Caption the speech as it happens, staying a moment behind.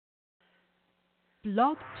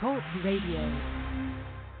Blog Talk Radio.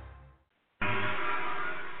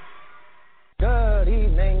 Good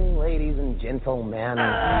evening, ladies and gentlemen.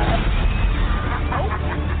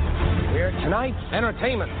 We're tonight's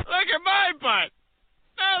entertainment. Look at my butt.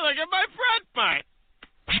 Now look at my front butt.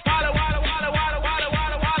 Wada, wada, wada, wada, wada,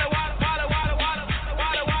 wada, wada, wada, wada, wada,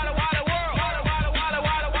 wada, wada, wada, world. Wada, wada, wada,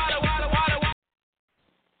 wada, wada, wada, wada, wada.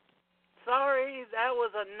 Sorry, that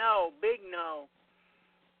was a no, big no.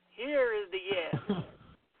 Here is the yes.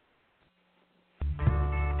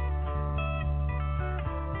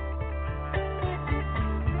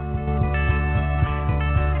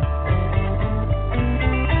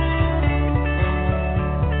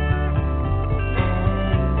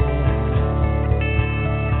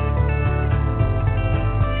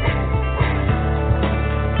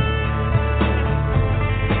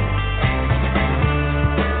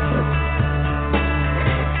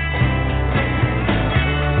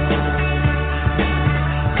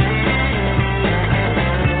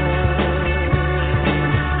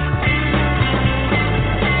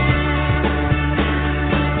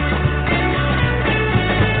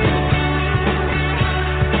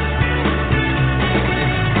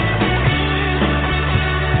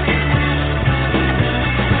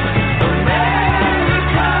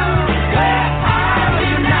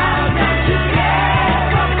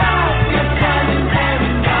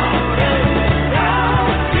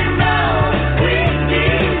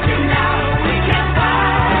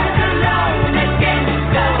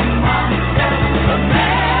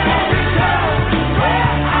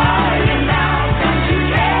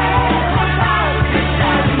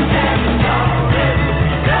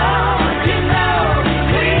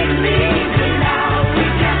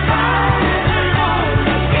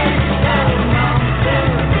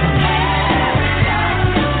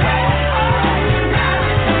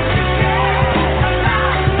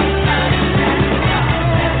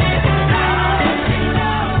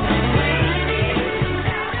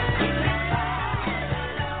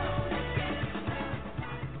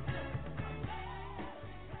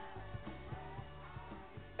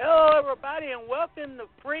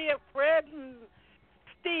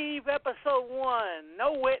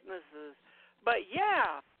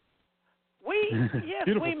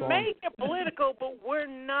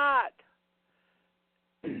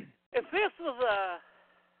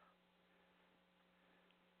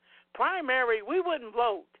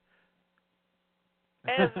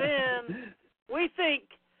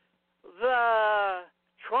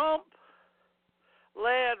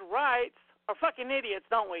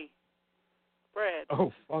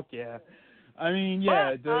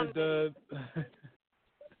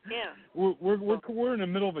 We're in the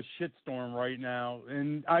middle of a shitstorm right now,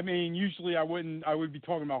 and I mean, usually I would be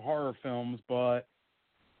talking about horror films, but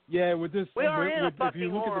yeah, with this, we are in a if fucking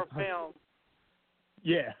you look horror at the, film.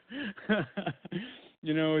 Yeah,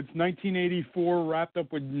 you know, it's 1984 wrapped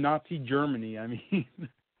up with Nazi Germany. I mean,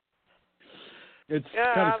 it's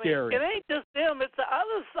kind of scary. It ain't just them; it's the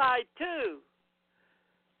other side too.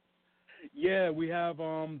 Yeah, we have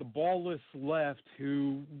the ballless left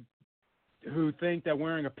who think that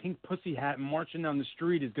wearing a pink pussy hat and marching down the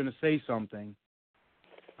street is going to say something.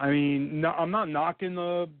 I mean, no, I'm not knocking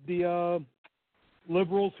the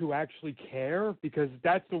liberals who actually care, because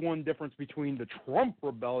that's the one difference between the Trump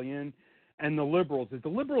rebellion and the liberals, is the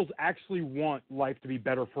liberals actually want life to be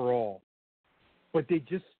better for all, but they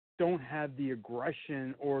just don't have the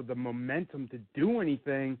aggression or the momentum to do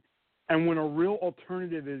anything. And when a real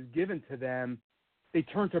alternative is given to them, they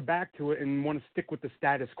turn their back to it and want to stick with the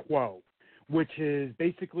status quo, which is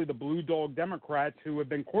basically the blue dog Democrats who have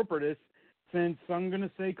been corporatists since, I'm going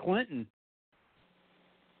to say, Clinton.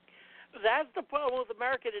 That's the problem with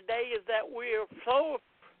America today, is that we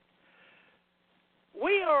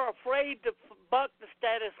are afraid to buck the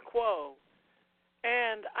status quo.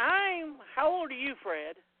 And how old are you,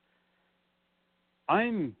 Fred?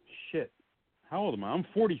 I'm shit. How old am I? I'm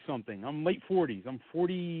 40-something. I'm late 40s. I'm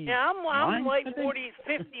 40. Yeah, I'm late 40s,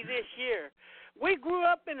 50 this year. We grew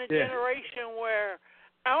up in a generation where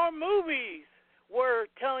our movies were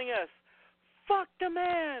telling us, fuck the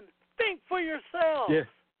man, think for yourself. Yeah.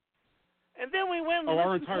 And then we went and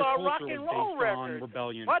our listened to entire our rock culture and was roll based on records.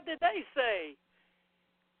 rebellion. What did they say?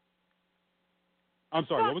 I'm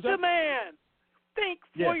sorry, fuck what was that? the man, think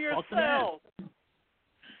for yourself.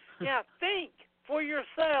 Yeah, think for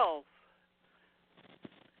yourself.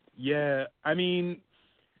 Yeah, I mean,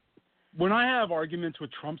 when I have arguments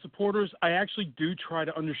with Trump supporters, I actually do try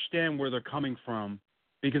to understand where they're coming from.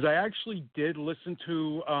 because I actually did listen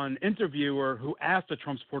to an interviewer who asked a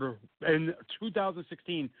Trump supporter in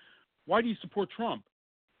 2016, why do you support Trump?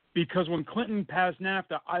 Because when Clinton passed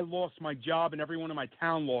NAFTA, I lost my job and everyone in my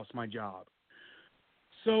town lost my job.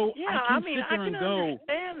 So yeah, I can mean, sit there I can and go,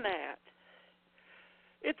 understand that.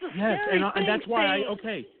 It's a yes, scary and that's why thing.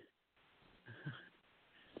 okay.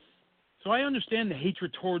 So I understand the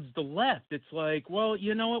hatred towards the left. It's like, well,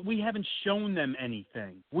 you know what? We haven't shown them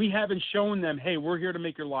anything. We haven't shown them, hey, we're here to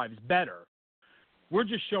make your lives better. We're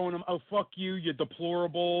just showing them, oh, fuck you, you're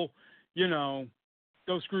deplorable, you know,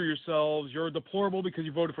 go screw yourselves. You're deplorable because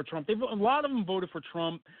you voted for Trump. A lot of them voted for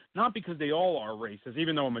Trump not because they all are racist,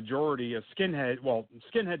 even though a majority of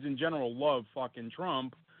skinheads in general love fucking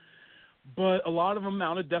Trump. But a lot of them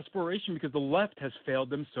out of desperation because the left has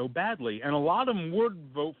failed them so badly. And a lot of them would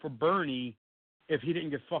vote for Bernie if he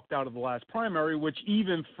didn't get fucked out of the last primary, which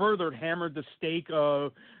even further hammered the stake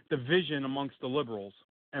of division amongst the liberals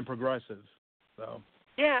and progressives. So,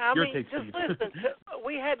 yeah, I your mean, take, just Steve. listen.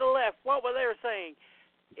 We had the left. What were they saying?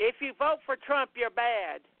 If you vote for Trump, you're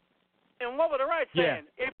bad. And what were the right saying?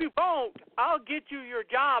 If you vote, I'll get you your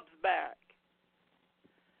jobs back.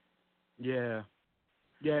 Yeah.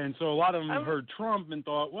 Yeah, and so a lot of them heard Trump and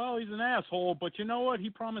thought, well, he's an asshole, but you know what?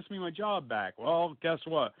 He promised me my job back. Well, guess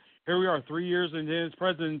what? Here we are 3 years into his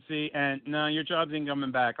presidency, and no, your job's ain't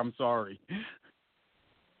coming back. I'm sorry.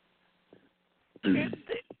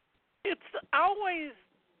 It's always,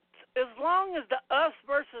 as long as the us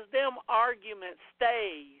versus them argument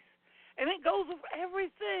stays, and it goes with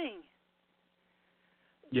everything.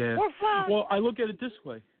 Yeah. We're fine. Well, I look at it this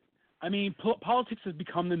way. I mean, politics has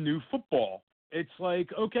become the new football. It's like,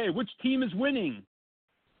 okay, which team is winning?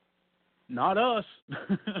 Not us.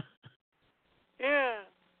 Yeah.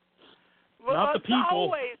 Well, not the people.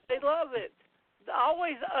 Always, they love it.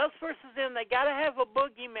 Always us versus them. They got to have a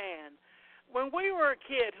boogeyman. When we were a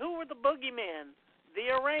kid, who were the boogeymen?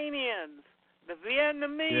 The Iranians, the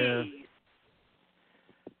Vietnamese.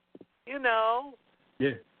 Yeah. You know.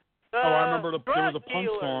 Yeah. I remember there was a punk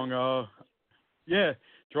dealers. song. Yeah.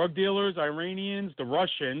 Drug dealers, Iranians, the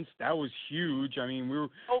Russians. That was huge. I mean, there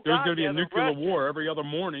was going to be a nuclear war every other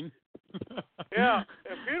morning. Yeah.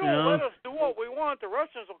 If you don't let us do what we want, the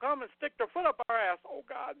Russians will come and stick their foot up our ass. Oh,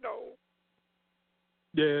 God, no.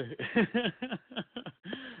 Yeah.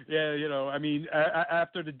 Yeah, you know, I mean,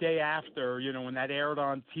 after the day after, you know, when that aired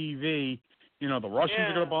on TV, you know, the Russians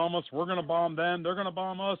are going to bomb us, we're going to bomb them, they're going to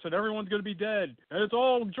bomb us, and everyone's going to be dead. And it's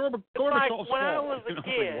all Gorbachev's fault. Like when I was a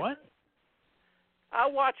kid. Like, what? I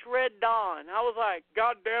watched Red Dawn. I was like,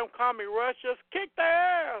 goddamn commie Russia, kick their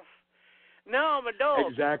ass. Now I'm adult.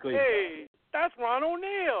 Exactly. Hey, that's Ron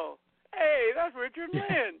O'Neal. Hey, that's Richard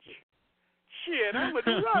Lynch. Shit, I'm a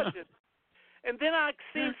new Russian. And then I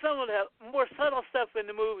see some of the more subtle stuff in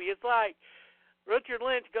the movie. It's like Richard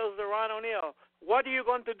Lynch goes to Ron O'Neal, what are you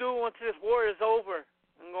going to do once this war is over?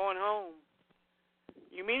 I'm going home.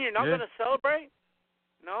 You mean you're not going to celebrate?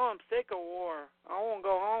 No, I'm sick of war. I want to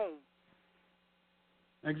go home.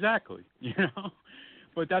 Exactly, you know,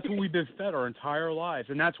 but that's what we've been fed our entire lives,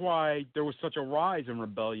 and that's why there was such a rise in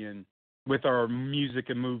rebellion with our music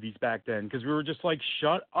and movies back then, because we were just like,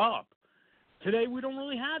 shut up. Today we don't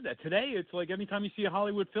really have that. Today it's like anytime you see a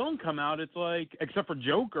Hollywood film come out, it's like, except for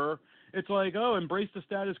Joker, it's like, oh, embrace the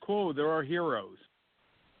status quo. There are heroes.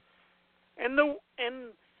 And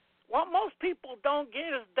what most people don't get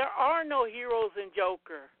is there are no heroes in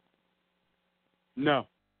Joker. No.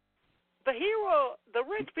 The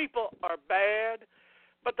rich people are bad,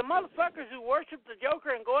 but the motherfuckers who worship the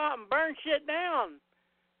Joker and go out and burn shit down,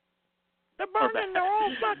 they're burning their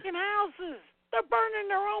own fucking houses. They're burning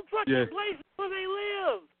their own fucking places where they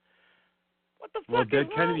live. What the fuck is Dead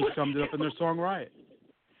Kennedy wrong summed it up in their song Riot.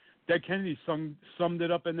 Dead Kennedy summed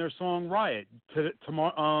it up in their song Riot.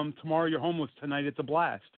 Tomorrow you're homeless, tonight it's a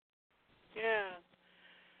blast. Yeah.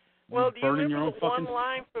 Well, do you remember the one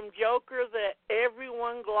line from Joker that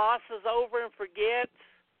everyone glosses over and forgets?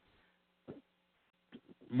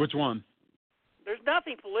 Which one? There's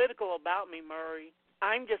nothing political about me, Murray.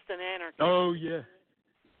 I'm just an anarchist. Oh, yeah.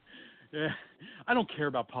 Yeah. I don't care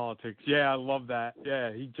about politics. Yeah, I love that.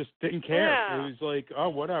 Yeah, he just didn't care. Yeah. It was like, oh,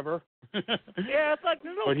 whatever. Yeah, it's like,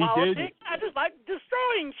 there's no politics. I just like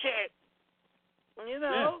destroying shit. You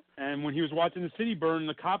know? Yeah. And when he was watching the city burn,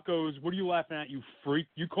 the cop goes, what are you laughing at, you freak?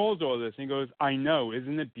 You caused all this. And he goes, I know.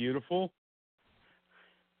 Isn't it beautiful?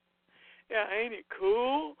 Yeah, ain't it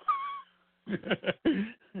cool?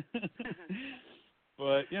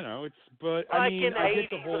 But, you know, like I mean, in the I get 80s,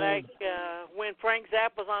 the whole... when Frank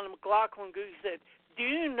Zappa's on the McLaughlin Goose, he said, do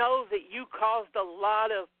you know that you caused a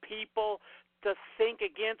lot of people to think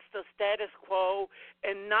against the status quo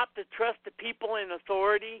and not to trust the people in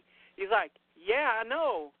authority? He's like, yeah, I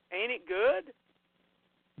know. Ain't it good?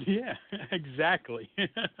 Yeah, exactly.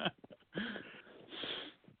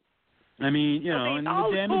 I mean, you know, and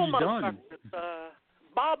all the damage is done.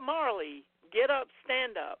 Bob Marley, get up,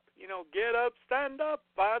 stand up. You know, get up, stand up,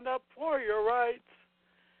 find up for your rights.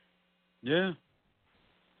 Yeah.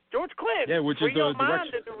 George Clinton, yeah, which free is the your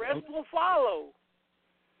mind direction. and the rest will follow.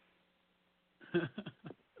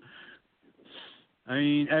 I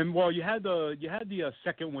mean, and well, you had the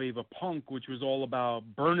second wave of punk, which was all about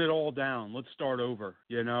burn it all down, let's start over.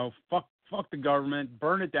 You know, fuck the government,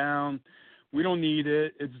 burn it down. We don't need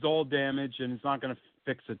it. It's all damaged, and it's not going to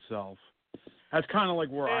fix itself. That's kind of like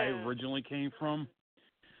where I originally came from.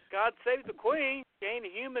 God save the Queen. She ain't a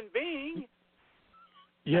human being.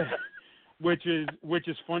 Yeah, which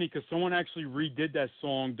is funny because someone actually redid that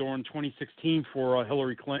song during 2016 for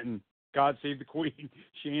Hillary Clinton. God save the Queen.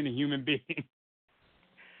 She ain't a human being.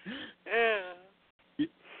 Yeah.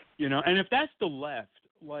 You know, and if that's the left,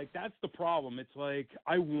 like, that's the problem. It's like,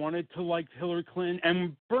 I wanted to like Hillary Clinton,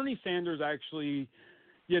 and Bernie Sanders actually,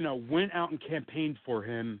 you know, went out and campaigned for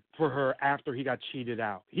her after he got cheated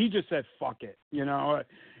out. He just said, fuck it, you know,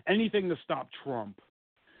 anything to stop Trump.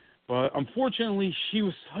 But unfortunately, she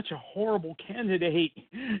was such a horrible candidate,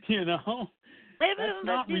 you know. It That's isn't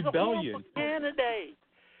not that she's rebellion. a horrible candidate.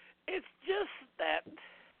 It's just that, and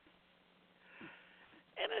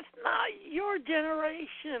it's not your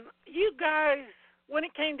generation. You guys, when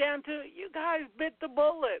it came down to it, you guys bit the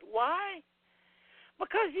bullet. Why?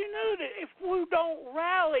 Because you knew that if we don't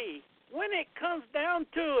rally, when it comes down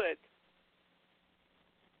to it,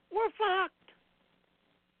 we're fucked.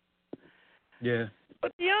 Yeah.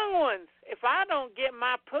 But the young ones, if I don't get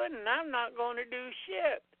my pudding, I'm not going to do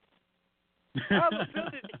shit. I have a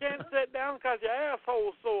feeling you can't sit down because your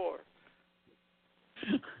asshole's sore.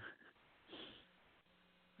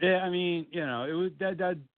 Yeah, I mean, you know, it was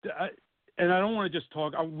and I don't want to just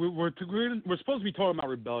talk. We're supposed to be talking about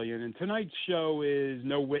rebellion, and tonight's show is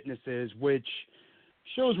No Witnesses, which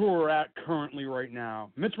shows where we're at currently right now.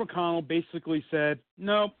 Mitch McConnell basically said,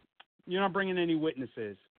 "No, you're not bringing any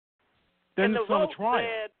witnesses." Then it's not a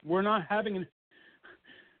trial. We're not having an.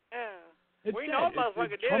 Yeah, we know a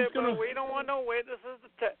motherfucker did it, but we don't want no witnesses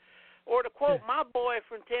or to quote my boy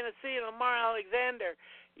from Tennessee, Lamar Alexander.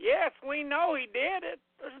 Yes, we know he did it.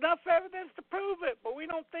 There's enough evidence to prove it, but we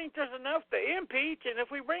don't think there's enough to impeach. And if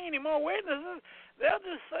we bring any more witnesses, they'll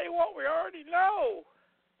just say what we already know.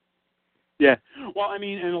 Yeah. Well, I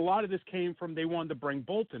mean, and a lot of this came from they wanted to bring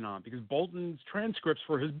Bolton on because Bolton's transcripts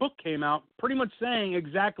for his book came out pretty much saying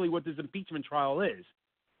exactly what this impeachment trial is.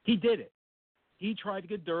 He did it. He tried to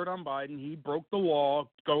get dirt on Biden. He broke the law,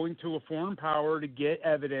 going to a foreign power to get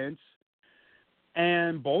evidence.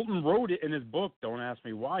 And Bolton wrote it in his book. Don't ask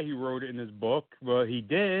me why he wrote it in his book, but he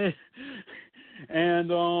did. And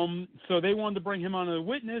so they wanted to bring him on as a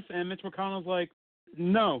witness, and Mitch McConnell's like,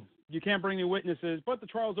 no, you can't bring any witnesses, but the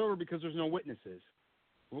trial's over because there's no witnesses.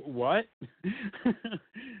 What?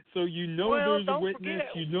 So you know there's a witness.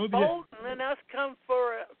 Forget, you know Bolton and us come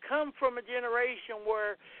from a generation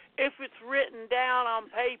where if it's written down on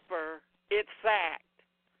paper, it's fact.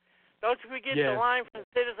 Don't you forget the line from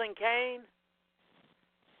Citizen Kane?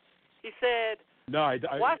 He said,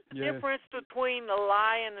 what's the difference between the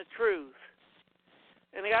lie and the truth?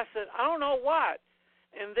 And the guy said, I don't know what.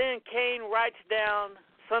 And then Kane writes down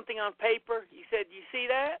something on paper. He said, you see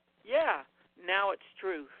that? Yeah. Now it's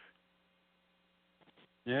truth.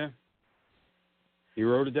 Yeah. He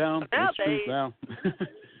wrote it down. It's truth now.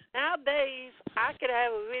 Nowadays, I could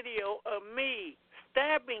have a video of me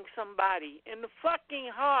stabbing somebody in the fucking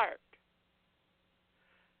heart.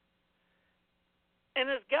 And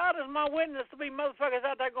as God is my witness, to be motherfuckers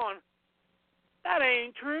out there going, that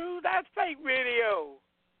ain't true. That's fake video.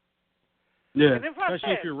 Yeah, and if I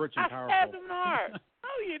especially if you're rich and powerful. I stabbed him in the heart. No,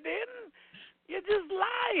 you didn't. You're just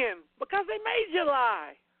lying because they made you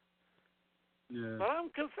lie. Yeah. But I'm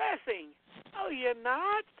confessing. No, you're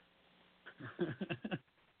not.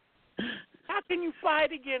 How can you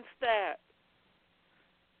fight against that?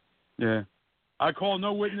 Yeah. I call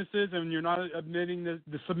no witnesses, and you're not submitting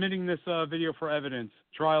this video for evidence.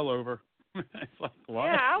 Trial over. It's like, what?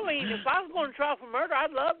 Yeah, I mean, if I was going to trial for murder,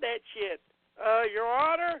 I'd love that shit. Your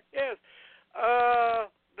Honor, yes.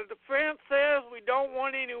 The defense says we don't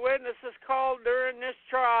want any witnesses called during this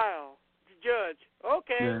trial. The judge,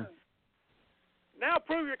 okay. Yeah. Now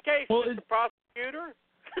prove your case, Mr. Prosecutor.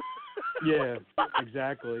 Yeah,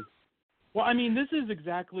 exactly. Well, I mean, this is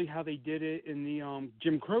exactly how they did it in the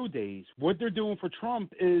Jim Crow days. What they're doing for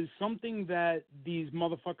Trump is something that these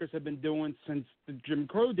motherfuckers have been doing since the Jim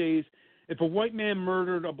Crow days. If a white man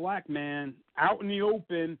murdered a black man out in the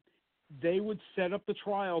open, they would set up the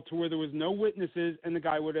trial to where there was no witnesses and the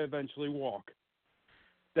guy would eventually walk.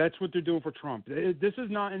 That's what they're doing for Trump. This is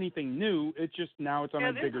not anything new. It's just now it's on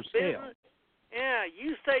a bigger scale. Yeah,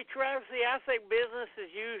 you say travesty, I say business as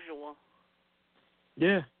usual.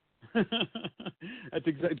 Yeah. That's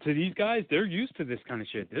exactly. To these guys, they're used to this kind of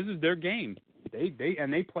shit. This is their game.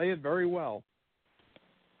 They play it very well.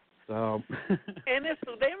 So. And if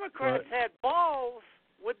the Democrats had balls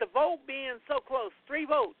with the vote being so close, 3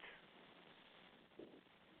 votes.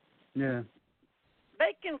 Yeah.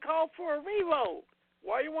 They can call for a revote.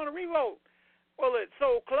 Why you want to revote? Well, it's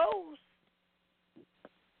so close.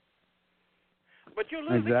 But you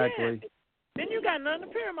lose again. Then you got nothing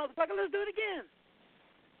to fear, motherfucker. Let's do it again.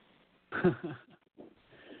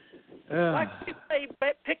 Like we say,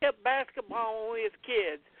 pick up basketball when we was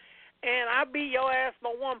kids, and I beat your ass by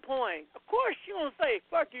 1 point. Of course you gonna say,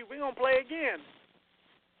 "Fuck you, we gonna play again."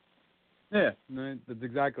 Yeah, that's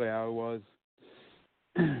exactly how it was.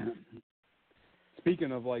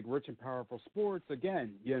 Speaking of like rich and powerful sports,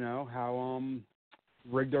 again, you know how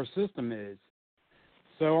rigged our system is.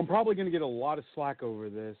 So I'm probably going to get a lot of slack over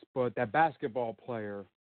this, but that basketball player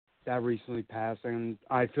that recently passed, and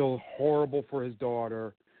I feel horrible for his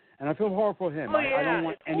daughter, and I feel horrible for him. Oh, yeah. I don't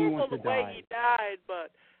want anyone to die. It's horrible the way he died,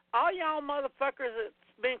 but all y'all motherfuckers that's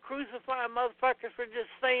been crucifying motherfuckers for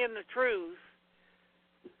just saying the truth.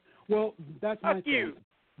 Well, that's my Fuck thing. you.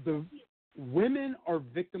 The women are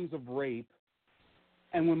victims of rape,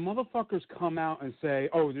 and when motherfuckers come out and say,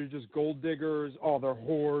 "Oh, they're just gold diggers, oh, they're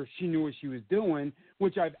whores, she knew what she was doing,"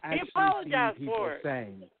 which I've actually seen people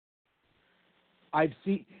saying. I've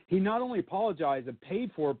seen he not only apologized and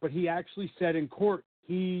paid for it, but he actually said in court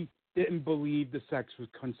he didn't believe the sex was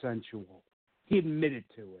consensual. He admitted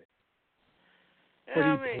to it.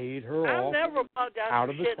 Yeah, But he paid her off I've never apologized out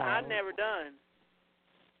for of the shit trial. I've never done.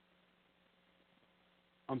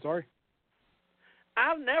 I'm sorry?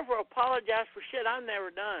 I've never apologized for shit I've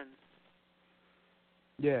never done.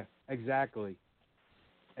 Yeah, exactly.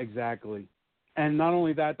 Exactly. And not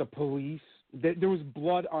only that, the police, there was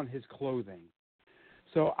blood on his clothing.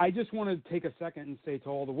 So I just want to take a second and say to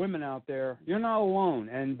all the women out there, you're not alone,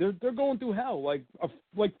 and they're going through hell. Like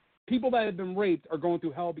people that have been raped are going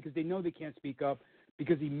through hell because they know they can't speak up,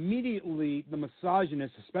 because immediately the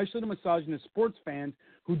misogynists, especially the misogynist sports fans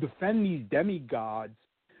who defend these demigods,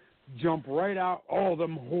 jump right out, "Oh,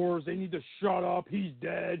 them whores, they need to shut up, he's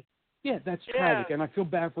dead." Yeah, that's tragic, and I feel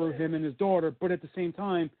bad for him and his daughter, but at the same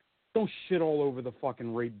time, don't shit all over the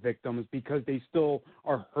fucking rape victims because they still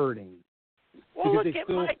are hurting. Well, because they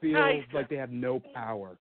still feel like they have no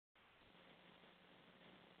power.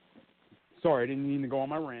 Sorry, I didn't mean to go on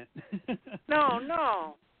my rant.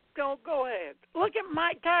 No. Go ahead. Look at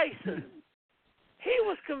Mike Tyson. He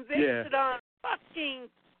was convicted on fucking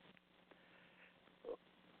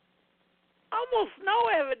almost no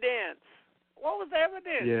evidence. What was the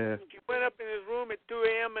evidence? Yeah. She went up in his room at 2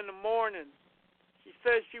 a.m. in the morning. She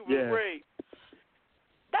said she was raped.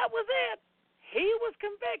 That was it. He was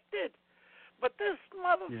convicted. But this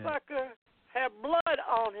motherfucker had blood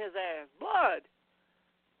on his ass. Blood.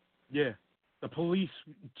 Yeah. The police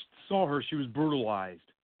saw her. She was brutalized.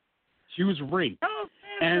 She was raped.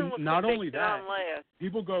 And not only that,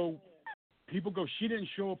 people go, she didn't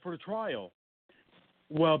show up for the trial.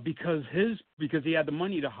 Well, because he had the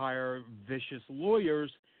money to hire vicious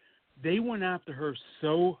lawyers, they went after her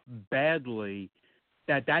so badly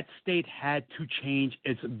that state had to change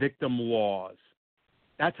its victim laws.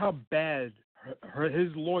 That's how bad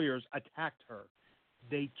his lawyers attacked her.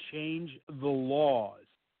 They changed the laws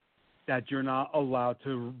that you're not allowed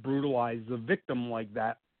to brutalize the victim like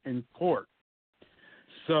that in court.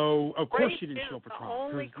 So, of course, she didn't show up for trial.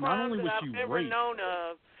 Only not only crime was that she I've ever raped, known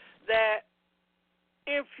of that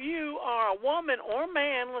if you are a woman or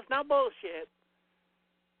man, let's not bullshit.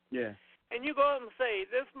 Yeah. And you go up and say,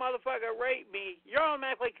 "This motherfucker raped me," you're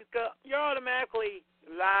automatically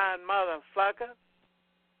lying, motherfucker.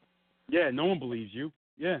 Yeah, no one believes you.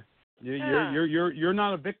 Yeah. You're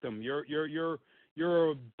not a victim. You're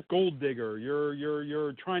a gold digger.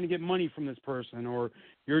 You're trying to get money from this person, or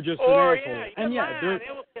you're just an asshole. And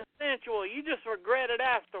it was consensual. You just regret it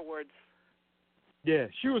afterwards. Yeah,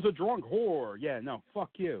 she was a drunk whore. Yeah, no,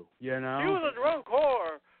 fuck you. You know. She was a drunk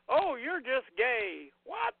whore. Oh, you're just gay.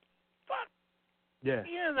 What? Fuck. Yeah.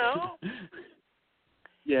 You know.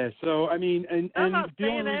 Yeah. So I mean, and the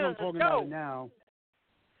only reason I'm talking about it now.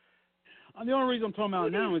 The only reason I'm talking about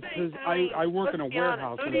it now is because I work in a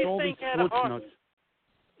warehouse and it's all these sports nuts.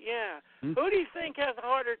 Yeah. Who do you think has a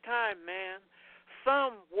harder time, man?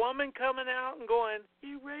 Some woman coming out and going,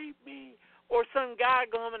 "He raped me," or some guy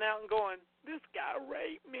coming out and going, "This guy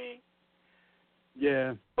raped me"?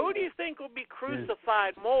 Yeah. Who do you think will be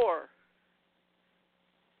crucified more?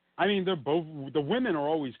 I mean, they're both. The women are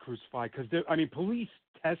always crucified because police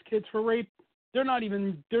test kids for rape. They're not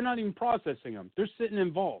even processing them. They're sitting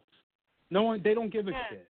in vaults. No one. They don't give a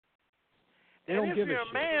shit. They don't give a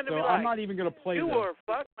shit. Man, so like, I'm not even gonna play. You were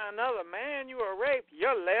fucked by another man. You were raped.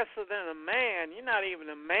 You're lesser than a man. You're not even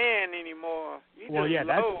a man anymore.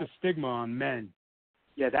 That's the stigma on men.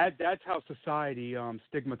 Yeah, that's how society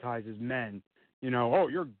stigmatizes men. Oh,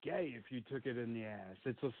 you're gay if you took it in the ass.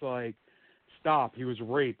 It's just like, stop. He was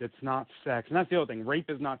raped. It's not sex. And that's the other thing. Rape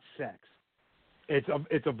is not sex.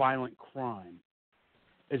 It's a violent crime.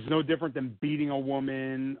 It's no different than beating a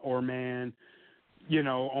woman or man,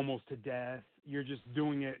 almost to death. You're just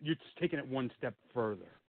doing it. You're just taking it one step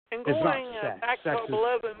further. And going back to our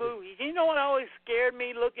beloved movies, you know what always scared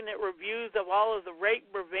me looking at reviews of all of the rape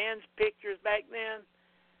revenge pictures back then?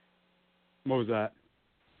 What was that?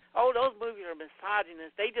 Oh, those movies are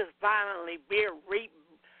misogynist. They just violently rape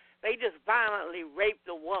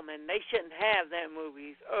the woman. They shouldn't have that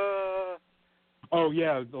movies. Oh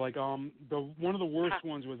yeah, like one of the worst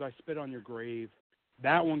ones was I Spit on Your Grave.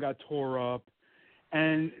 That one got tore up.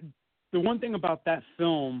 And the one thing about that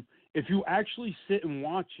film, if you actually sit and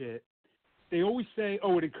watch it, they always say,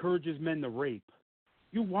 "Oh, it encourages men to rape."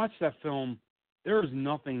 You watch that film, there is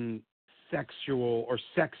nothing sexual or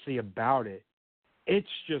sexy about it. It's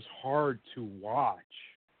just hard to watch.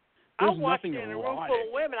 I watched it in a room full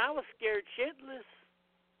of women. I was scared shitless.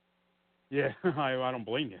 Yeah, I don't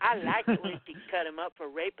blame you. I liked it when she cut him up for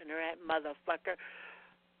raping her, that motherfucker.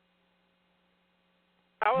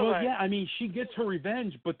 She gets her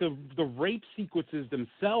revenge, but the rape sequences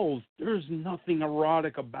themselves, there's nothing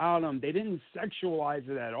erotic about them. They didn't sexualize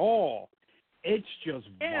it at all. It's just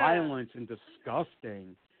violence and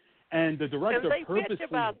disgusting. And the director purposely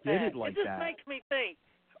did it like that. It just makes me think,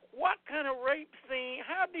 what kind of rape scene,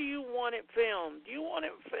 how do you want it filmed? Do you want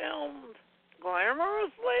it filmed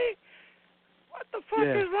glamorously? What the fuck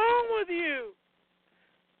is wrong with you?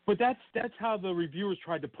 But that's how the reviewers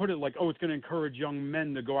tried to put it, like, oh, it's going to encourage young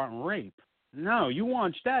men to go out and rape. No, you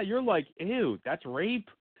watch that, you're like, ew, that's rape?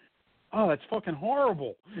 Oh, that's fucking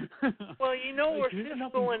horrible. Well, you know where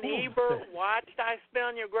Siskel and Ebert watched I Spit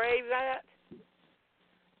on Your Grave at?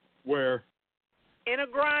 Where? In a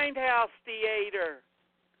grindhouse theater.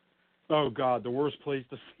 Oh, God, the worst place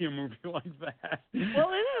to see a movie like that.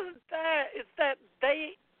 Well, it isn't that. It's that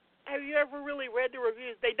they... Have you ever really read the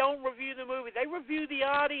reviews? They don't review the movie. They review the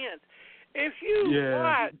audience. If you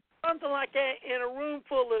watch something like that in a room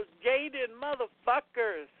full of jaded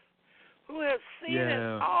motherfuckers who have seen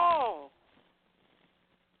it all,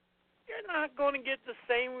 you're not going to get the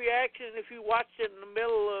same reaction if you watch it in the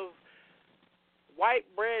middle of white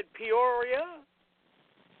bread Peoria.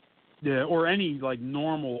 Yeah, or any, like,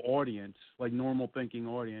 normal audience, like normal thinking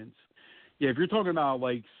audience. Yeah, if you're talking about,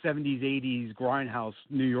 like, 70s, 80s grindhouse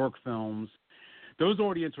New York films, those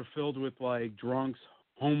audiences are filled with, like, drunks,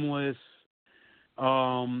 homeless,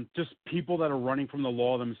 just people that are running from the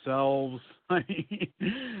law themselves. I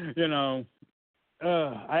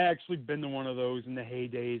actually been to one of those in the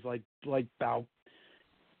heydays, like about,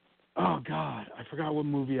 oh, God, I forgot what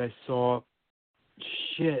movie I saw.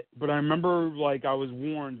 Shit. But I remember, like, I was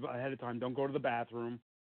warned ahead of time, don't go to the bathroom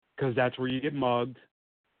because that's where you get mugged.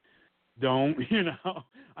 Don't,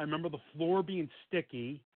 I remember the floor being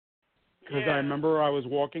sticky because I remember I was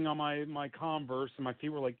walking on my Converse and my feet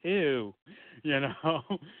were like, ew,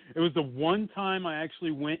 It was the one time I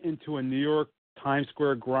actually went into a New York Times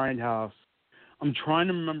Square grindhouse. I'm trying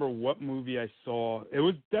to remember what movie I saw. It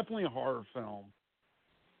was definitely a horror film.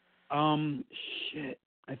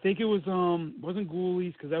 I think it was, wasn't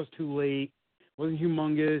Ghoulies because that was too late. It wasn't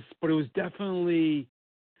Humongous, but it was definitely,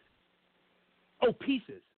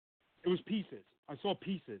 Pieces. It was Pieces. I saw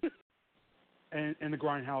Pieces in the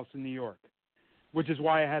grindhouse in New York, which is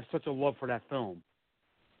why I have such a love for that film.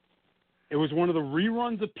 It was one of the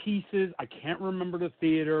reruns of Pieces. I can't remember the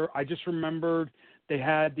theater. I just remembered they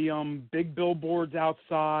had the big billboards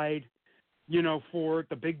outside, for it,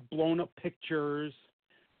 the big blown up pictures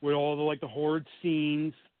with all the horrid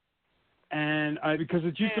scenes. And because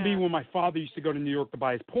it used to be when my father used to go to New York to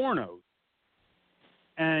buy his pornos.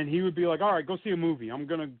 And he would be like, all right, go see a movie. I'm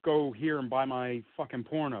going to go here and buy my fucking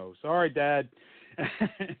pornos. All right, Dad.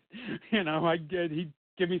 He'd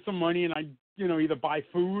give me some money and I'd, either buy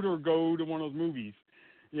food or go to one of those movies.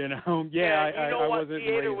 I what wasn't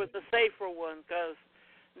theater raised. was the safer one because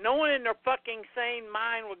no one in their fucking sane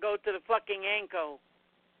mind would go to the fucking Anko.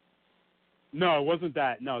 No, it wasn't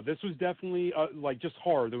that. No, this was definitely just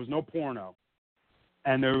horror. There was no porno.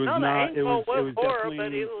 And there was it was horror, definitely...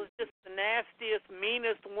 but it was just the nastiest,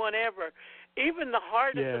 meanest one ever. Even the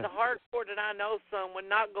hardest of the hardcore that I know, some would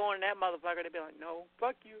not go in that motherfucker. They'd be like, no,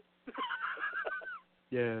 fuck you.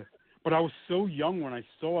 Yeah. But I was so young when I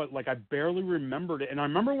saw it, like I barely remembered it. And I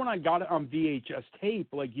remember when I got it on VHS tape,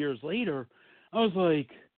 like years later, I was like,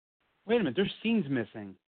 wait a minute, there's scenes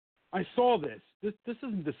missing. I saw this. This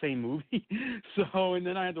isn't the same movie. So, and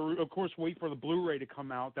then I had to, of course, wait for the Blu-ray to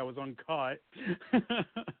come out that was uncut. And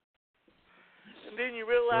then you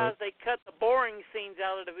realize they cut the boring scenes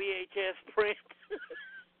out of the VHS print.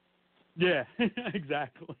 Yeah,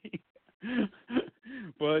 exactly.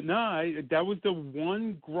 But no, that was the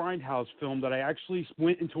one Grindhouse film that I actually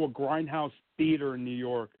went into a Grindhouse theater in New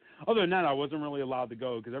York. Other than that, I wasn't really allowed to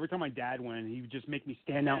go because every time my dad went, he would just make me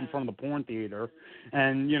stand out in front of the porn theater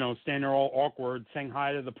and, you know, stand there all awkward, saying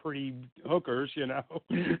hi to the pretty hookers, you know.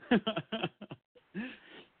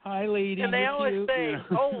 Hi, lady. And they always cute, say, you know?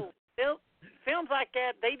 oh, films like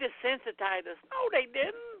that, they desensitize us. No, they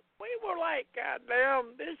didn't. We were like, God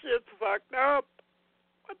damn, this shit's fucked up.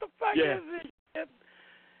 What the fuck is this shit?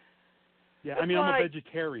 Yeah, it's I mean, I'm like, a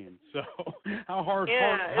vegetarian, so how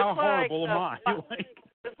horrible am I?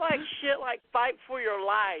 It's like shit like Fight for Your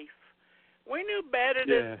Life. We knew better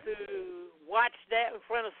than to watch that in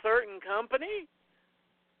front of certain company.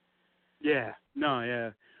 Yeah, no,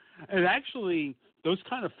 yeah. And actually, those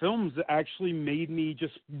kind of films actually made me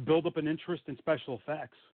just build up an interest in special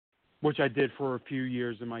effects, which I did for a few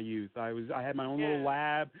years in my youth. I had my own little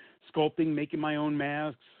lab, sculpting, making my own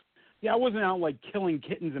masks. Yeah, I wasn't out like killing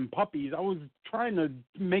kittens and puppies. I was trying to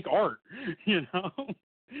make art, you know.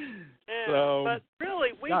 Yeah, so, but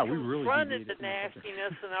really, we confronted the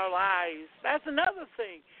nastiness in our lives. That's another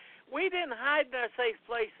thing. We didn't hide in our safe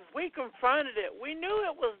places. We confronted it. We knew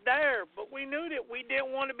it was there, but we knew that we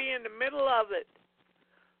didn't want to be in the middle of it.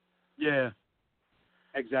 Yeah,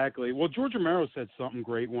 exactly. Well, George Romero said something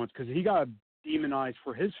great once because he got demonized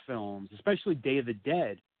for his films, especially Day of the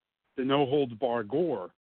Dead, the no-holds-barred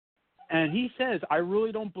gore. And he says, I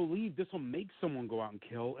really don't believe this will make someone go out and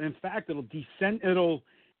kill. In fact, it'll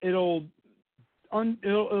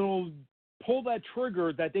pull that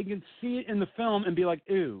trigger that they can see it in the film and be like,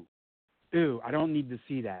 ew, I don't need to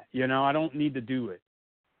see that. You know, I don't need to do it.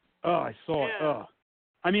 Oh, I saw it.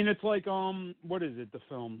 I mean, it's like, what is it, the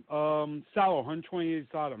film? Sallow, 128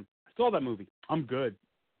 Sodom. I saw that movie. I'm good.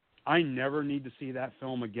 I never need to see that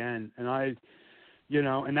film again. And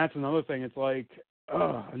and that's another thing. It's like,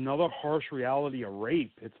 another harsh reality of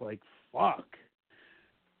rape. It's like, fuck.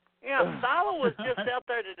 Yeah, Salo was just out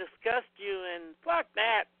there to disgust you, and fuck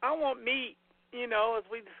that. I want meat, as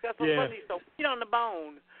we discussed on Sunday, so meat on the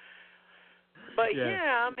bone. But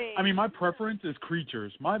I mean, my preference is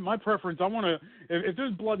creatures. My preference, I want to. If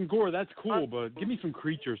there's blood and gore, that's cool. But give me some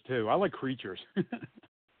creatures too. I like creatures.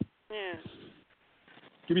 Yeah.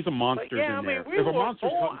 Give me some monsters in there. We were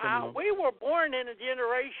born in a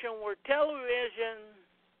generation where television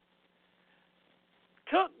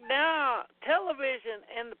took down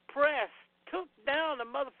and the press took down the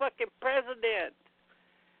motherfucking president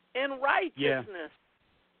in righteousness.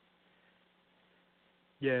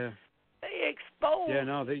 Yeah. They exposed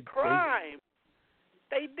crime.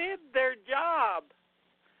 They did their job.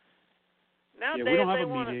 Nowadays they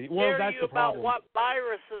want to scare you about what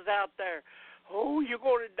virus is out there. Oh, you're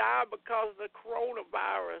going to die because of the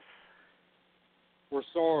coronavirus. Or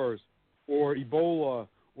SARS, or Ebola,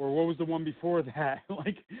 or what was the one before that?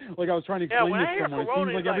 like I was trying to explain to someone. It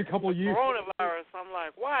seems like every couple of years. Coronavirus. I'm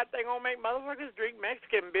like, what? They going to make motherfuckers drink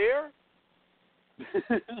Mexican beer?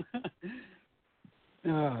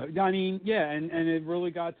 I mean, and it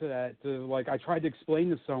really got to that. I tried to explain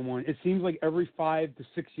to someone. It seems like every 5 to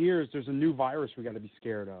 6 years there's a new virus we got to be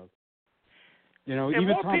scared of. You know, and even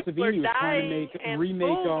more Tom people are Savini was trying dying, to and remake.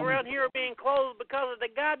 Schools around here are being closed because of the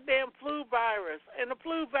goddamn flu virus and the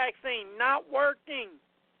flu vaccine not working.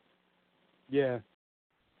 Yeah.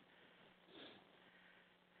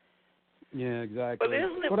 Yeah, exactly. But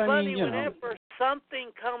isn't it funny whenever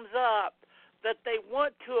something comes up that they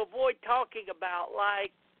want to avoid talking about,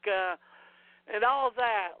 like, and all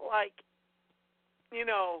that, like,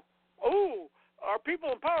 our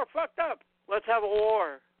people in power fucked up. Let's have a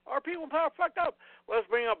war. Our people in power fucked up. Let's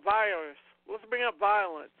bring up virus. Let's bring up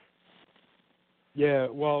violence. Yeah,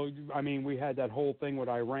 well, I mean, we had that whole thing with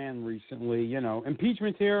Iran recently.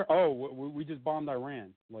 Impeachment here. Oh, we just bombed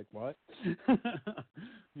Iran. Like what?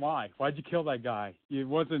 Why? Why'd you kill that guy? It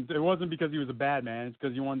wasn't because he was a bad man. It's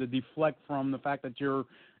because you wanted to deflect from the fact that you're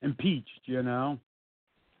impeached. He wanted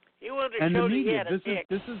to and show the media. that he had a dick.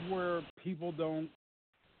 This is where people don't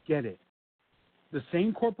get it. The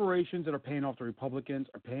same corporations that are paying off the Republicans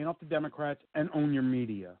are paying off the Democrats and own your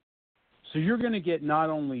media. So you're going to get not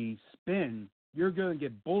only spin, you're going to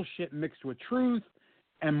get bullshit mixed with truth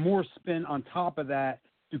and more spin on top of that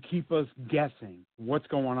to keep us guessing what's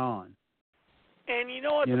going on. And you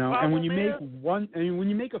know what the and problem when you is? when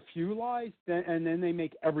you make a few lies, and then they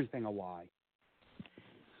make everything a lie.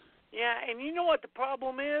 Yeah, and you know what the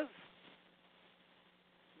problem is?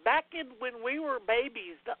 Back when we were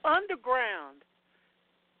babies, the underground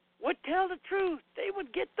would tell the truth. They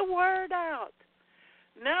would get the word out.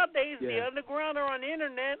 Nowadays, the underground are on the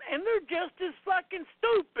internet, and they're just as fucking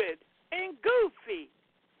stupid and goofy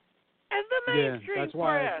as the mainstream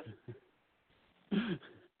press.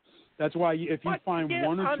 That's why if you find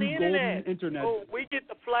one or two golden internet... Oh, we get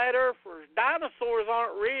the flat earthers. Dinosaurs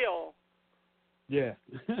aren't real. Yeah.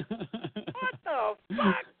 What the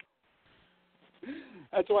fuck?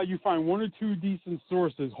 That's why you find one or two decent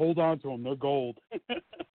sources. Hold on to them. They're gold.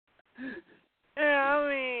 Yeah, I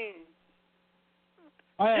mean...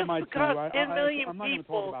 I have my two. I'm not people, going to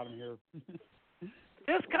talk about them here.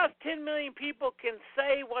 Just because 10 million people can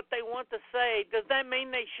say what they want to say, does that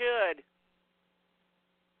mean they should?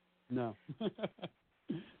 No.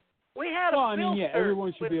 We had a filter.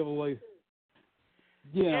 Everyone should be able to,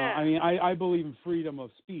 I mean, I believe in freedom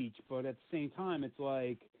of speech, but at the same time, it's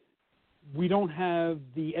like we don't have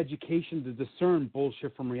the education to discern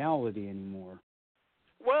bullshit from reality anymore.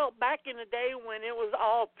 Well, back in the day when it was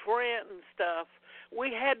all print and stuff,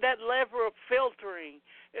 we had that lever of filtering.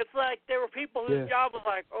 It's like there were people whose job was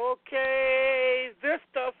like, okay, this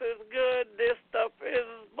stuff is good, this stuff is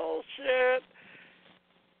bullshit.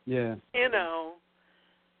 Yeah. You know.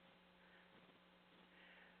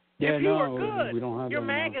 Yeah, if you were good, we don't have your that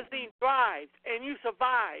magazine thrived and you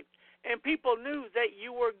survived, and people knew that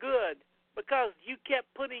you were good because you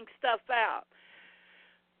kept putting stuff out.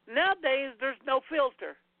 Nowadays, there's no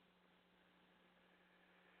filter.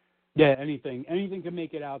 Yeah, anything can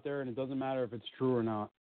make it out there, and it doesn't matter if it's true or not.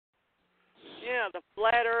 Yeah, the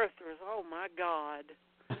flat earthers. Oh my God.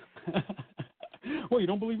 Well, you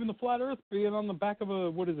don't believe in the flat Earth being on the back of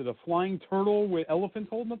a flying turtle with elephants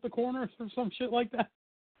holding up the corners or some shit like that?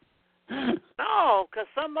 No, because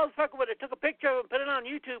some motherfucker would have took a picture of it and put it on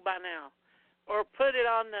YouTube by now, or put it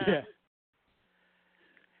on the. Yeah.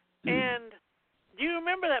 And do you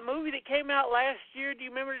remember that movie that came out last year? Do you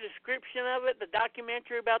remember the description of it, the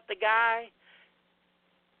documentary about the guy?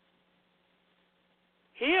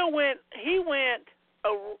 Here's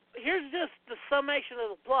just the summation of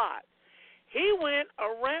the plot. He went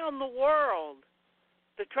around the world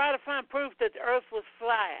to try to find proof that the Earth was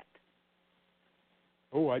flat.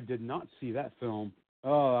 Oh, I did not see that film.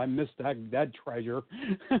 Oh, I missed that treasure.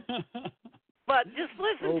 But just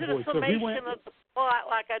listen to the summation of the plot,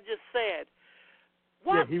 like I just said.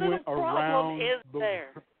 What little problem is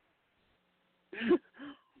there?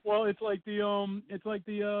 Well, it's like the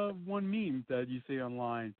one meme that you see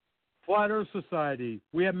online. Flat Earth Society.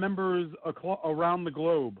 We have members around the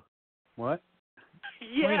globe. What?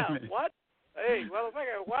 Yeah. What? Hey,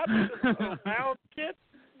 motherfucker. What? Around shit?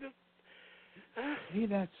 Say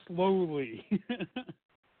that slowly.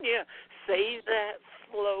 Yeah. Say that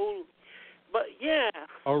slowly. But yeah.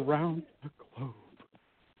 Around the globe.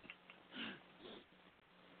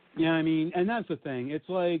 Yeah, I mean, and that's the thing. It's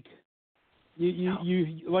like you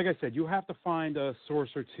like I said, you have to find a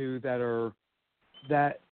source or two that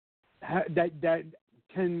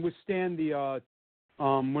can withstand the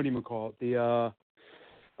what do you call it? The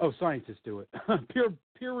scientists do it.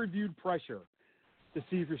 peer reviewed pressure to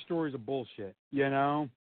see if your stories are bullshit. You know.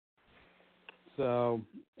 So,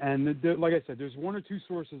 and like I said, there's one or two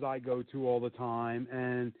sources I go to all the time,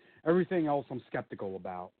 and everything else I'm skeptical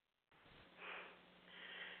about.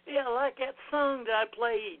 Yeah, like that song that I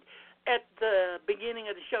played at the beginning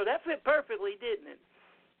of the show. That fit perfectly, didn't it?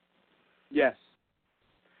 Yes.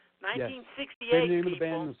 1968, yes. The name people. of the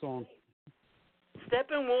band and the song.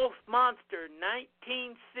 Steppenwolf Monster,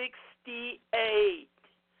 1968.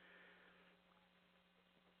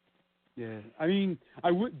 Yeah, I mean,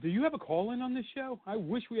 do you have a call-in on this show? I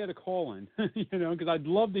wish we had a call-in, because I'd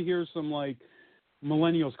love to hear some, like,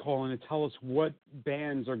 millennials call in and tell us what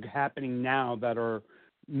bands are happening now that are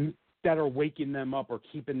waking them up or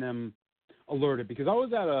keeping them alerted. Because I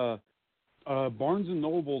was at a Barnes &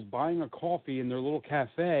 Noble's buying a coffee in their little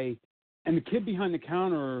cafe, and the kid behind the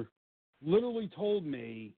counter literally told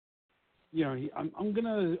me, I'm going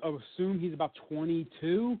to assume he's about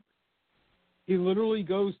 22. He literally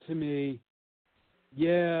goes to me,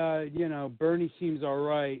 yeah, Bernie seems all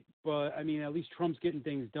right, but, I mean, at least Trump's getting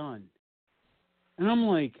things done. And I'm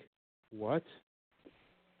like, what?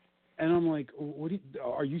 And I'm like,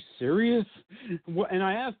 are you serious? And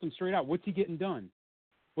I asked him straight out, what's he getting done?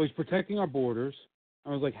 Well, he's protecting our borders.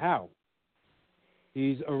 I was like, how?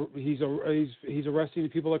 He's arresting the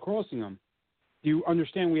people that are crossing him. Do you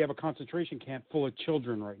understand we have a concentration camp full of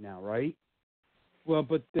children right now, right? Well,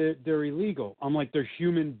 but they're illegal. I'm like, they're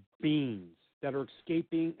human beings that are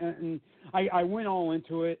escaping. And I went all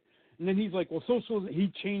into it. And then he's like, well, socialism,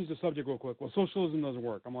 he changed the subject real quick. Well, socialism doesn't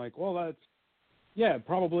work. I'm like, well, yeah,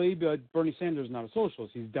 probably, but Bernie Sanders is not a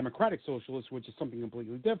socialist. He's a democratic socialist, which is something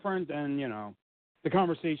completely different. And, the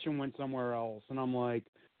conversation went somewhere else. And I'm like,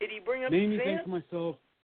 did he bring up made the me fence? think to myself,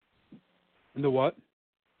 the what?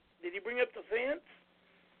 Did he bring up the fence?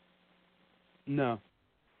 No.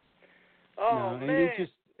 Oh, no. man. And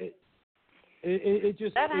it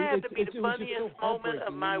just that had to be it the was just funniest so moment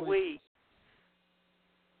of my week.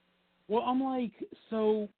 Well, I'm like,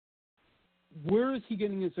 so where is he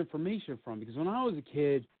getting this information from? Because when I was a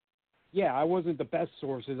kid, yeah, I wasn't the best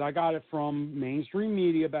sources. I got it from mainstream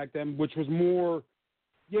media back then, which was more,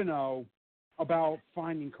 about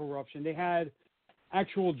finding corruption. They had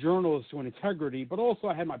actual journalists with integrity, but also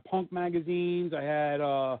I had my punk magazines. I had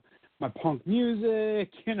my punk music,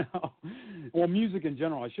 well, music in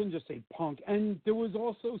general. I shouldn't just say punk. And there was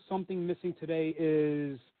also something missing today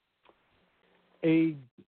is a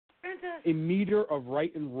meter of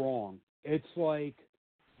right and wrong. It's like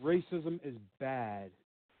racism is bad.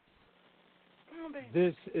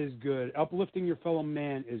 This is good. Uplifting your fellow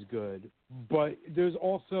man is good. But there's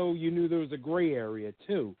also, you knew there was a gray area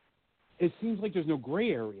too. It seems like there's no gray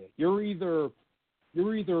area. You're either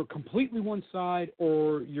completely one side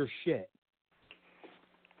or you're shit.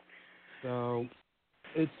 So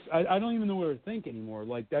I don't even know what to think anymore.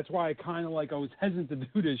 Like, that's why I kind of I was hesitant to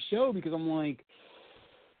do this show, because I'm like,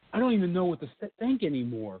 I don't even know what to think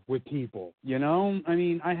anymore with people. I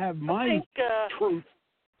mean, I have my truth.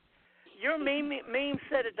 Your meme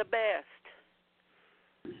said it the best.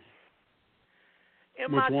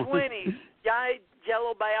 In Which my one? 20s,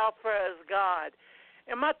 Jello Biafra is God.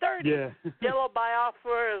 In my 30s, yeah. Jello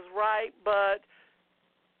Biafra is right, but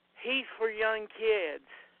he's for young kids.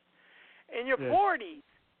 In your 40s,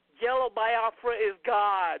 Jello Biafra is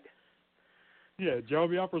God. Yeah, Jello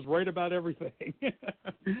Biafra's right about everything.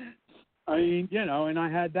 I mean, and I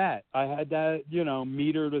had that.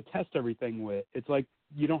 Meter to test everything with. It's like,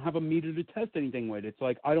 you don't have a meter to test anything with. It's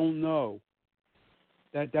like, I don't know.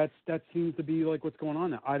 That seems to be like what's going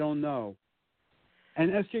on now. I don't know.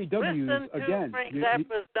 And SJWs, Listen to again. Frank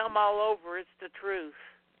Zappa's Dumb All Over. It's the truth.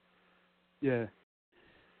 Yeah.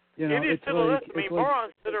 Idiots it's to the like, left of me,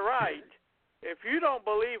 morons to the right. If you don't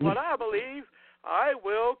believe what I believe, I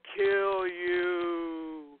will kill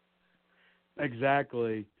you.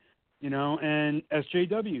 Exactly. And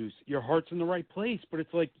SJWs, your heart's in the right place, but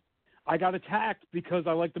it's like, I got attacked because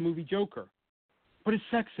I like the movie Joker. But it's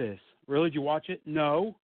sexist. Really? Did you watch it?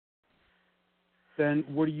 No. Then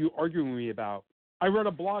what are you arguing with me about? I read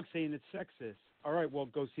a blog saying it's sexist. All right, well,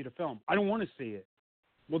 go see the film. I don't want to see it.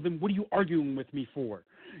 Well, then what are you arguing with me for?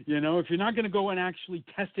 If you're not going to go and actually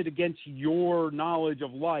test it against your knowledge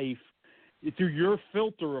of life, through your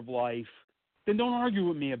filter of life, then don't argue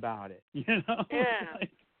with me about it. Yeah. Like,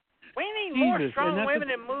 we need Jesus, more strong women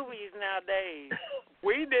in movies nowadays.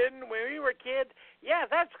 We didn't when we were kids. Yeah,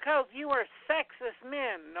 that's because you were sexist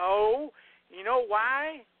men. No. You know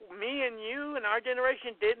why? Me and you and our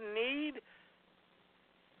generation didn't need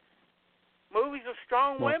movies of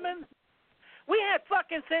strong women. We had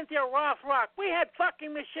fucking Cynthia Rothrock. We had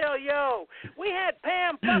fucking Michelle Yeoh. We had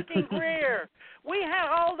Pam fucking Grier. We had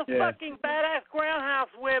all the fucking badass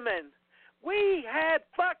Groundhouse women. We had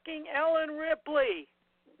fucking Ellen Ripley.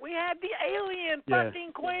 We had the alien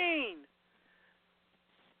fucking queen.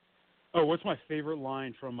 Oh, what's my favorite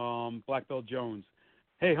line from Black Belt Jones?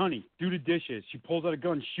 Hey, honey, do the dishes. She pulls out a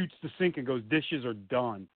gun, shoots the sink, and goes, dishes are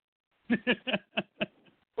done.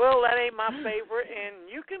 Well, that ain't my favorite,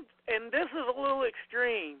 and this is a little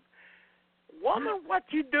extreme. Woman, what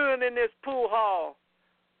you doing in this pool hall?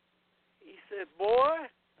 He said, boy,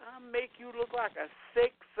 I'll make you look like a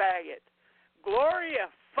sick faggot. Gloria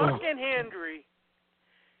fucking Hendry.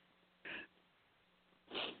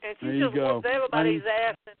 And she just whooped everybody's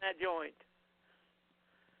ass in that joint.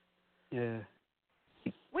 Yeah.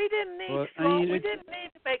 We didn't need we didn't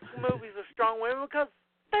need to make movies of strong women because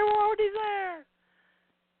they were already there.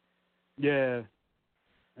 Yeah.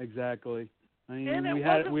 Exactly. I mean, and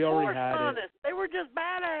we already had on it. us. They were just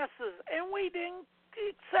badasses, and we didn't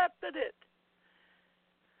accepted it.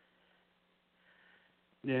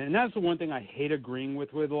 Yeah, and that's the one thing I hate agreeing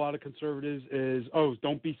with a lot of conservatives is,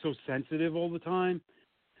 don't be so sensitive all the time.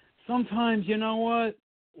 Sometimes, you know what?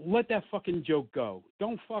 Let that fucking joke go.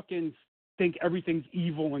 Don't fucking think everything's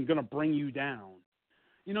evil and going to bring you down.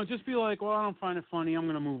 just be like, well, I don't find it funny. I'm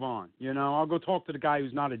going to move on. I'll go talk to the guy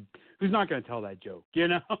who's not going to tell that joke.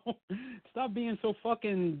 Stop being so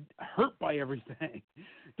fucking hurt by everything.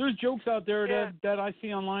 There's jokes out there that I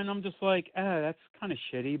see online. I'm just like, that's kind of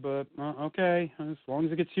shitty, but okay, as long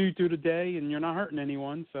as it gets you through the day and you're not hurting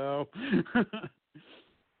anyone. So,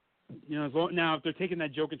 now if they're taking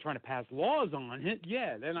that joke and trying to pass laws on it,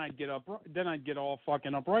 then I'd get all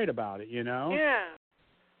fucking upright about it. Yeah,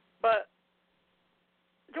 but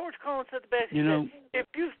George Carlin said the best. He said, if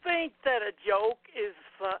you think that a joke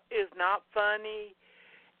is not funny,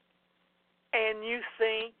 and you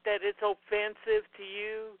think that it's offensive to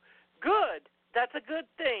you, good. That's a good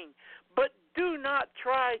thing. But do not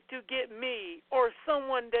try to get me or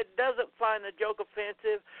someone that doesn't find the joke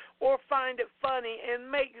offensive or find it funny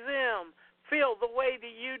and make them feel the way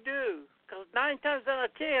that you do. Because 9 times out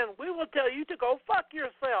of 10, we will tell you to go fuck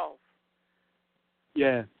yourself.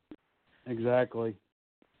 Yeah, exactly.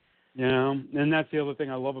 And that's the other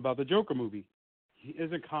thing I love about the Joker movie.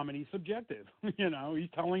 Isn't comedy subjective?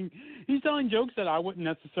 He's telling jokes that I wouldn't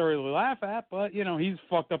necessarily laugh at, but he's a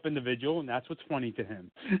fucked up individual, and that's what's funny to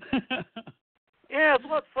him. Yeah, it's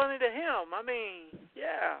what's funny to him. I mean,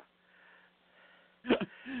 yeah.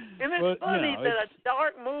 And it's funny that a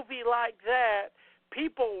dark movie like that,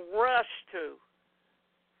 people rush to.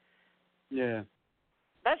 Yeah.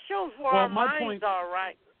 That shows where our minds are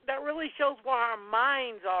right. That really shows where our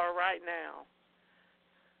minds are right now.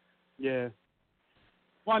 Yeah.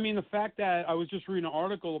 Well, I mean, the fact that I was just reading an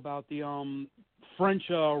article about the French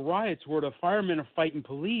riots where the firemen are fighting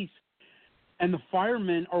police, and the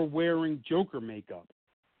firemen are wearing Joker makeup.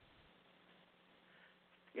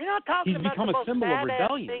 You're not talking about the most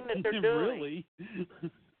badass thing that they're doing. Really?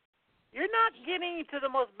 You're not getting to the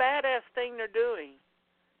most badass thing they're doing.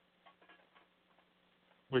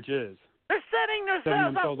 Which is? They're setting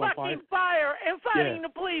themselves on fucking fire and fighting the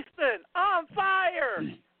policemen on fire.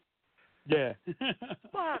 Yeah.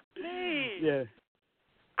 Fuck me. Yeah.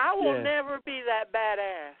 I will never be that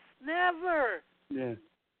badass. Never. Yeah.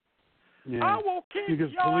 I will kick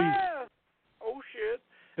your ass. Oh, shit.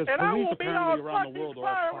 And I will be on fucking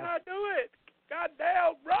fire when I do it.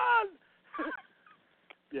 Goddamn, run.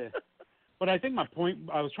 Yeah. But I think my point,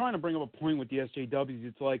 I was trying to bring up a point with the SJWs.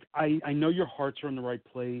 It's like, I know your hearts are in the right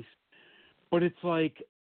place, but it's like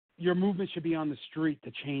your movement should be on the street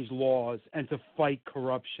to change laws and to fight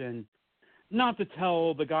corruption. Not to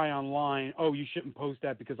tell the guy online, oh, you shouldn't post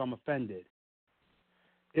that because I'm offended.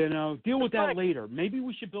 Deal with that later. Maybe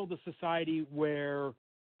we should build a society where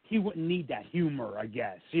he wouldn't need that humor, I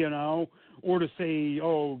guess, or to say,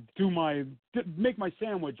 oh, make my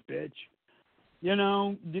sandwich, bitch.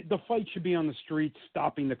 The fight should be on the streets,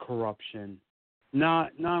 stopping the corruption,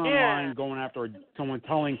 not online going after someone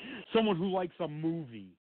who likes a movie.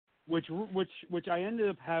 Which I ended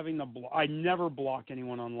up having to I never block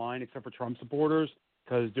anyone online except for Trump supporters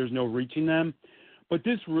because there's no reaching them. But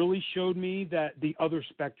this really showed me that the other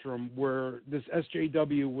spectrum where this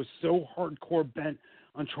SJW was so hardcore bent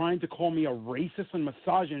on trying to call me a racist and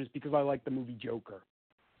misogynist because I like the movie Joker.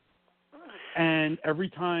 And every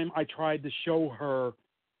time I tried to show her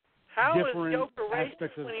different Joker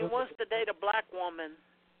aspects racist of when he wants to date a black woman?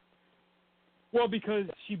 Well, because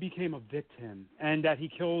she became a victim and that he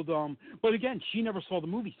killed but again, she never saw the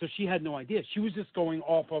movie, so she had no idea. She was just going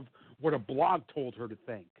off of what a blog told her to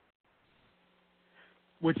think.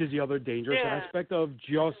 Which is the other dangerous aspect of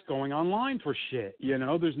just going online for shit.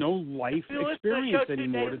 There's no life experience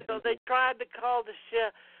anymore. So they tried to call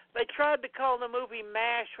the movie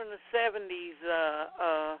MASH from the 70s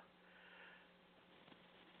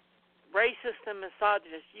racist and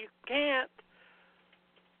misogynist. You can't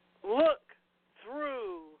look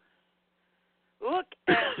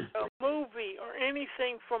at a movie or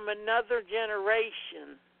anything from another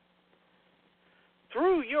generation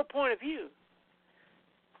through your point of view.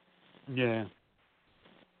 Yeah.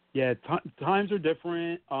 Yeah, times are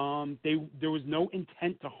different. There was no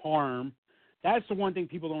intent to harm. That's the one thing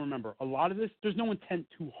people don't remember. A lot of this, there's no intent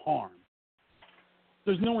to harm.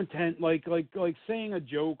 There's no intent, like saying a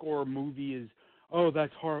joke or a movie is, oh,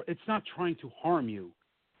 that's horrible. It's not trying to harm you.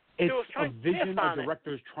 It's a vision a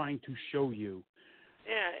director is trying to show you.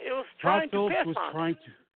 Yeah, it was trying to piss on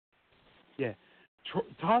it.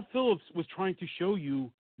 Todd Phillips was trying to show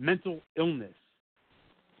you mental illness.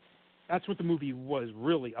 That's what the movie was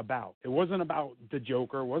really about. It wasn't about the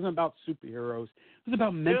Joker. It wasn't about superheroes. It was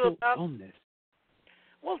about mental illness.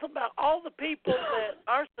 Well, it's about all the people that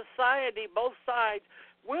our society, both sides,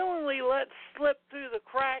 willingly let slip through the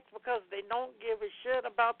cracks because they don't give a shit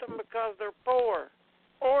about them because they're poor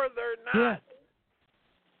or they're not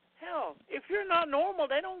Hell, if you're not normal,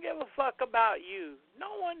 they don't give a fuck about you.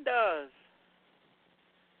 No one does.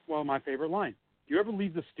 Well, my favorite line. Do you ever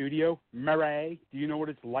leave the studio, Murray? Do you know what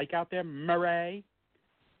it's like out there, Murray?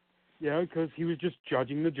 Yeah, because he was just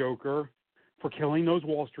judging the Joker for killing those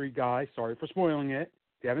Wall Street guys. Sorry for spoiling it.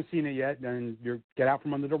 If you haven't seen it yet, then get out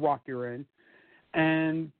from under the rock you're in.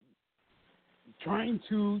 And trying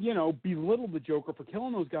to, belittle the Joker for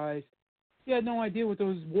killing those guys. He had no idea what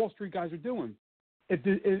those Wall Street guys are doing.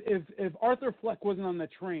 If Arthur Fleck wasn't on the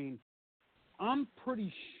train, I'm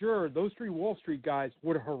pretty sure those 3 Wall Street guys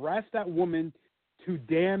would harass that woman to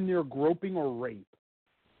damn near groping or rape.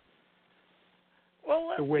 Well,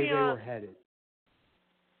 let's the way be they were honest. headed.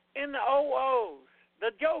 In the OOs,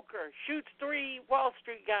 the Joker shoots 3 Wall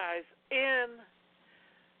Street guys in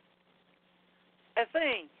a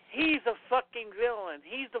thing. He's a fucking villain.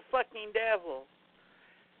 He's the fucking devil.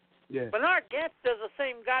 Yeah. Bernard Getz does the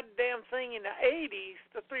same goddamn thing in the 80s,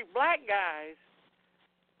 the 3 black guys.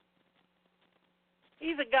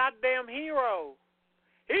 He's a goddamn hero.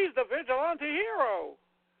 He's the vigilante hero.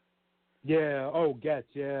 Yeah. Oh, Getz.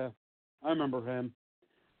 Yeah, I remember him.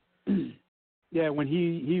 Yeah, when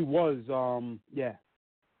he was. Yeah.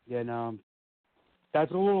 Yeah. No.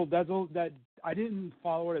 That I didn't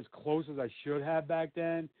follow it as close as I should have back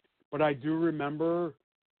then, but I do remember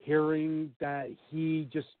hearing that he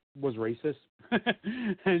just was racist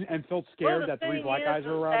and felt scared that 3 black guys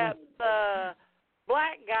were around him. The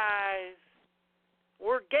black guys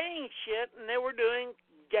were gang shit, and they were doing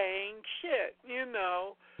gang shit,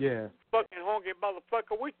 Yeah. Fucking honky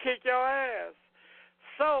motherfucker, we kick your ass.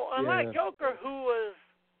 So, unlike Joker, who was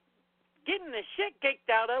getting the shit kicked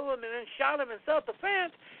out of him and then shot him in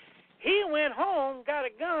self-defense, he went home, got a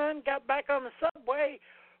gun, got back on the subway,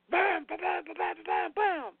 bam, bam, bam, bam, bam,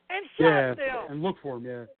 bam, and shot them. And look for him,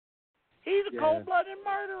 yeah. He's a cold-blooded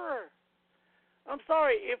murderer. I'm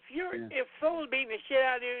sorry, if someone's beating the shit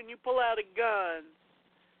out of you and you pull out a gun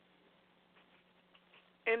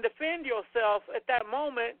and defend yourself at that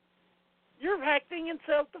moment, you're acting in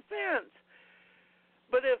self-defense.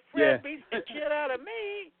 But if Fred beats the shit out of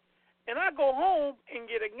me and I go home and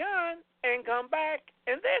get a gun and come back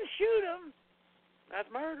and then shoot him, that's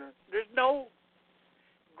murder. There's no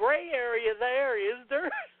gray area there, is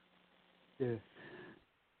there? Yeah.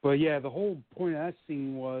 But yeah, the whole point of that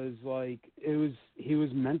scene was like he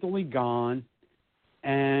was mentally gone,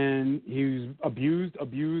 and he was abused,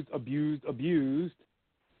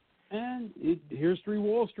 and here's 3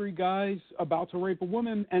 Wall Street guys about to rape a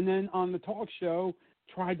woman, and then on the talk show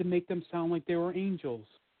tried to make them sound like they were angels.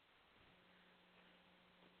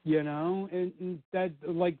 And that,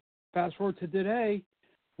 like, fast forward to today,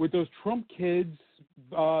 with those Trump kids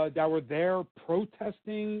that were there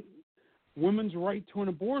protesting women's right to an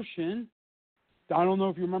abortion. I don't know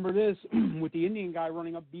if you remember this, with the Indian guy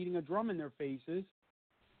running up beating a drum in their faces.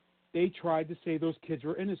 They tried to say those kids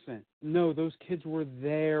were innocent. No, those kids were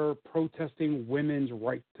there protesting women's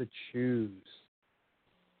right to choose.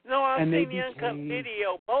 No, I've seen the uncut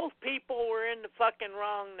video. Both people were in the fucking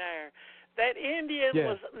wrong there. That Indian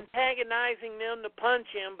was antagonizing them to punch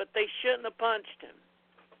him, but they shouldn't have punched him.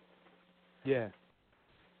 Yeah.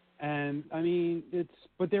 And, I mean,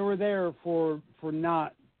 but they were there for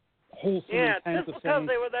not wholesome intent of saying. Yeah, just because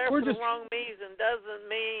they were there for the wrong reason doesn't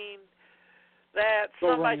mean that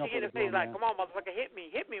somebody should get a face like, come on, motherfucker, hit me,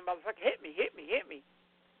 motherfucker, hit me.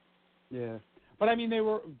 Yeah. But, I mean, there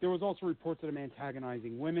was also reports of them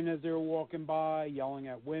antagonizing women as they were walking by, yelling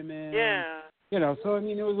at women. Yeah. So, I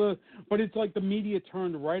mean, but it's like the media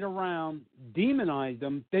turned right around, demonized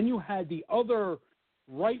them. Then you had the other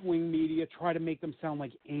right-wing media try to make them sound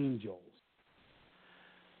like angels.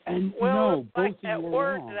 And both like that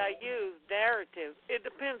word that I use, narrative, it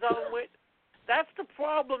depends on which. That's the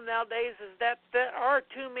problem nowadays, is that there are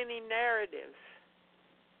too many narratives.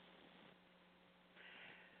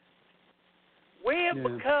 We have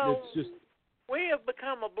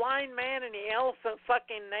become a blind man in the elephant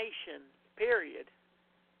fucking nation. Period.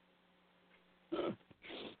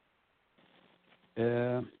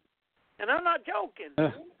 Yeah. And I'm not joking.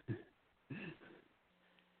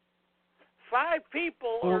 5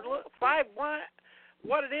 people, or 5 blind.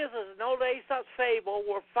 What it is an old Aesop's fable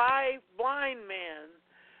where 5 blind men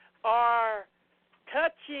are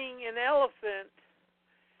touching an elephant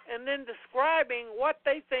and then describing what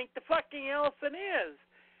they think the fucking elephant is.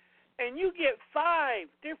 And you get 5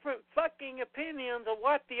 different fucking opinions of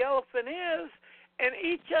what the elephant is, and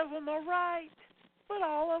each of them are right, but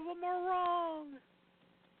all of them are wrong.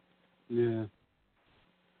 Yeah.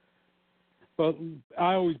 But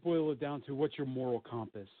I always boil it down to what's your moral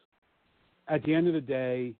compass. At the end of the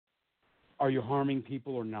day, are you harming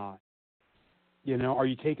people or not? You know, are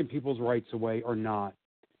you taking people's rights away or not?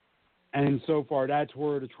 And so far, that's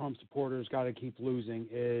where the Trump supporters got to keep losing,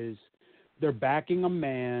 is they're backing a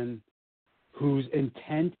man whose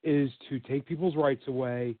intent is to take people's rights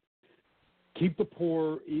away, keep the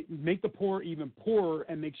poor, make the poor even poorer,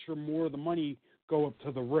 and make sure more of the money go up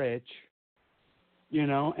to the rich. You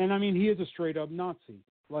know, and I mean, he is a straight up Nazi.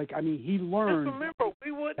 Like, I mean, he learned. Just remember,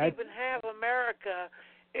 we wouldn't even have America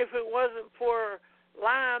if it wasn't for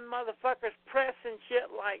lying motherfuckers pressing shit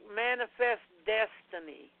like Manifest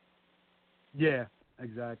Destiny. Yeah,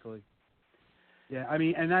 exactly. Yeah, I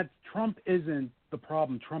mean, and that Trump isn't the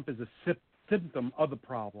problem. Trump is a symptom of the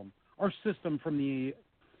problem. Our system from the,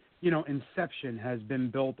 you know, inception has been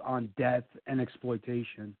built on death and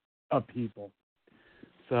exploitation of people.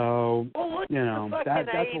 So, well, you know, that's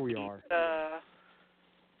where we are.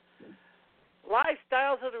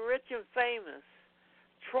 Lifestyles of the rich and famous.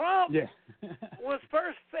 Trump yeah. was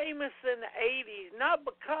first famous in the 80s, not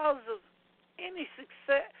because of any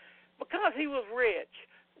success, because he was rich.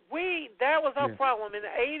 That was our problem. In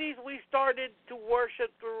the 80s, we started to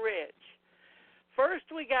worship the rich. First,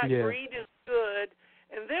 we got greed is good,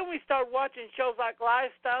 and then we started watching shows like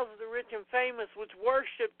Lifestyles of the Rich and Famous, which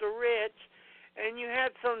worshiped the rich, and you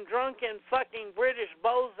had some drunken fucking British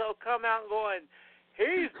bozo come out going,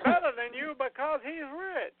 he's better than you because he's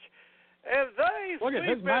rich. And they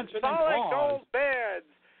sleep in solid gold beds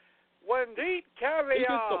when they eat caviar. He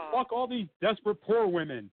gets to fuck all these desperate poor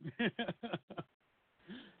women.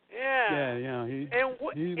 Yeah. Yeah.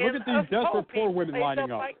 Look at these desperate poor women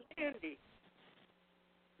lining up. Like candy.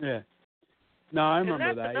 Yeah. No, I remember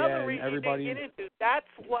and that's that. Another yeah, reason and everybody. They get into. That's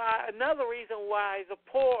why another reason why the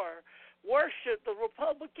poor worship the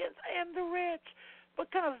Republicans and the rich,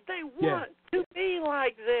 because they want to be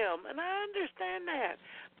like them, and I understand that.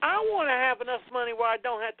 I want to have enough money where I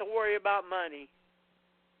don't have to worry about money.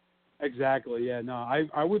 Exactly. Yeah. No,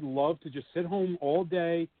 I would love to just sit home all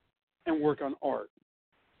day and work on art,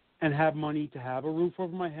 and have money to have a roof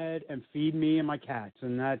over my head and feed me and my cats,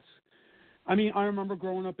 and that's. I mean, I remember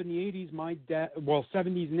growing up in the 80s,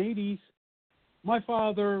 70s and 80s, my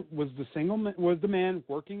father was the man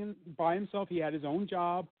working by himself. He had his own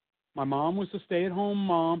job. My mom was a stay-at-home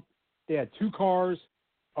mom. They had 2 cars,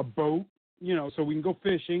 a boat, you know, so we can go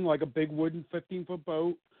fishing, like a big wooden 15-foot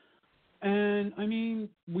boat. And, I mean,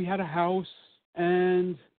 we had a house,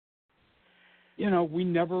 and, you know, we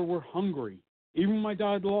never were hungry. Even when my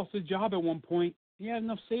dad lost his job at one point, he had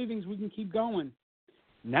enough savings, we can keep going.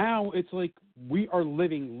 Now it's like we are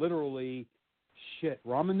living literally,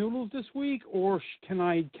 ramen noodles this week, or can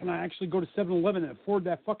I actually go to 7-Eleven and afford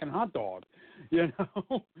that fucking hot dog? You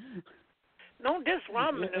know? No, just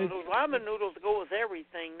ramen noodles. Ramen noodles go with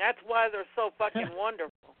everything. That's why they're so fucking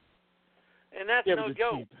wonderful. And that's no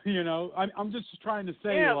joke. Cheap, you know, I'm just trying to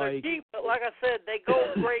say, they're cheap, but like I said, they go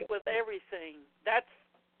great with everything. That's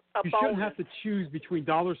a bonus. You shouldn't have to choose between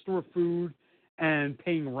dollar store food and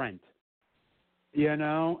paying rent. You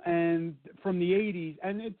know, and from the 80s,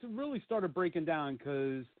 and it really started breaking down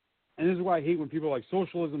because, and this is why I hate when people are like,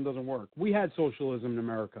 socialism doesn't work. We had socialism in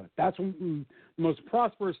America. That's when the most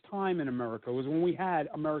prosperous time in America was when we had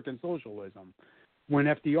American socialism. When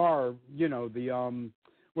FDR, you know, the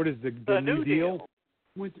New Deal?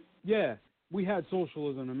 We had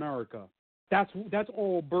socialism in America. That's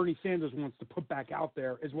all Bernie Sanders wants to put back out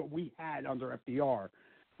there is what we had under FDR.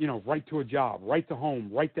 You know, right to a job, right to home,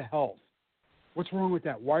 right to health. What's wrong with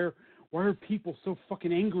that? Why are people so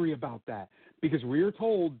fucking angry about that? Because we are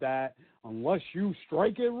told that unless you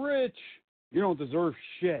strike it rich, you don't deserve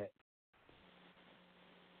shit.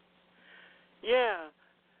 Yeah.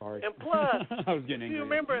 Sorry. And plus, I was getting angry. You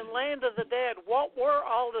remember in Land of the Dead, what were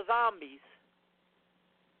all the zombies?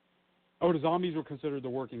 Oh, the zombies were considered the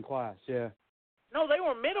working class, yeah. No, they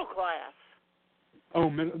were middle class. Oh,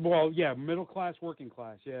 middle class, working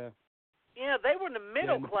class, yeah. Yeah, they were the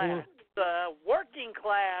middle class. The working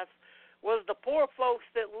class was the poor folks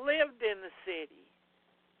that lived in the city.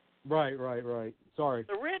 Right. Sorry.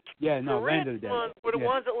 The rich, Land of the Dead. Ones were the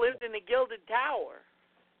ones that lived in the Gilded Tower.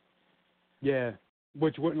 Yeah,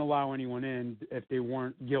 which wouldn't allow anyone in if they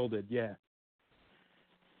weren't gilded. Yeah.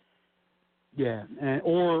 Yeah, and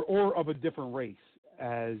or of a different race,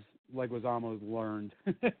 as Leguizamo's learned.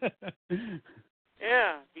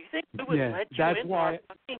 Yeah. Do you think we would let you in our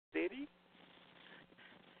fucking city?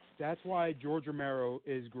 That's why George Romero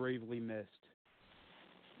is gravely missed.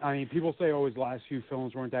 I mean, people say, his last few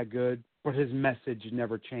films weren't that good, but his message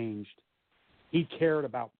never changed. He cared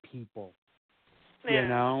about people, you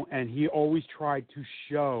know, and he always tried to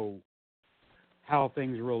show how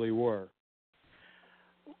things really were.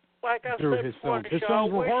 like I through said his before films. the His show,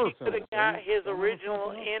 films I were wish horror he could films. have got Right? his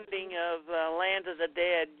original ending of Land of the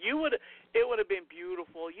Dead. It would have been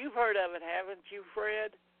beautiful. You've heard of it, haven't you,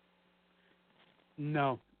 Fred?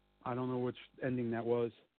 No, I don't know which ending that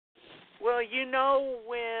was. Well, you know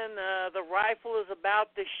when the rifle is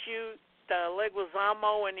about to shoot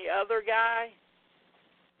Leguizamo and the other guy?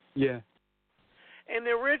 Yeah. In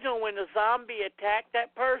the original, when the zombie attacked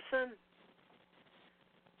that person,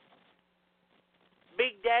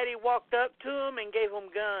 Big Daddy walked up to him and gave him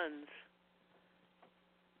guns.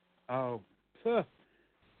 Oh. Huh.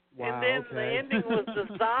 Wow, and then okay. the ending was the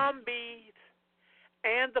zombies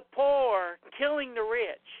and the poor killing the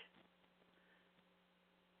rich.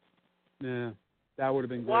 Yeah, that would have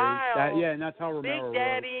been great. While and that's how Romero Big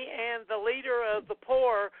Daddy and the leader of the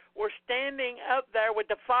poor were standing up there with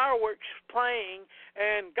the fireworks playing,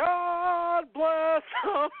 and God bless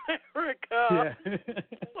America.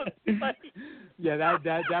 Yeah. Yeah,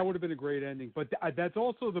 that would have been a great ending. But that's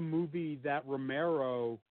also the movie that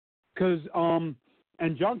Romero, because and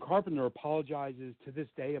John Carpenter apologizes to this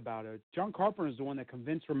day about it. John Carpenter is the one that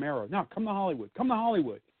convinced Romero, no, come to Hollywood. Come to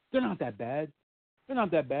Hollywood. They're not that bad. They're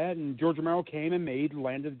not that bad. And George Romero came and made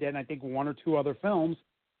Land of the Dead and I think one or two other films.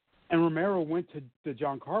 And Romero went to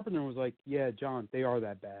John Carpenter and was like, yeah, John, they are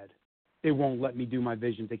that bad. They won't let me do my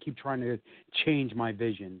visions. They keep trying to change my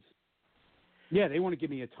visions. Yeah, they want to give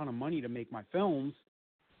me a ton of money to make my films,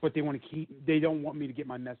 but they don't want me to get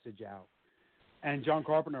my message out. And John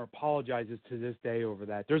Carpenter apologizes to this day over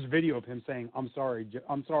that. There's a video of him saying, I'm sorry,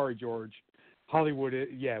 George. Hollywood,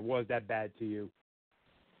 was that bad to you.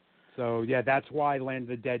 So, yeah, that's why Land of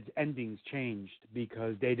the Dead's endings changed,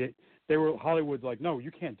 because Hollywood's like, no,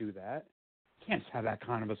 you can't do that. You can't have that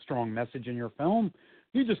kind of a strong message in your film.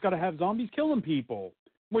 You just got to have zombies killing people,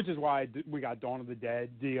 which is why we got Dawn of the Dead,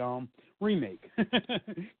 the remake,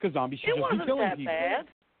 because zombies should just be killing people. It wasn't that bad.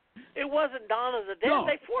 It wasn't Dawn of the Dead. No.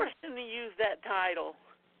 They forced him to use that title.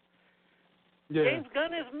 Yeah. James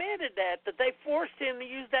Gunn admitted that they forced him to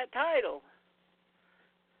use that title.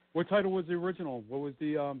 What title was the original? What was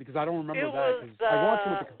the because I don't remember it that. Was, I watched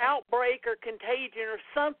it with the Outbreak or Contagion or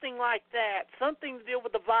something like that. Something to do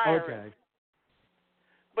with the virus. Okay.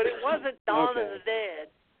 But it wasn't Dawn of the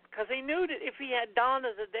Dead. Because he knew that if he had Dawn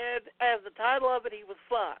of the Dead as the title of it, he was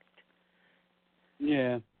fucked.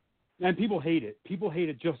 Yeah. And people hate it. People hate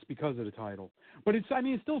it just because of the title. But it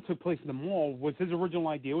still took place in the mall. Was his original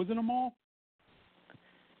idea was in a mall?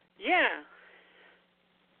 Yeah.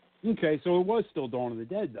 Okay, so it was still Dawn of the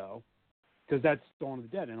Dead, though, because that's Dawn of the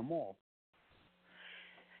Dead in a mall.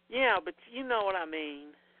 Yeah, but you know what I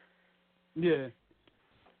mean. Yeah.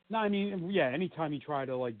 No, anytime you try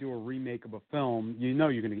to, do a remake of a film, you know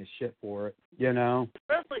you're going to get shit for it, you know?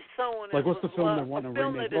 Especially someone like, what's the film they want to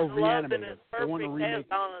remake? Or reanimate it. They want to remake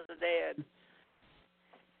Dawn of the Dead.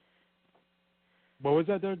 What was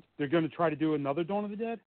that? They're going to try to do another Dawn of the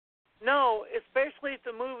Dead? No, especially if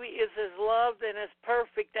the movie is as loved and as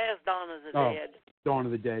perfect as Dawn of the Dead. Dawn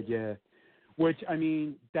of the Dead, yeah. Which, to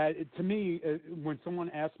me, when someone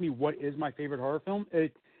asks me what is my favorite horror film,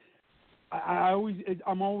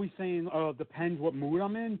 I'm always saying depends what mood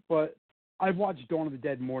I'm in, but I've watched Dawn of the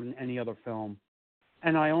Dead more than any other film.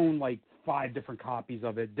 And I own 5 different copies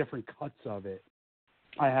of it, different cuts of it.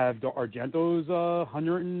 I have Argento's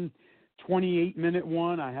 128-minute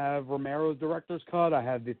one. I have Romero's director's cut. I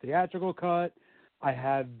have the theatrical cut. I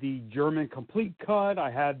have the German complete cut. I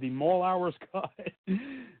have the Mall Hours cut.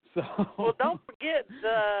 So. Well, don't forget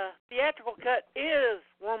the theatrical cut is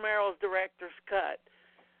Romero's director's cut.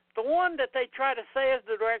 The one that they try to say is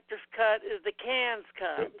the director's cut is the Cannes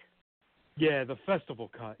cut. Yeah, the festival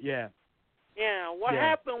cut, yeah. Yeah, what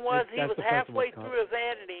happened was he was halfway through his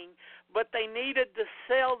editing, but they needed to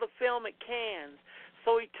sell the film at Cannes.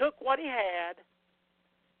 So he took what he had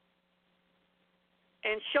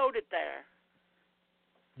and showed it there.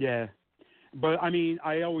 Yeah. But,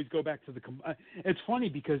 I always go back to it's funny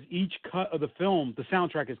because each cut of the film, the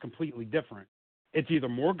soundtrack is completely different. It's either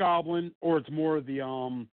more Goblin or it's more of the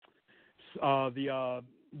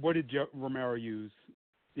what did Romero use?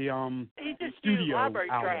 The he just studio used library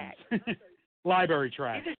albums. tracks. Library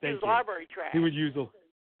tracks. He just used library tracks. He would use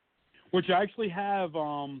which I actually have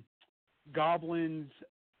Goblin's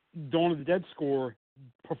Dawn of the Dead score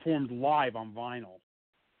performed live on vinyl.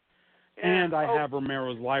 Yeah. And I have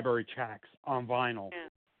Romero's library tracks on vinyl,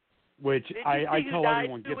 which I tell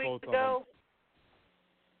everyone, get both of them.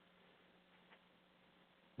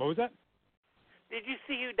 What was that? Did you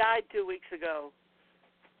see who died 2 weeks ago?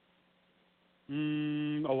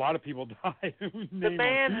 A lot of people died. The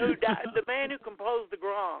man who composed the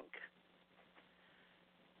Gronk.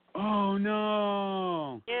 Oh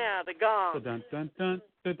no! Yeah, the gong. Dun dun dun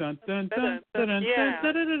dun dun dun dun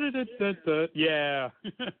dun dun. Yeah.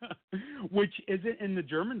 Which isn't in the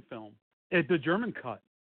German film. It's the German cut.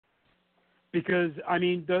 Because I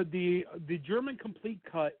mean the German complete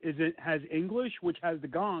cut has English, which has the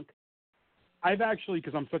gong. I've actually,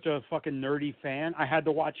 because I'm such a fucking nerdy fan, I had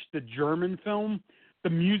to watch the German film. The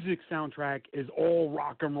music soundtrack is all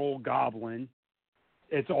rock and roll goblin.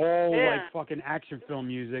 It's all like fucking action film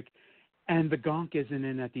music, and the gonk isn't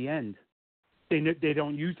in at the end. They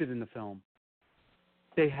don't use it in the film.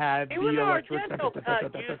 They have Even the electric. electric.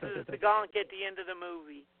 Cut uses the gonk at the end of the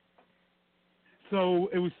movie. So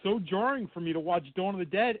it was so jarring for me to watch Dawn of the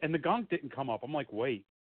Dead, and the gonk didn't come up. I'm like, wait.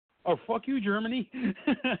 Oh, fuck you, Germany.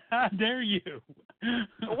 How dare you?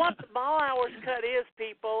 What the Ball Hours cut is,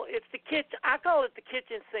 people, it's the kitchen. I call it the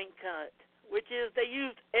kitchen sink cut, which is they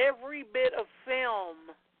used every bit of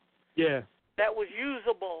film that was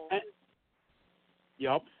usable.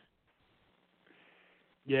 Yep.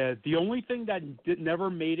 Yeah, the only thing that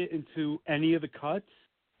never made it into any of the cuts,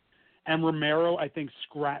 and Romero, I think,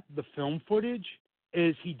 scrapped the film footage,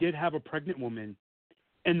 is he did have a pregnant woman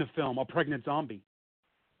in the film, a pregnant zombie.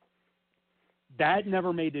 That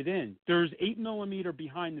never made it in. There's 8mm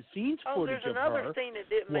behind the scenes footage of her. Oh, there's another scene that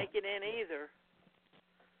didn't make it in either.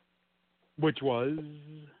 Which was?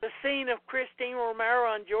 The scene of Christine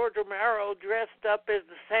Romero and George Romero dressed up as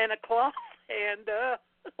the Santa Claus and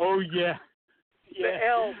Oh yeah. The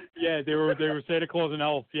elf. Yeah, they were Santa Claus and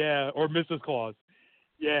elf, or Mrs. Claus.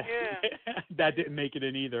 Yeah. That didn't make it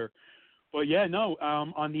in either. But yeah, no,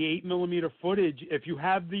 on the 8mm footage, if you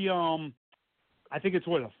have the I think it's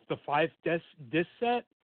the 5 disc set,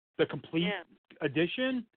 the complete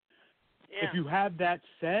edition. Yeah. If you have that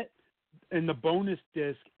set, and the bonus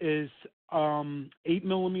disc is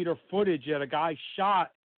 8mm footage that a guy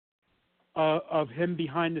shot of him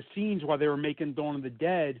behind the scenes while they were making Dawn of the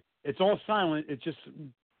Dead. It's all silent. It's just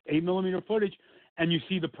 8mm footage, and you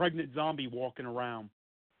see the pregnant zombie walking around.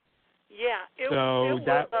 Yeah.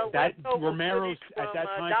 That Romero at that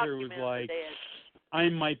time period was like, I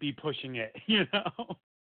might be pushing it, you know.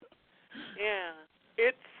 Yeah,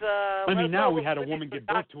 it's. I mean, now we had a woman give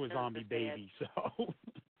birth to a zombie baby, so.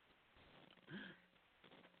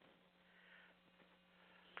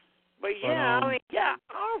 But yeah, I mean,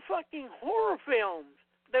 our fucking horror films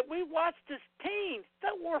that we watched as teens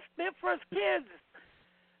that were fit for us kids,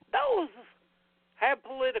 those had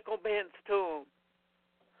political bents to them.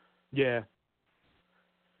 Yeah.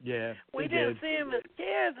 Yeah. We didn't see them as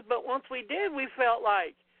kids, but once we did, we felt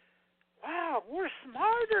like, wow, we're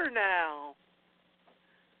smarter now.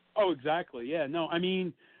 Oh, exactly. Yeah. No, I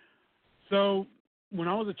mean, so when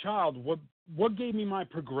I was a child, what gave me my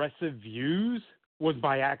progressive views was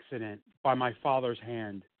by accident, by my father's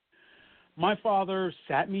hand. My father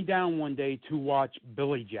sat me down one day to watch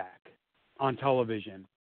Billy Jack on television.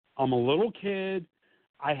 I'm a little kid.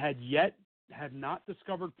 I had not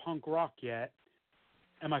discovered punk rock yet.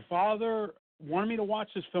 And my father wanted me to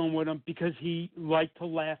watch this film with him because he liked to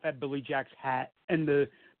laugh at Billy Jack's hat and the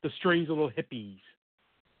strange little hippies.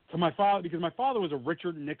 So because my father was a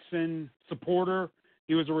Richard Nixon supporter.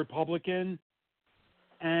 He was a Republican.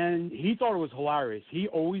 And he thought it was hilarious. He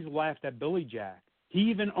always laughed at Billy Jack. He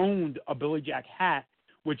even owned a Billy Jack hat,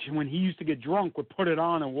 which when he used to get drunk would put it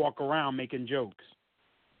on and walk around making jokes.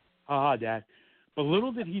 Ha, Dad. But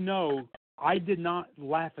little did he know, I did not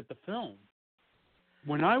laugh at the film.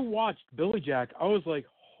 When I watched Billy Jack, I was like,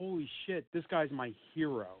 holy shit, this guy's my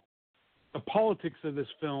hero. The politics of this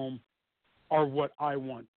film are what I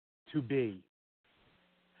want to be.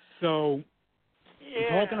 So,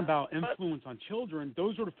 talking about influence on children,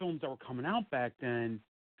 those were the films that were coming out back then.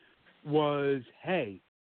 Was, hey,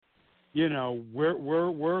 you know,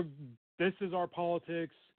 we're this is our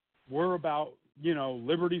politics. We're about, you know,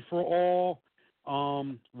 liberty for all.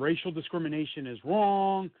 Racial discrimination is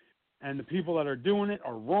wrong, and the people that are doing it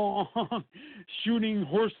are wrong. Shooting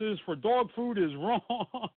horses for dog food is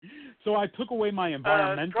wrong. So I took away my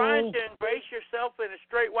environmental. Trying to embrace yourself in a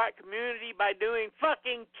straight white community by doing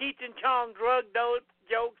fucking Cheech and Chong drug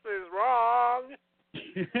jokes is wrong.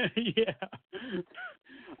 Yeah.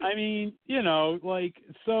 I mean, you know, like,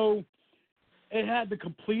 so it had the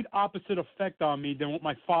complete opposite effect on me than what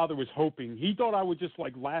my father was hoping. He thought I would just,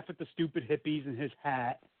 like, laugh at the stupid hippies in his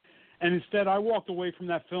hat. And instead, I walked away from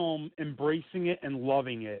that film embracing it and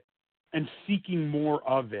loving it and seeking more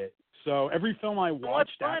of it. So every film I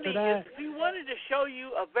watched after that. If he wanted to show you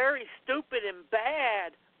a very stupid and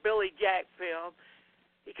bad Billy Jack film,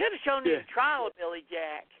 he could have shown you the trial of Billy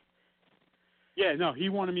Jack. Yeah, no, he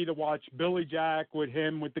wanted me to watch Billy Jack with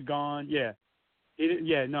him with the gun. Yeah. He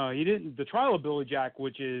didn't. The Trial of Billy Jack,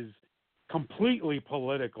 which is completely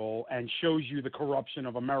political and shows you the corruption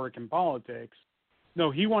of American politics.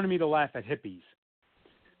 No, he wanted me to laugh at hippies.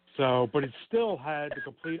 So, but it still had the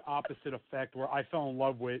complete opposite effect where I fell in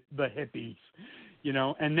love with the hippies,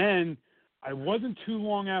 And then I wasn't too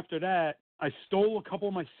long after that, I stole a couple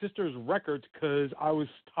of my sister's records because I was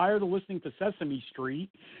tired of listening to Sesame Street.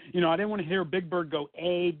 I didn't want to hear Big Bird go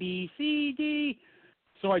A, B, C, D.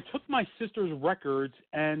 So I took my sister's records,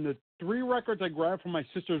 and the 3 records I grabbed from my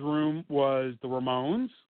sister's room was the Ramones,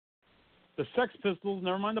 the Sex Pistols,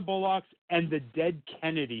 never mind the Bullocks, and the Dead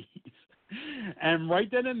Kennedys. And right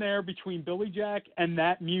then and there, between Billy Jack and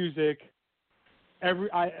that music,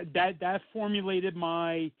 that formulated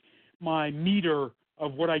my meter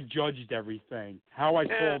of what I judged everything, how I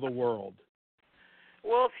saw the world.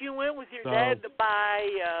 Well, if you went with your dad to buy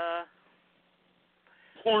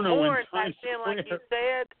porn back then, like you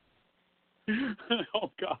said. Oh,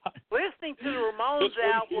 God. Listening to the Ramones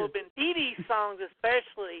album and Dee Dee's songs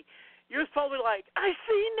especially, you're probably like, I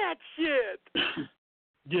seen that shit.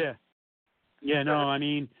 Yeah. Yeah, no, I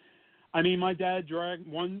mean, my dad dragged,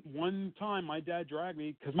 one time my dad dragged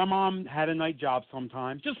me, because my mom had a night job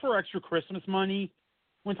sometimes, just for extra Christmas money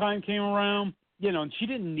when time came around. And she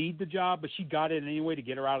didn't need the job, but she got it anyway to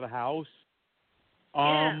get her out of the house.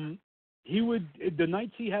 The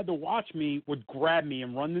nights he had to watch me, would grab me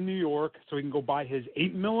and run to New York so he can go buy his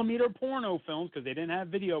 8mm porno films, because they didn't have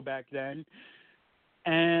video back then.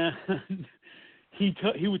 And he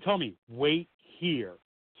would tell me, wait here.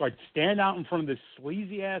 So I'd stand out in front of this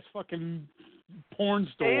sleazy-ass fucking porn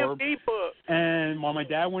store. And while my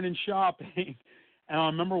dad went in shopping, and I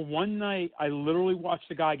remember one night I literally watched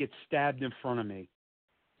a guy get stabbed in front of me.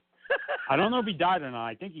 I don't know if he died or not.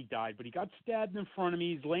 I think he died, but he got stabbed in front of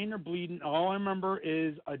me. He's laying there bleeding. All I remember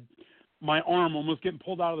is my arm almost getting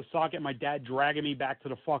pulled out of the socket, my dad dragging me back to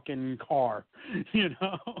the fucking car, You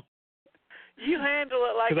handle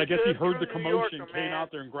it like because I guess he heard the New commotion, Yorker, came man. out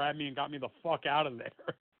there and grabbed me and got me the fuck out of there.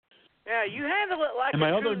 Yeah, you handle it like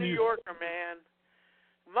a true New Yorker, man.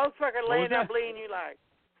 Motherfucker laying there bleeding, you like,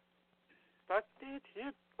 fuck this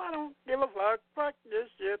shit. I don't give a fuck this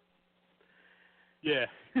shit. Yeah.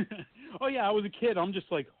 Oh, yeah, I was a kid. I'm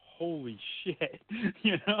just like, holy shit,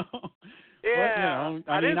 Yeah.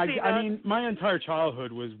 But, I mean, my entire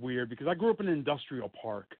childhood was weird because I grew up in an industrial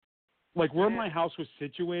park. Like, where my house was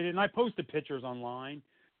situated, and I posted pictures online.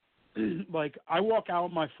 Like, I walk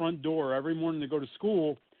out my front door every morning to go to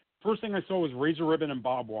school. First thing I saw was razor ribbon and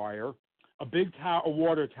barbed wire, a big a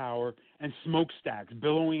water tower, and smokestacks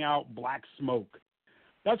billowing out black smoke.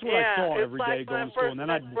 That's what I saw every day going to school. And then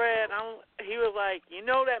he was like, you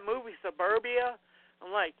know that movie Suburbia?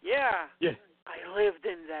 I'm like, yeah. I lived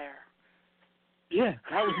in there. Yeah,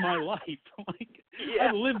 that was my life.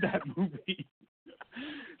 I lived that movie.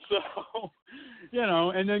 So,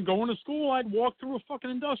 and then going to school, I'd walk through a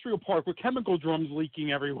fucking industrial park with chemical drums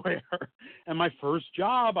leaking everywhere. And my first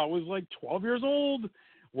job, I was like 12 years old.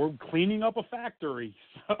 We're cleaning up a factory.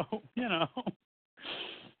 So,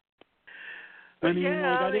 I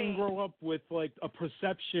didn't grow up with like a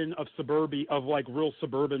perception of suburbia, of like real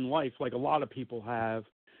suburban life, like a lot of people have.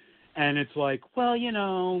 And it's like, well,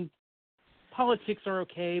 politics are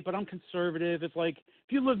okay, but I'm conservative. It's like,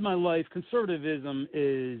 if you live my life, conservatism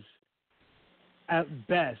is at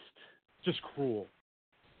best just cruel.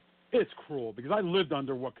 It's cruel because I lived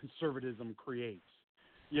under what conservatism creates.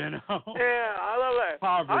 Yeah, I love that.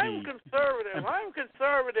 Poverty. I'm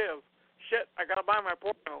conservative. Shit, I gotta buy my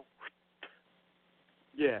porno.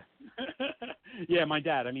 Yeah. Yeah, my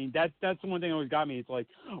dad. I mean, that's the one thing that always got me. It's like,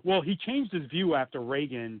 well, he changed his view after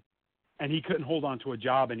Reagan, and he couldn't hold on to a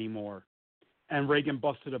job anymore. And Reagan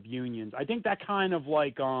busted up unions. I think that kind of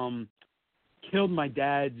like killed my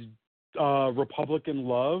dad's Republican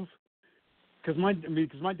love. Because my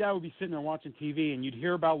dad would be sitting there watching TV, and you'd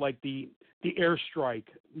hear about like the airstrike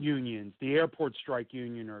unions, the airport strike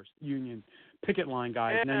union picket line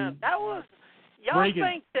guys. Yeah, and then that was. Y'all Reagan.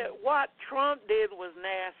 think that what Trump did was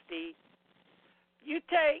nasty? You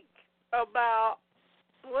take about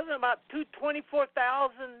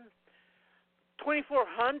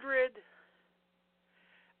 2,400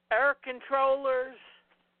 air controllers.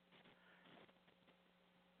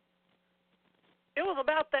 It was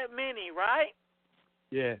about that many, right?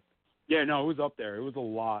 Yeah. Yeah, no, it was up there. It was a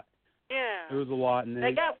lot. Yeah. It was a lot. And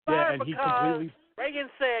they got fired because Reagan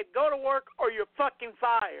said, go to work or you're fucking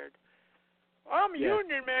fired. I'm a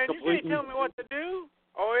union man. You can't tell me what to do.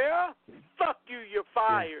 Oh, yeah? Fuck you, you're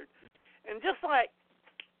fired. Yeah. And just like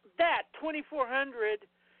that, 2,400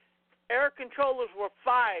 air controllers were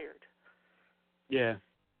fired. Yeah.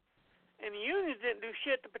 And the unions didn't do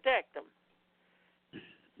shit to protect them.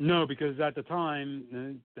 No, because at the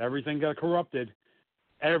time, everything got corrupted.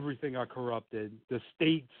 Everything got corrupted. The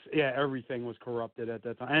states, everything was corrupted at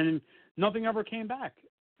that time. And nothing ever came back.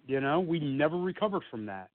 We never recovered from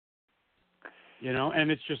that. And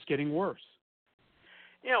it's just getting worse.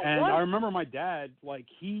 And I remember my dad,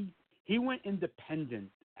 he went independent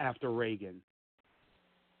after Reagan.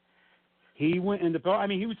 He went independent. I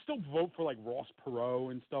mean, he would still vote for, Ross Perot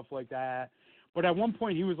and stuff like that. But at one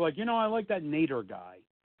point, he was like, I like that Nader guy.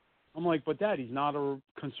 I'm like, but Dad, he's not a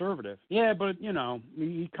conservative. Yeah, but,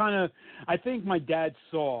 he kind of, I think my dad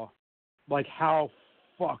saw, how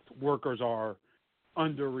fucked workers are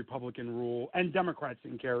under Republican rule, and Democrats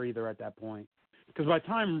didn't care either at that point. Because by the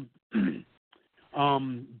time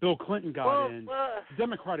Bill Clinton got in, the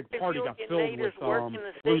Democratic Party got filled with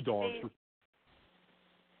blue dogs.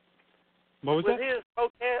 What was that?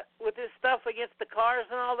 With his stuff against the cars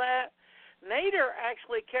and all that, Nader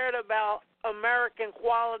actually cared about American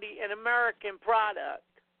quality and American product.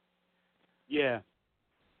 Yeah,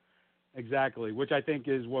 exactly, which I think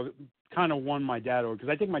is what kind of won my dad over, because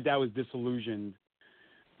I think my dad was disillusioned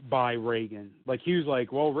by Reagan. He was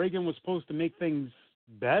like, well, Reagan was supposed to make things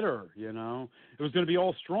better, It was going to be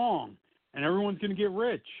all strong, and everyone's going to get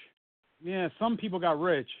rich. Yeah, some people got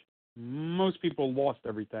rich. Most people lost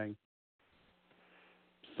everything.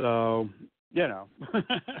 So,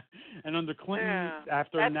 and under Clinton,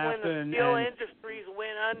 after that's NAFTA when the steel industries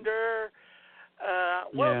went under.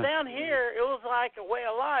 Down here, it was like a way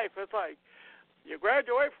of life. It's like, you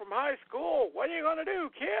graduate from high school, what are you going to do,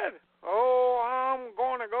 kid? Oh, I'm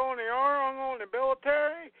going to go in the Army, I'm going to the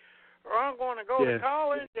military, or I'm going to go to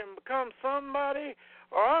college and become somebody,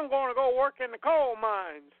 or I'm going to go work in the coal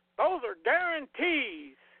mines. Those are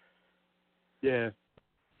guarantees. Yeah.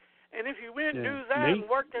 And if you didn't do that and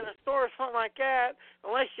worked in a store or something like that,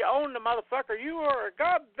 unless you owned the motherfucker, you were a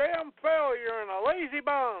goddamn failure and a lazy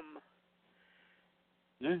bum.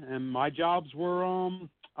 Yeah, and my jobs were,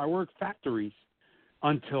 I worked factories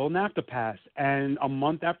until NAFTA passed. And a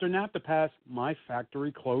month after NAFTA passed, my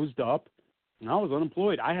factory closed up, and I was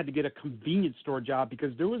unemployed. I had to get a convenience store job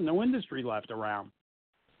because there was no industry left around.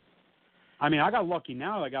 I mean, I got lucky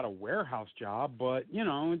now. I got a warehouse job, but,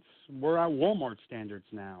 we're at Walmart standards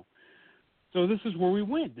now. So this is where we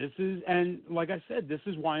went. And like I said, this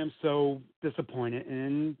is why I'm so disappointed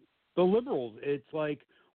in the liberals. It's like,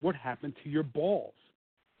 what happened to your balls?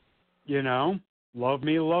 Love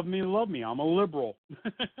me, love me, love me. I'm a liberal.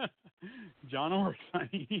 John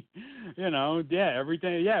Orsini,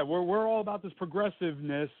 everything. Yeah, we're all about this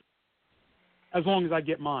progressiveness as long as I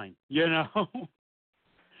get mine, Yeah.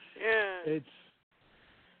 It's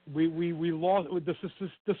we lost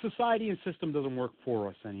the society and system doesn't work for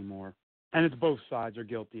us anymore. And it's both sides are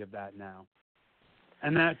guilty of that now.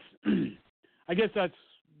 And that's, I guess that's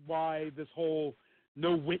why this whole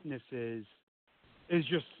no witnesses is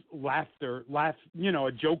just a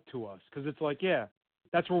joke to us. Because it's like,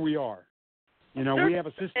 that's where we are. We have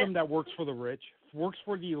a system that works for the rich, works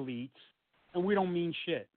for the elites, and we don't mean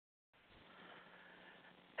shit.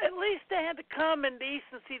 At least they had the common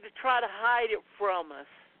decency to try to hide it from us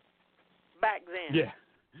back then. Yeah.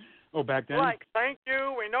 Oh, back then? Thank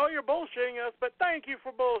you. We know you're bullshitting us, but thank you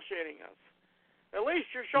for bullshitting us. At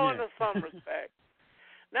least you're showing us some respect.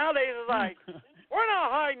 Nowadays, it's like, we're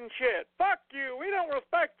not hiding shit. Fuck you. We don't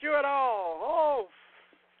respect you at all. Oh.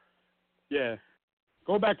 Yeah.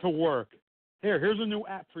 Go back to work. Here's a new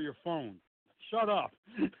app for your phone. Shut up.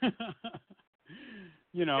 And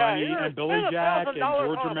Billy Jack and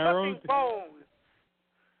George Romero.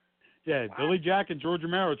 Yeah, what? Billy Jack and George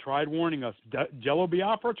Romero tried warning us. Jello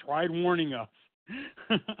Biafra tried warning us.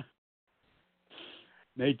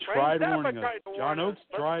 They tried warning us. John Oakes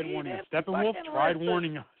tried warning us. Steppenwolf tried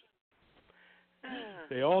warning us.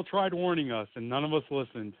 They all tried warning us, and none of us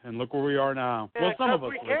listened. And look where we are now. Well, some of us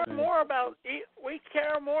we care more about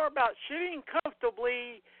shitting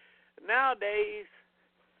comfortably nowadays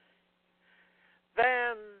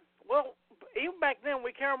than, even back then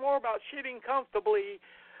we care more about shitting comfortably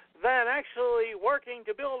than actually working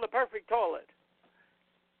to build a perfect toilet.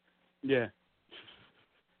 Yeah.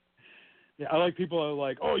 Yeah, I like people are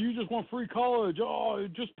like, oh, you just want free college. Oh,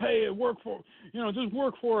 just pay it, just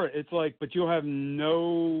work for it. It's like, but you have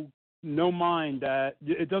no mind that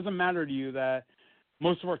it doesn't matter to you that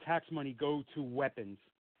most of our tax money go to weapons.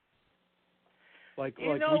 We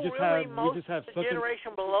just have the such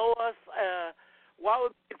generation below us, what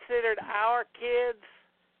would be considered our kids.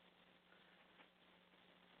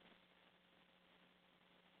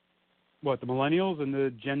 What, the millennials and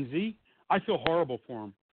the Gen Z? I feel horrible for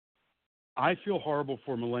them. I feel horrible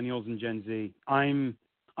for millennials and Gen Z. I'm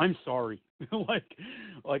sorry.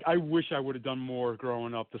 like I wish I would have done more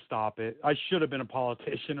growing up to stop it. I should have been a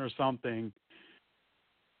politician or something.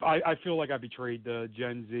 I feel like I betrayed the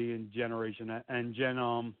Gen Z and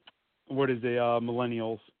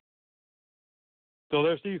millennials. Still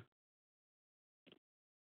there, Steve?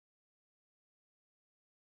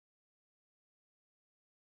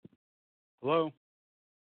 Hello?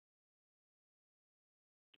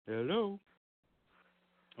 Hello?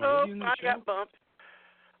 Oh, I got bumped.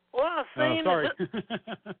 Well, I was saying sorry.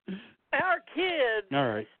 our kids All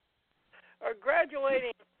right. are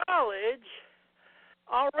graduating college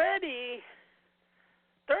already,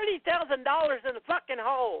 $30,000 in the fucking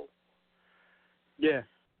hole. Yeah.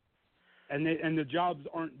 And the jobs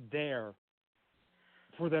aren't there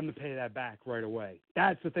for them to pay that back right away.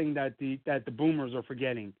 That's the thing that the boomers are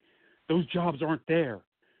forgetting. Those jobs aren't there.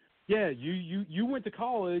 Yeah, you went to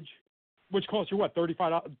college, which cost you what,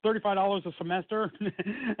 $35 a semester,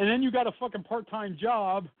 and then you got a fucking part-time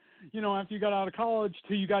job, after you got out of college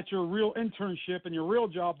till you got your real internship and your real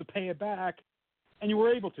job to pay it back, and you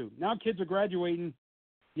were able to. Now kids are graduating,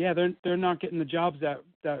 yeah, they're not getting the jobs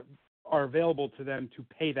that are available to them to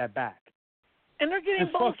pay that back. And they're getting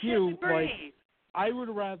fuck you, degrees. like, I would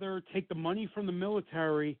rather take the money from the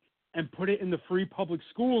military and put it in the free public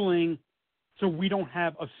schooling so we don't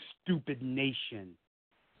have a stupid nation.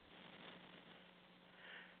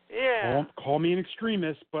 Yeah. Call me an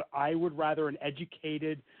extremist, but I would rather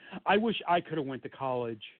I wish I could have went to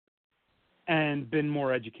college and been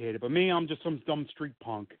more educated. But me, I'm just some dumb street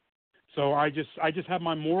punk. So I just have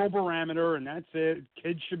my moral barometer, and that's it.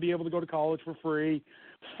 Kids should be able to go to college for free.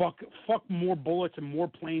 Fuck more bullets and more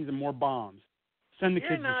planes and more bombs. Send the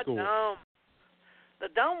kids to school. You're not dumb. The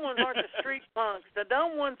dumb ones aren't the street punks. The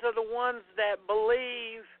dumb ones are the ones that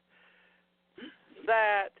believe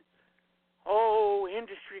that,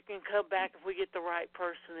 industry can come back if we get the right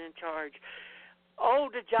person in charge.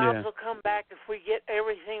 The jobs will come back if we get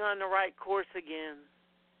everything on the right course again.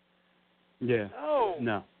 Yeah.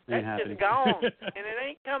 No, ain't that's happening. just gone, and it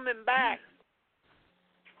ain't coming back.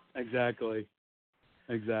 Exactly.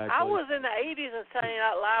 I was in the 80s and saying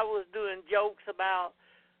out loud was doing jokes about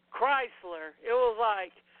Chrysler. It was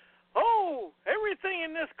like, everything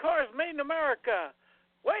in this car is made in America.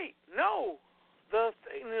 Wait, no. The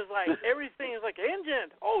thing is like, everything is like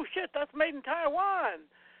engine. Oh, shit, that's made in Taiwan.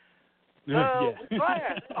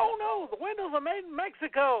 Glass. Oh, no, the windows are made in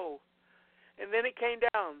Mexico. And then it came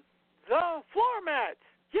down. The floor mats.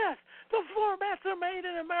 Yes, the floor mats are made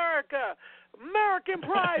in America. American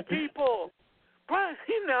pride, people. Pride,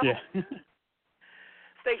 Yeah.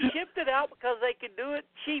 They shipped it out because they could do it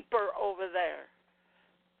cheaper over there.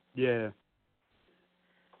 Yeah.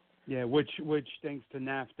 Yeah, which thanks to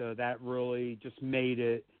NAFTA, that really just made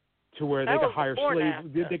it to where they could hire slaves.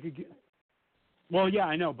 They could get, well, yeah,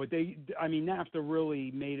 I know, but NAFTA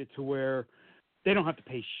really made it to where they don't have to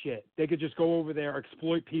pay shit. They could just go over there,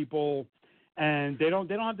 exploit people, and they don't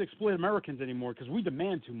have to exploit Americans anymore because we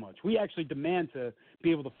demand too much. We actually demand to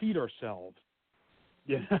be able to feed ourselves.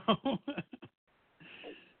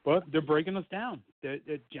 But they're breaking us down.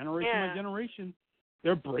 Generation by generation,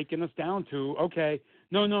 they're breaking us down to, okay,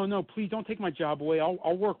 no, please don't take my job away.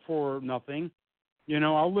 I'll work for nothing.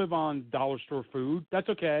 I'll live on dollar store food. That's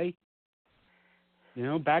okay.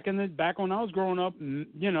 Back when I was growing up,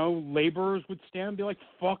 laborers would stand and be like,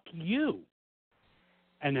 fuck you.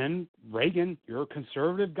 And then Reagan, your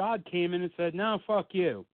conservative god, came in and said, no, fuck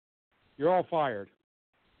you. You're all fired.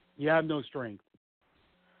 You have no strength.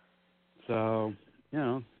 So,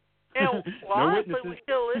 well, no honestly, witnesses. we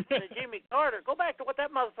still listen to Jimmy Carter. Go back to what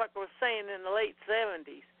that motherfucker was saying in the late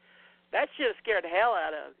 70s. That shit scared the hell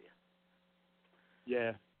out of you.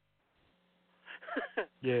 Yeah.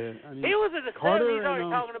 Yeah. He was in the Carter 70s already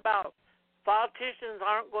talking about politicians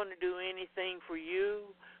aren't going to do anything for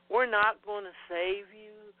you. We're not going to save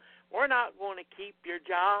you. We're not going to keep your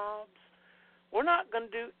jobs. We're not going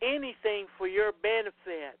to do anything for your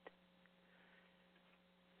benefit.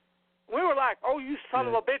 We were like, you son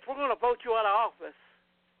of a bitch, we're going to vote you out of office.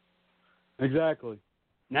 Exactly.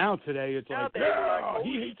 Now today it's now like,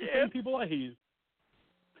 he hates the same people I hate.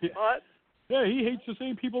 Yeah. What? Yeah, he hates the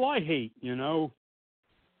same people I hate, Yeah.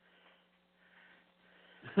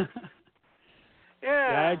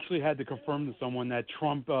 I actually had to confirm to someone that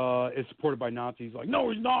Trump is supported by Nazis. Like, no,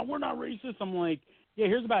 he's not. We're not racist. I'm like, yeah,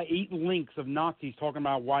 here's about 8 links of Nazis talking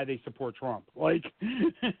about why they support Trump. Like,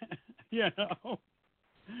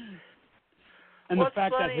 And What's the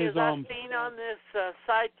fact funny that his is I seen on this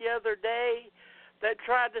site the other day that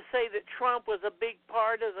tried to say that Trump was a big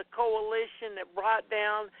part of the coalition that brought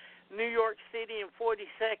down New York City and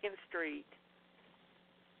 42nd Street.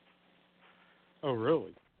 Oh,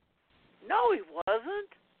 really? No, he wasn't.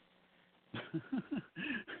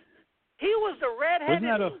 He was the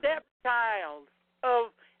redheaded stepchild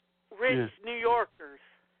of rich New Yorkers.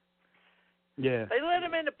 Yeah. They let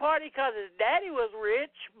him in the party because his daddy was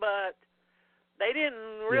rich, but they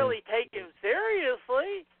didn't really take him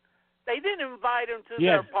seriously. They didn't invite him to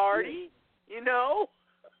their party, you know?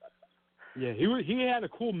 Yeah, he had a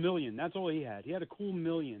cool million. That's all he had. He had a cool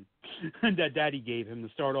million that Daddy gave him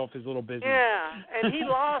to start off his little business. Yeah, and he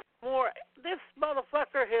lost more. This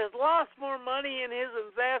motherfucker has lost more money in his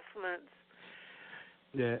investments.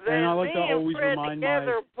 Yeah, and I like to always remind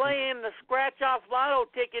together playing the scratch-off lotto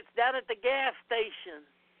tickets down at the gas station.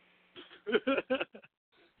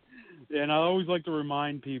 Yeah, and I always like to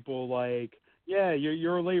remind people, like, yeah,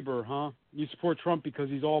 you're a laborer, huh? You support Trump because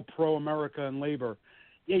he's all pro-America and labor.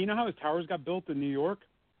 Yeah, you know how his towers got built in New York?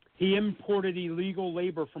 He imported illegal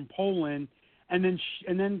labor from Poland, and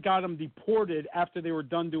then got them deported after they were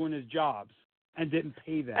done doing his jobs and didn't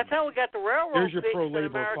pay them. That's how we got the railroad. There's your fixed pro-labor in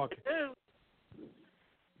America fuck. too.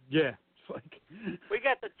 Yeah, it's like we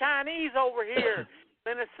got the Chinese over here.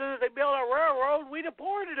 Then as soon as they built our railroad, we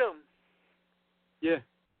deported them. Yeah.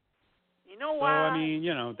 You know So, why? I mean,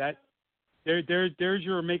 you know that. There's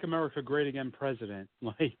your Make America Great Again president.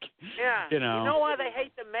 Like, yeah. You know why they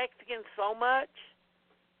hate the Mexicans so much?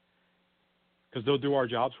 Because they'll do our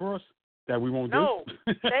jobs for us that we won't do. No,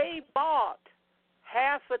 they bought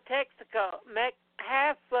half of Texaco,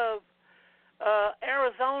 half of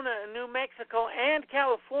Arizona and New Mexico and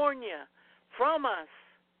California from us.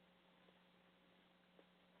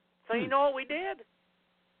 So you know what we did?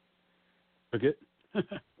 Forget.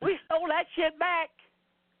 We stole that shit back.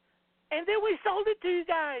 And then we sold it to you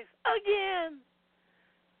guys again.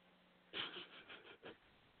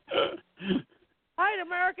 White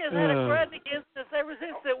America has had a grudge against us ever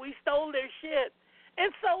since that we stole their shit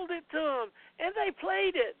and sold it to them. And they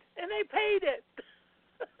played it. And they paid it.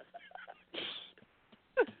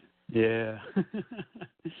 Yeah.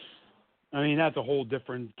 I mean, that's a whole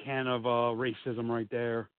different can of racism right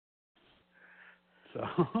there. So...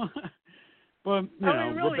 But, you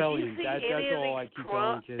know, really, rebellion, do you that's all I keep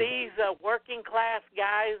telling kids. These working class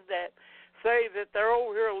guys that say that they're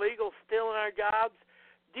over here illegal stealing our jobs,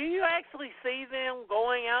 do you actually see them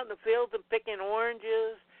going out in the fields and picking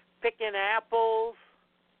oranges, picking apples?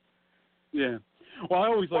 Yeah. Well, I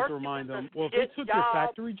always like to remind them, well, if they took your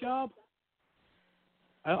factory job,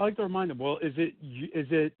 I like to remind them, well, is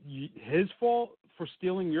it his fault for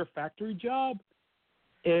stealing your factory job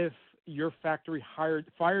if your factory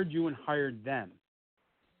fired you and hired them?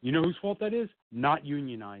 You know whose fault that is? Not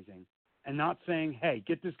unionizing and not saying, hey,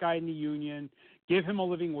 get this guy in the union, give him a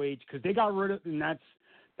living wage, because they got rid of, and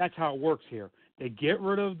that's how it works here. They get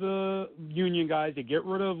rid of the union guys, they get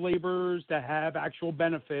rid of laborers that have actual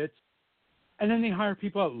benefits, and then they hire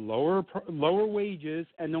people at lower wages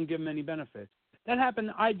and don't give them any benefits. That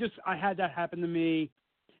happened. I had that happen to me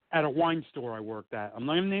at a wine store I worked at. I'm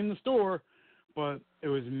not going to name the store, but it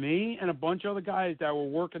was me and a bunch of other guys that were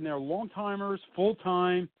working there, long-timers,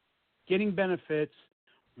 full-time, getting benefits.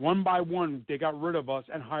 One by one, they got rid of us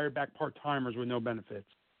and hired back part-timers with no benefits.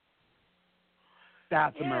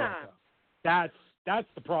 That's America. That's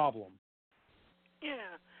the problem.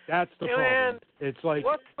 Yeah. That's the problem. It's like,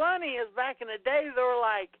 what's funny is back in the day, they were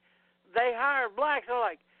like, they hired blacks. They're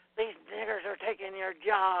like, these niggers are taking your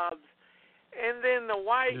jobs. And then the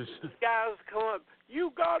white guys come up,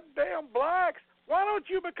 you goddamn blacks, why don't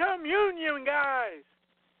you become union guys?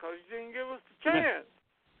 Because you didn't give us the chance.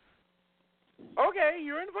 Okay,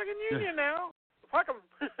 you're in the fucking union now. Fuck them.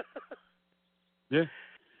 Yeah.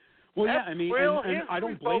 Well, that's I mean, real and I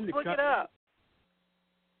don't blame the look it up.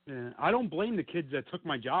 Yeah, I don't blame the kids that took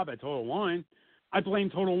my job at Total Wine. I blame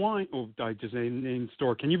Total Wine. Oh, I just named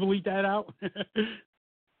store. Can you believe that out?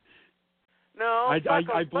 No,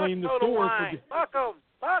 I blame the store for. Fuck them.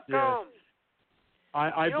 Fuck them.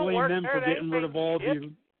 I blame them for getting rid of all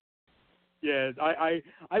the. Yeah,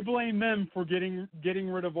 I blame them for getting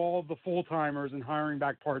rid of all of the full timers and hiring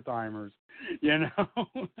back part timers. You know,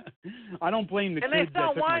 I don't blame the kids that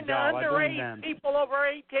took my job. I blame them. People over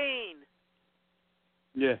 18.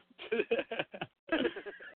 Yeah.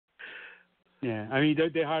 Yeah, I mean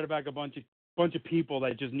they hired back a bunch of people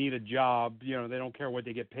that just need a job. You know, they don't care what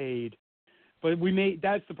they get paid. But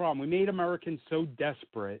that's the problem. We made Americans so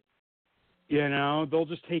desperate. You know, they'll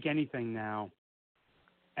just take anything now.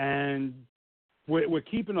 And we're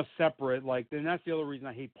keeping us separate. Like, and that's the other reason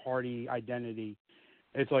I hate party identity.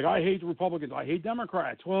 It's like, I hate Republicans, I hate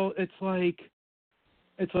Democrats. Well, it's like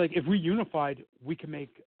if we unified, we can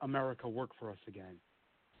make America work for us again.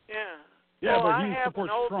 Yeah. Yeah, well, but he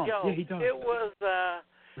supports Trump. Joke. Yeah, he does. It was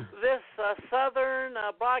this Southern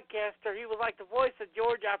broadcaster, he was like the voice of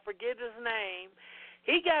Georgia, I forget his name.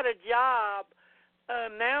 He got a job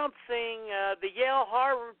announcing the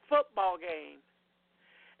Yale-Harvard football game.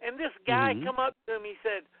 And this guy come up to him, he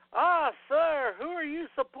said, sir, who are you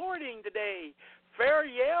supporting today? Fair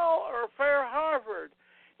Yale or Fair Harvard?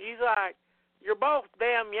 He's like, you're both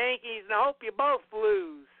damn Yankees, and I hope you both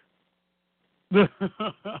lose.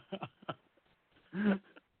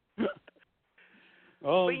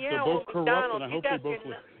 Oh, but, they're both corrupt, and I hope they both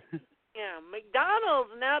lose. Yeah,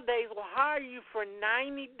 McDonald's nowadays will hire you for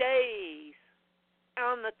 90 days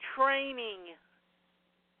on the training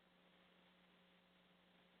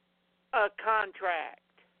contract.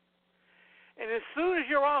 And as soon as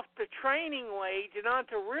you're off the training wage and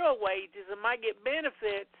onto real wages and might get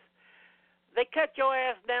benefits, they cut your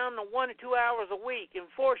ass down to 1 to 2 hours a week and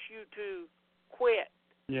force you to quit.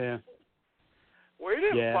 Yeah. We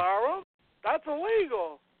didn't fire them. That's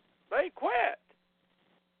illegal. They quit.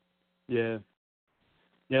 Yeah.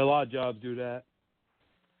 Yeah, a lot of jobs do that.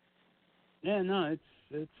 Yeah, no,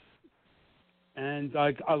 it's and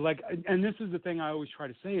and this is the thing I always try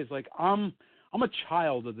to say is like I'm a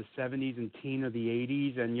child of the 70s and teen of the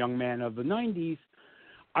 80s and young man of the 90s.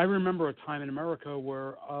 I remember a time in America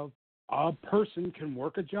where a person can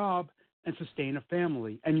work a job and sustain a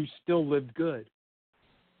family, and you still lived good.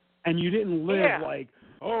 And you didn't live like,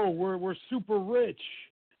 oh, we're super rich.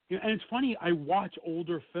 You know, and it's funny, I watch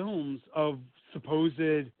older films of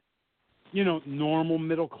supposed, normal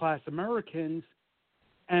middle-class Americans,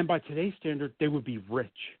 and by today's standard, they would be rich.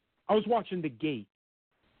 I was watching The Gate.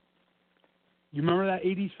 You remember that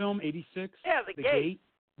 80s film, 86? Yeah, The Gate.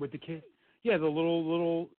 With the kid. Yeah, the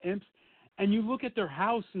little imps. And you look at their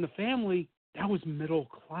house and the family, that was middle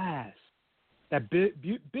class. That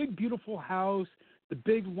big beautiful house, the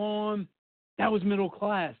big lawn, that was middle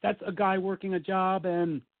class. That's a guy working a job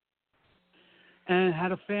and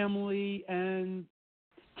had a family, and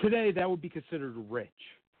today that would be considered rich.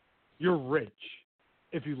 You're rich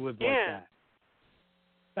if you lived like that.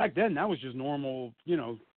 Back then, that was just normal,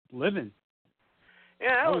 living.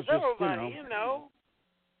 Yeah, that was just, everybody,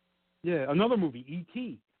 Yeah, another movie,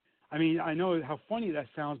 E.T. I mean, I know how funny that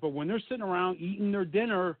sounds, but when they're sitting around eating their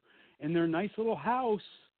dinner in their nice little house,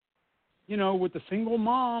 with the single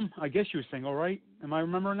mom. I guess she was single, right? Am I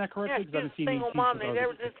remembering that correctly? Yeah, she was a single mom. They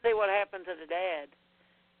never did say what happened to the dad.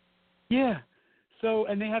 Yeah. So,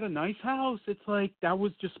 and they had a nice house. It's like that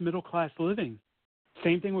was just middle-class living.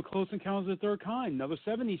 Same thing with Close Encounters of the Third Kind, another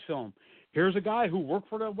 70s film. Here's a guy who worked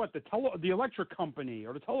for the electric company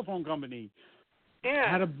or the telephone company. Yeah.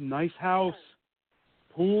 Had a nice house,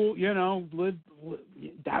 pool, lived.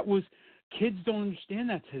 That was... Kids don't understand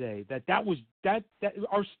that today. That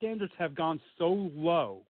our standards have gone so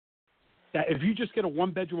low that if you just get a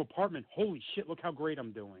one-bedroom apartment, holy shit, look how great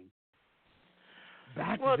I'm doing.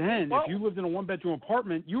 Back then, if you lived in a one-bedroom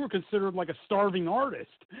apartment, you were considered like a starving artist,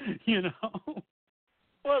 Well,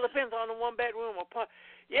 it depends on the one-bedroom apartment.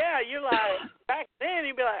 Yeah, you're like, back then,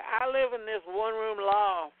 you'd be like, I live in this one-room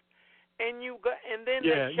loft. And then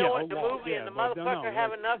they show it in the movie, and the motherfucker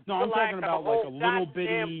have enough to I'm talking about like a little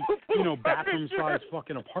bitty, bathroom-sized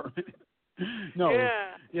fucking apartment.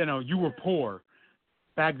 You were poor.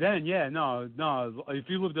 Back then, no. If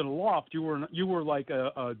you lived in a loft, you were like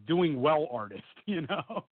a doing well artist, Yeah.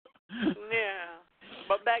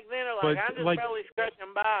 But back then, I'm just barely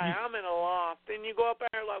scratching by. I'm in a loft. And you go up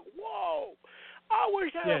there like, whoa, I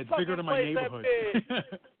wish I had a fucking place that big.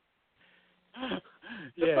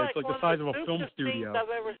 It's like the size of a film studio. I've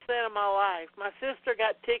ever seen in my life. My sister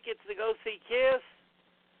got tickets to go see Kiss.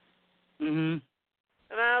 Mhm.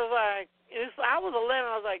 And I was like, I was 11.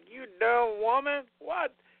 I was like, you dumb woman,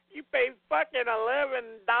 what? You pay fucking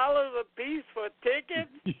 $11 a piece for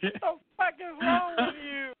tickets? What the fuck is wrong with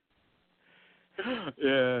you?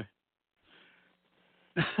 Yeah.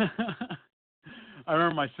 I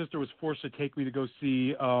remember my sister was forced to take me to go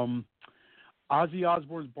see Ozzy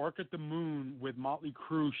Osbourne's Bark at the Moon with Motley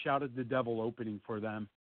Crue Shout at the Devil opening for them.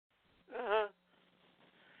 Uh-huh.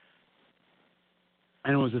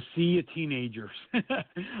 And it was a sea of teenagers.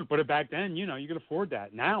 But back then, you could afford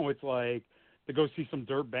that. Now it's like to go see some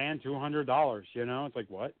dirt band, $200, It's like,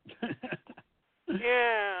 what?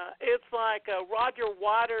 Yeah, it's like Roger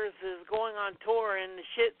Waters is going on tour and the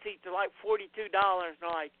shit seats are like $42. And they're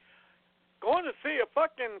like, going to see a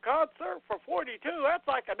fucking concert for $42, that's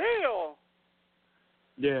like a deal.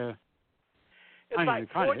 Yeah. It's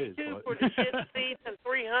like $42 for the shit seats and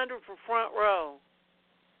 $300 for front row.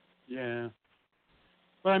 Yeah.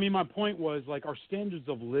 But I mean, my point was like our standards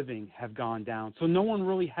of living have gone down, so no one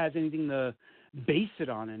really has anything to base it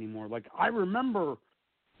on anymore. Like I remember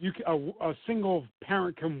a single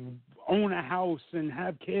parent can own a house and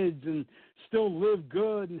have kids and still live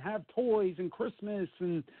good and have toys and Christmas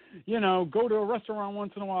and, go to a restaurant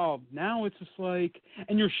once in a while. Now it's just like,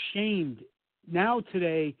 and you're shamed. Now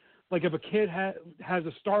today, like if a kid has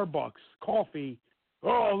a Starbucks coffee,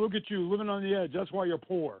 oh, look at you living on the edge. That's why you're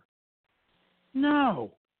poor.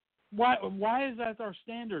 No. Why is that our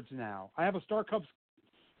standards now? I have a Starbucks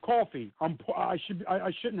coffee. I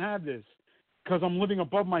shouldn't have this because I'm living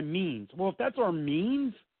above my means. Well, if that's our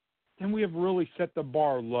means, then we have really set the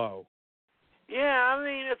bar low. Yeah, I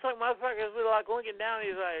mean, it's like motherfuckers be like looking down.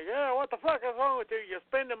 He's like, yeah, what the fuck is wrong with you? You're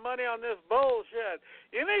spending money on this bullshit.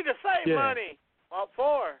 You need to save money. What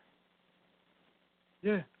for?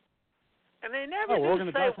 Yeah. And they never we're all do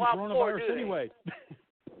going to say die from what for, coronavirus do they? anyway.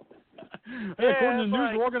 Hey, according to the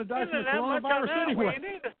news, we're all going to die from the coronavirus anyway. You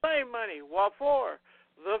need to save money. What for?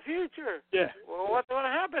 The future. Yeah. Well, what's going to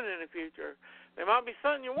happen in the future? There might be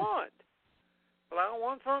something you want. But I don't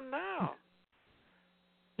want something now.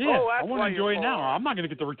 Yeah, I want to enjoy it now. I'm not going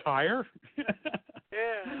to get to retire.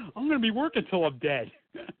 Yeah. I'm going to be working till I'm dead.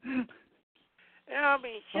 Yeah, I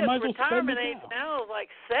mean, shit, retirement age now is like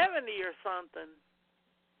 70 or something.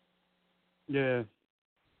 Yeah.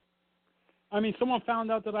 I mean, someone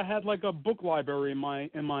found out that I had like a book library in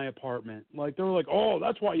my apartment. Like they were like, "Oh,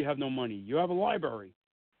 that's why you have no money. You have a library."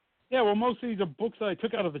 Yeah, well, most of these are books that I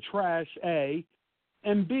took out of the trash. A,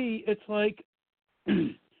 and B, it's like,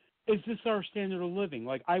 is this our standard of living?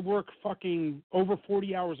 Like I work fucking over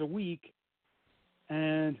 40 hours a week,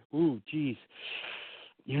 and geez,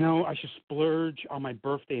 I should splurge on my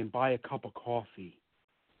birthday and buy a cup of coffee.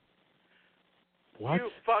 What? You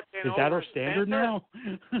fucking is that our standard now?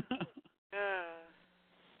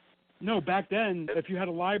 No, back then, if you had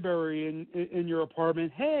a library in your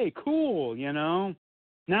apartment, hey, cool, Now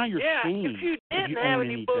you're shamed. If you didn't if have own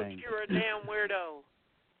any anything. books, you're a damn weirdo.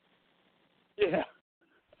 Yeah.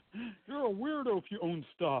 You're a weirdo if you own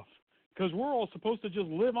stuff, because we're all supposed to just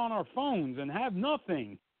live on our phones and have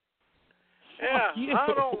nothing. Yeah, you.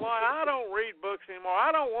 I don't read books anymore.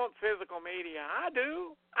 I don't want physical media. I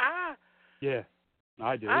do. Yeah,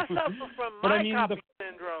 I do. I suffer from copy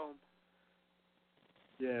syndrome.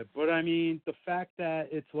 Yeah, but I mean the fact that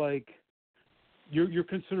it's like you're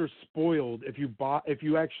considered spoiled if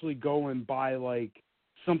you actually go and buy like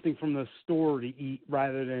something from the store to eat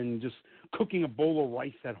rather than just cooking a bowl of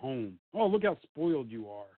rice at home. Oh, look how spoiled you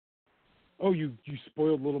are. Oh, you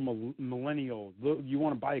spoiled little millennial. You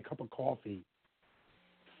want to buy a cup of coffee.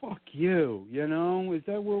 Fuck you, Is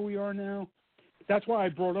that where we are now? That's why I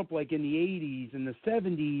brought up like in the 80s and the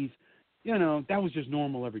 70s, that was just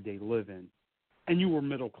normal everyday living. And you were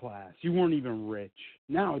middle class. You weren't even rich.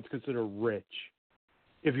 Now it's considered rich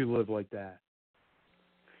if you live like that.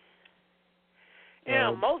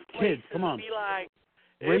 Yeah, most kids, come on. be like,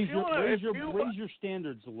 raise your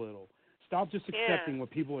standards a little. Stop just accepting what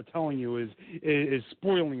people are telling you is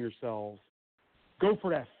spoiling yourselves. Go for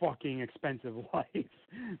that fucking expensive life.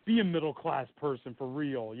 Be a middle class person for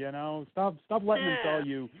real, Stop letting them tell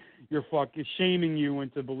you you're fucking shaming you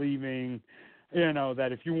into believing, that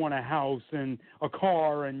if you want a house and a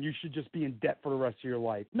car and you should just be in debt for the rest of your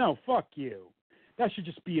life. No, fuck you. That should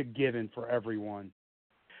just be a given for everyone.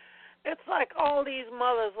 It's like all these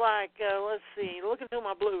mothers like, let's see, looking through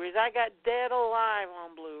my Blu-rays. I got Dead Alive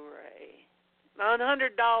on Blu-ray,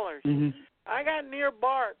 $100. Mm-hmm. I got Near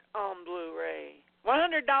Bark on Blu-ray,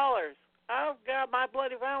 $100. I've got My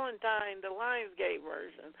Bloody Valentine, the Lionsgate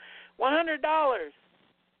version, $100.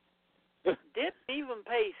 Didn't even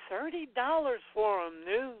pay $30 for them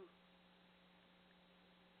new.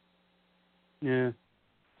 Yeah.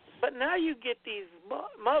 But now you get these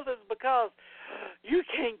mothers because you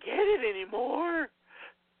can't get it anymore.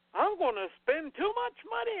 I'm going to spend too much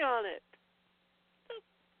money on it.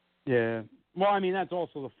 Yeah. Well, I mean, that's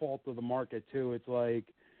also the fault of the market, too. It's like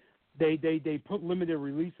they put limited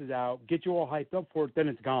releases out, get you all hyped up for it, then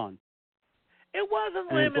it's gone. It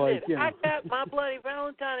wasn't and limited. Like, I got My Bloody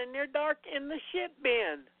Valentine and Near Dark in the shit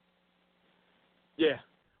bin. Yeah.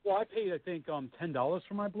 Well, I paid, I think, $10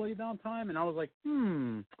 for My Bloody Valentine, and I was like,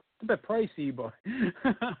 a bit pricey, but...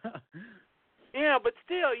 Yeah, but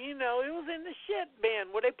still, it was in the shit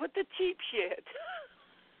bin where they put the cheap shit.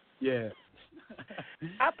 Yeah.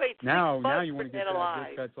 I paid $6 now you for want to Dead get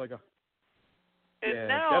Alive. that's like a... And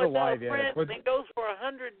now Dead it's Alive, on print, and it goes for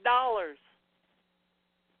 $100.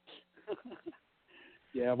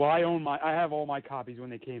 Yeah, well, I have all my copies when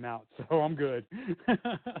they came out, so I'm good.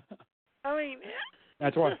 I mean,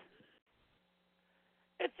 that's why.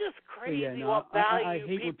 It's just crazy Yeah, what value I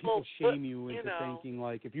hate when people shame you into thinking,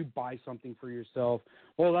 like, if you buy something for yourself,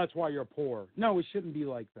 well, that's why you're poor. No, it shouldn't be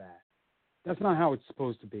like that. That's not how it's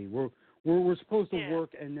supposed to be. We're supposed to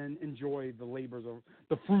work and then enjoy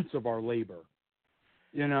the fruits of our labor.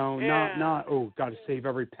 You know, not got to save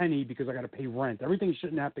every penny because I got to pay rent. Everything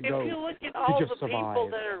shouldn't have to go If you look at all just the survive. people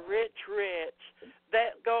that are rich,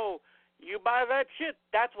 that go, you buy that shit,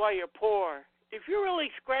 that's why you're poor. If you really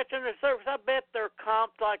scratch under the surface, I bet they're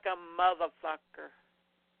comped like a motherfucker.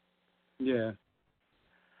 Yeah.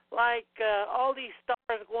 Like all these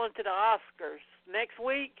stars going to the Oscars next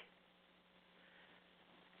week.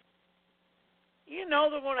 You know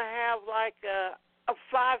they're going to have like a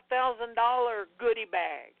 $5,000 goodie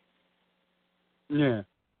bag. Yeah.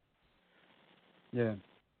 Yeah.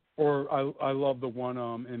 Or I love the one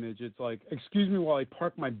image. It's like, excuse me while I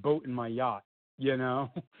park my boat in my yacht. You know.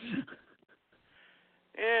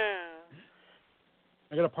 Yeah.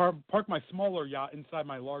 I gotta park my smaller yacht inside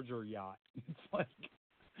my larger yacht. It's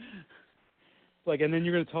like, and then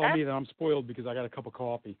you're gonna tell me that I'm spoiled because I got a cup of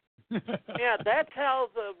coffee. Yeah, that's how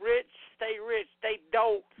the rich stay rich. They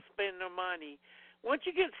don't spend their money. Once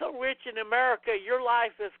you get so rich in America, your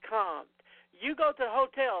life is comped. You go to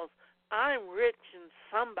hotels. I'm rich and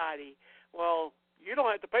somebody. Well, you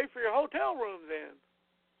don't have to pay for your hotel room then.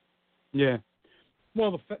 Yeah.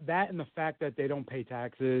 Well, that and the fact that they don't pay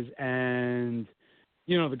taxes, and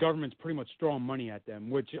you know the government's pretty much throwing money at them,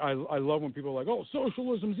 which I love when people are like, "Oh,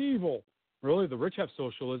 socialism's evil." Really, the rich have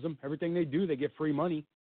socialism. Everything they do, they get free money.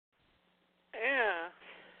 Yeah.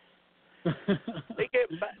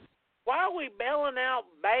 Why are we bailing out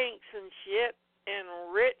banks and shit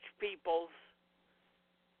and rich people's?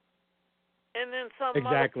 And then some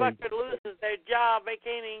motherfucker loses their job. They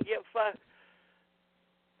can't even get fucked.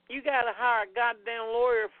 You got to hire a goddamn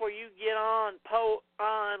lawyer before you get on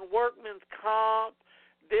workman's comp,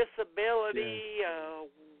 disability.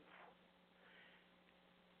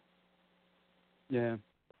 Yeah.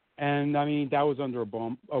 And, I mean, that was under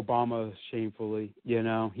Obama, shamefully. You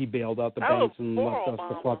know, he bailed out the banks and left us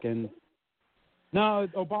the fucking... No,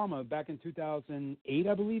 Obama, back in 2008,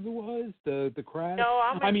 I believe it was, the crash. No,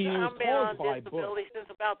 I've been on disability since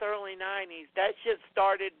about the early 90s. That shit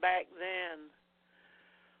started back then.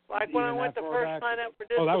 Like when I went to first sign up for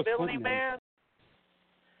disability, man.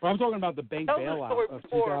 Well, I'm talking about the bank bailout of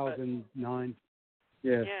 2009.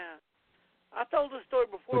 Yeah. Yeah. I told the story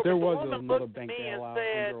before, but there the was woman another looked at bank me and bailout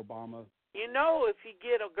said, under Obama. you know, if you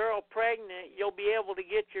get a girl pregnant, you'll be able to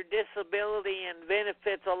get your disability and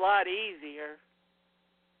benefits a lot easier.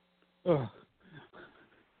 Ugh.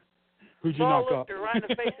 Who'd you So I knock looked up? her right in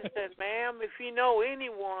the face and said, ma'am, if you know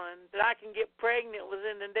anyone that I can get pregnant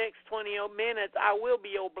within the next 20 minutes, I will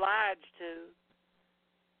be obliged to.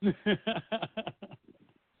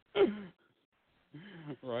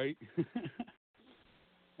 Right.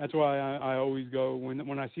 That's why I always go,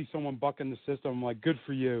 when I see someone bucking the system, I'm like, good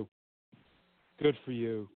for you. Good for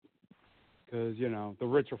you. Because, you know, the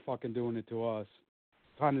rich are fucking doing it to us.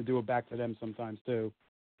 Time to do it back to them sometimes, too.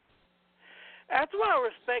 That's why I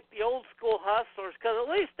respect the old school hustlers, because at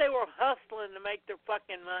least they were hustling to make their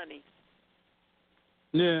fucking money.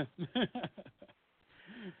 Yeah.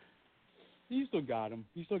 You still got them.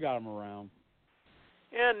 You still got them around.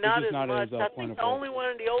 Yeah, not as much. I think plentiful. the only one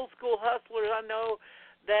of the old school hustlers I know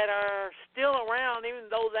that are still around, even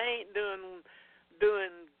though they ain't doing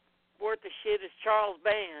worth of shit, is Charles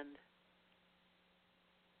Band.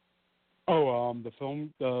 Oh, the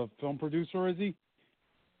film producer, is he?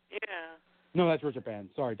 Yeah. No, that's Richard Band.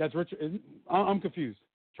 Sorry, that's Richard. I'm confused.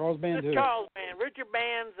 Charles Band, who? Charles Band. Richard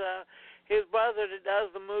Band's his brother that does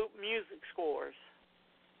the music scores.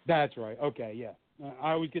 That's right. Okay, yeah.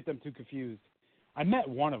 I always get them too confused. I met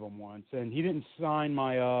one of them once, and he didn't sign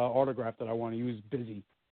my autograph that I wanted. He was busy.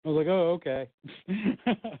 I was like, oh, okay.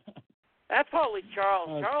 That's probably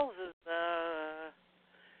Charles. Charles is...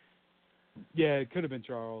 Yeah, it could have been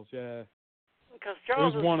Charles, yeah. Because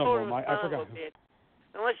Charles is one of sort them. of a I forgot. of a bitch.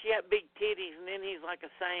 Unless you have big titties, and then he's like a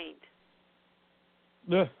saint.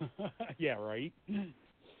 Yeah, right.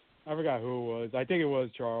 I forgot who it was. I think it was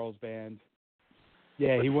Charles Band.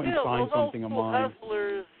 Yeah, but he wouldn't still, sign something of mine. Those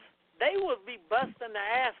hustlers, they would be busting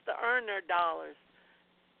their ass to earn their dollars.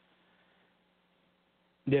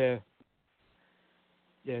 Yeah.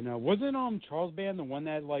 Yeah, no. Wasn't Charles Band the one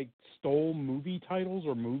that like stole movie titles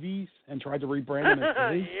or movies and tried to rebrand them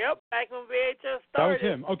as his? Yep, back when VHS started. That was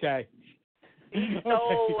him. Okay. He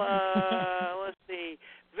stole, let's see,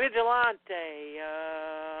 Vigilante,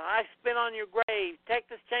 I Spit on Your Grave,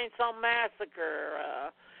 Texas Chainsaw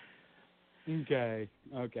Massacre. Okay.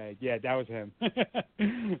 Yeah, that was him.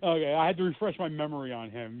 Okay, I had to refresh my memory on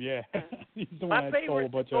him. Yeah. He's the one that stole a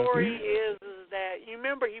bunch of... My favorite story is that, you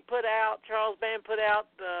remember Charles Band put out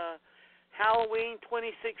the Halloween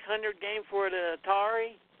 2600 game for the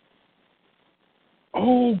Atari?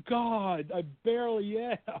 Oh, God. I barely,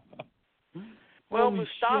 yeah. Well, Holy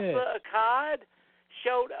Mustafa shit. Akkad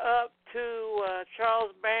showed up to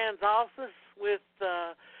Charles Band's office with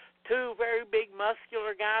two very big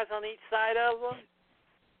muscular guys on each side of him.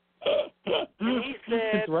 And he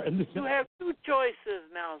said, you have two choices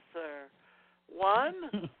now, sir.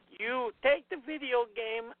 One, you take the video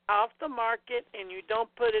game off the market and you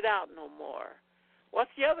don't put it out no more.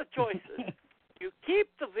 What's the other choices? You keep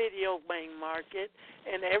the video game market,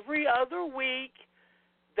 and every other week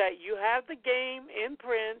that you have the game in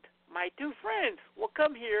print, my two friends will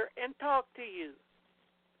come here and talk to you.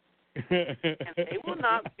 And they will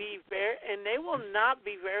not be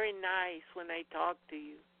very nice when they talk to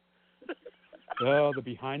you. Oh, the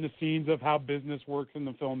behind the scenes of how business works in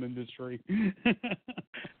the film industry.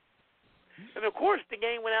 And of course, the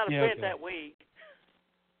game went out of print that week.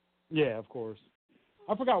 Yeah, of course.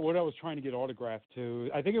 I forgot what I was trying to get autographed to.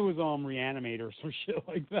 I think it was Reanimator or some shit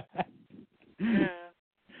like that. Yeah.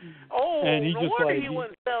 Oh, and he no just wonder like, he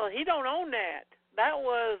wouldn't sell it. He don't own that. That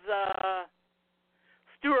was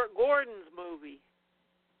Stuart Gordon's movie.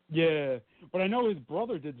 Yeah, but I know his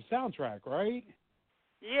brother did the soundtrack, right?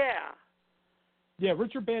 Yeah. Yeah,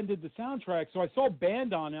 Richard Band did the soundtrack, so I saw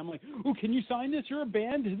Band on it. I'm like, ooh, can you sign this? You're a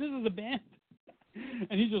band? This is a band?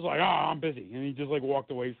 And he's just like, I'm busy. And he just, like,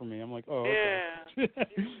 walked away from me. I'm like, oh, okay. Yeah.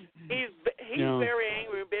 He's very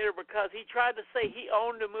angry and bitter because he tried to say he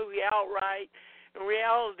owned the movie outright. In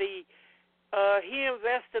reality, he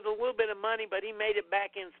invested a little bit of money, but he made it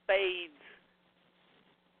back in spades.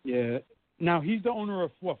 Yeah. Now, he's the owner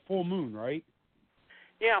of, Full Moon, right?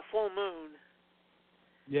 Yeah, Full Moon.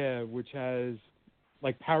 Yeah, which has,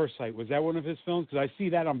 like, Parasite. Was that one of his films? Because I see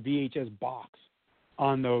that on VHS box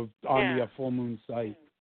on the Full Moon site.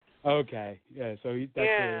 Okay. Yeah, so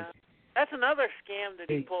that's another scam that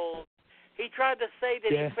he pulled. He tried to say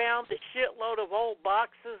that he found a shitload of old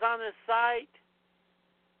boxes on his site.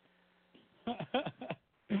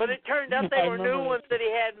 But it turned out they were new ones that he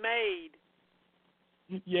had made.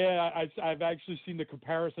 Yeah, I've actually seen the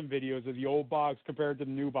comparison videos of the old box compared to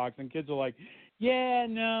the new box, and kids are like, yeah,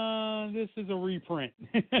 no, this is a reprint.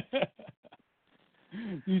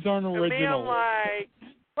 These aren't original. To me, I'm like,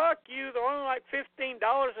 fuck you, they're only like $15,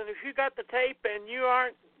 and if you got the tape and you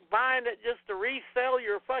aren't buying it just to resell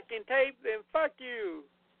your fucking tape, then fuck you.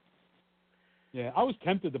 Yeah, I was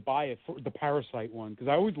tempted to buy it for the Parasite one, because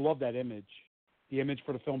I always loved that image, the image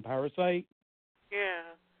for the film Parasite.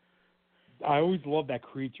 Yeah. I always loved that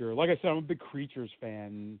creature. Like I said, I'm a big Creatures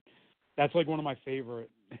fan. That's like one of my favorite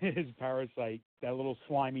is Parasite, that little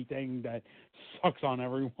slimy thing that sucks on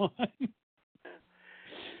everyone. And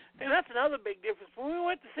that's another big difference. When we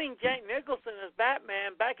went to see Jack Nicholson as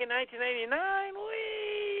Batman back in 1989,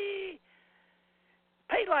 we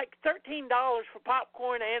paid like $13 for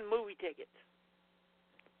popcorn and movie tickets.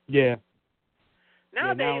 Yeah.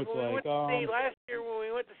 Nowadays, now when we went to see last year, when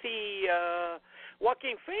we went to see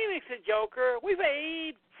Joaquin Phoenix's Joker, we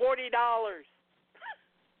paid $40.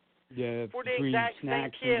 Yeah, for the free exact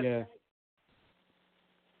snacks. same Yeah.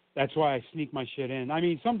 That's why I sneak my shit in. I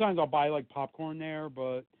mean, sometimes I'll buy like popcorn there,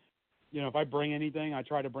 but you know, if I bring anything, I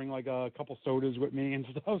try to bring like a couple sodas with me and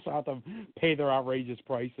stuff, so I have to pay their outrageous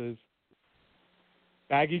prices.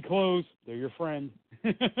 Baggy clothes, they're your friend.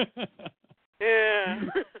 Yeah.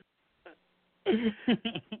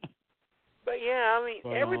 But yeah, I mean,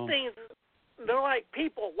 everything's. They're like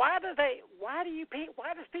people. Why does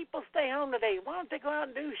people stay home today? Why don't they go out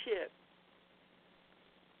and do shit?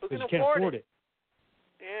 Who can you can't afford it.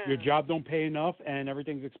 Yeah. Your job don't pay enough, and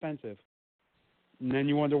everything's expensive. And then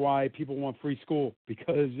you wonder why people want free school,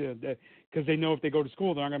 because they know if they go to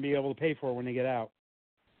school, they're not going to be able to pay for it when they get out.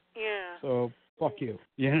 Yeah. So fuck you.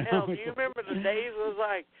 You know? Hell, do you remember the days it was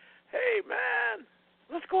like, hey man,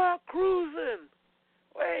 let's go out cruising.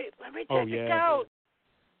 Wait, let me take the couch.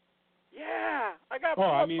 Yeah, I got $4.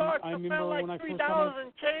 I found like $3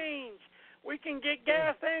 and change. We can get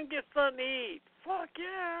gas and get something to eat. Fuck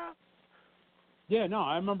yeah. Yeah, no,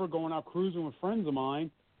 I remember going out cruising with friends of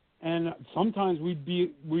mine, and sometimes we'd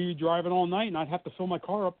be driving all night, and I'd have to fill my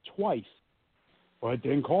car up twice. But it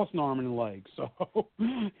didn't cost an arm and a leg, so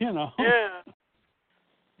you know. Yeah.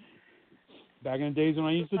 Back in the days when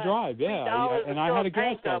I used to drive, and I had a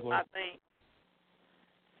gas guzzler. I think.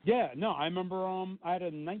 Yeah, no, I remember I had a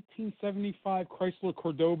 1975 Chrysler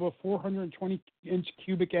Cordoba 420-inch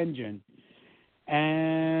cubic engine,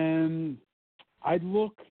 and I'd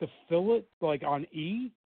look to fill it like on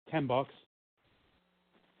E, $10.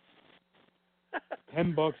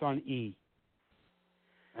 $10 on E,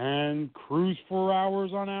 and cruise for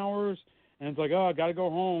hours on hours, and it's like, I gotta go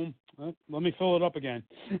home. Let me fill it up again.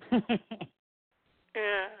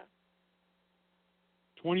 Yeah.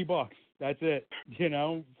 $20. That's it, you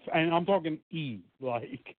know. And I'm talking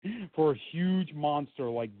like for a huge monster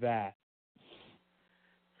like that.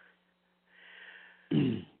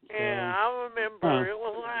 Yeah, I remember. It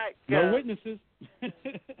was like no witnesses. I just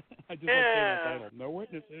like saying that title. No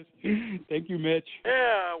witnesses. Thank you, Mitch.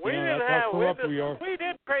 Yeah, we you know, didn't that's have how corrupt witnesses. we are. We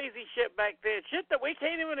did crazy shit back then. Shit that we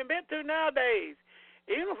can't even admit to nowadays.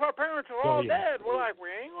 Even if our parents are all dead, we're like, we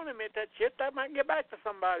ain't gonna admit that shit. That might get back to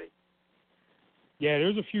somebody. Yeah,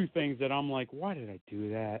 there's a few things that I'm like, why did I do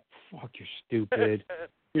that? Fuck, you're stupid.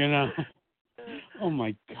 You know? Oh,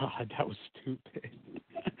 my God, that was stupid.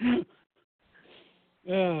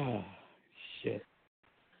 Oh, shit.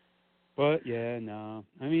 But, yeah, no.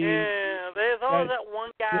 I mean... Yeah, there's always that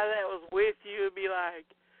one guy that was with you would be like,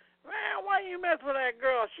 man, why you mess with that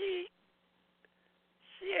girl? She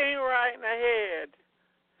ain't right in the head.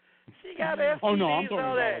 She got STDs oh, no, I'm talking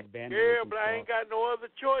all about, that. like, bandits Yeah, and but I ain't stuff. got no other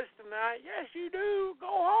choice tonight. Yes, you do. Go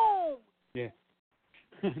home. Yeah.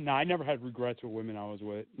 No, I never had regrets with women I was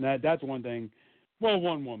with. That's one thing. Well,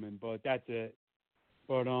 one woman, but that's it.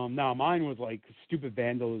 But, no, mine was, like, stupid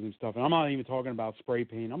vandalism stuff. And I'm not even talking about spray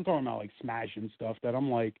paint. I'm talking about, like, smashing stuff that I'm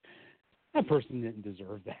like, that person didn't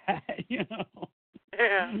deserve that, you know?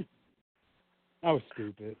 Yeah. I was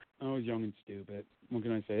stupid. I was young and stupid. What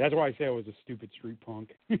can I say? That's why I say I was a stupid street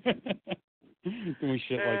punk. Doing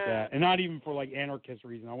shit like that. And not even for, like, anarchist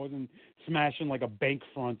reason. I wasn't smashing, like, a bank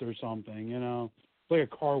front or something, you know? Like a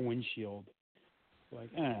car windshield. Like,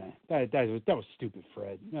 that was stupid,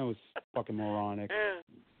 Fred. That was fucking moronic.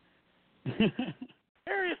 Yeah.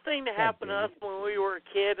 Scariest thing to happen to us when we were a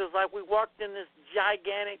kid is like we walked in this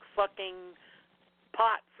gigantic fucking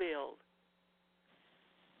pot field.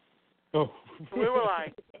 Oh. We were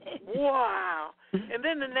like, wow. And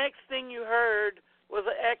then the next thing you heard was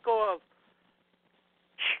an echo of,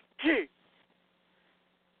 you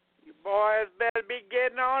boys better be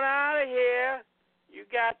getting on out of here. You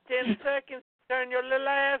got 10 seconds to turn your little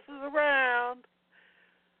asses around.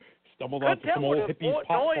 Stumbled onto some old hippie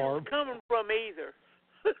pot noise farm. was coming from either.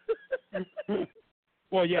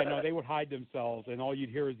 Well, yeah, no, they would hide themselves, and all you'd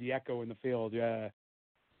hear is the echo in the field, yeah.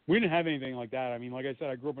 We didn't have anything like that. I mean, like I said,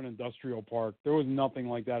 I grew up in an industrial park. There was nothing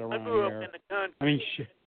like that around here. I grew up in the country. I mean, shit.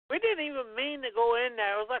 We didn't even mean to go in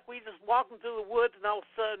there. It was like we just walking through the woods, and all of a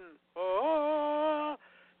sudden, oh,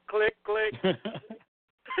 click, click.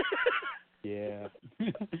 Yeah.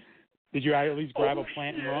 Did you at least grab a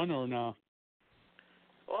plant and run, or no?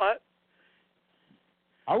 What?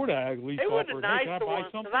 I would have at least they were offered, the nicer hey, can I buy ones,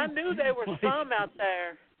 something? because I knew there were some out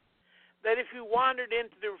there that if you wandered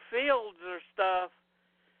into their fields or stuff,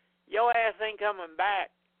 your ass ain't coming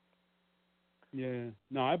back. Yeah.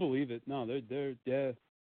 No, I believe it. No, they're yeah.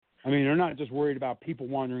 I mean, they're not just worried about people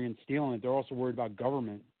wandering and stealing it. They're also worried about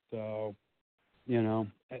government. So, you know,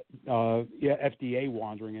 FDA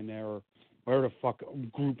wandering in there, or whatever the fuck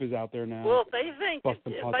group is out there now. Well, if they think if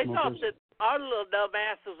they thought that our little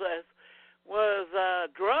dumbasses was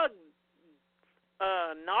drug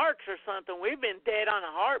narcs or something, we've been dead on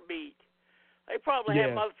a heartbeat. They probably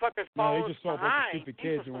had motherfuckers following they just saw a bunch of stupid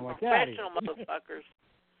kids and were like, professional motherfuckers.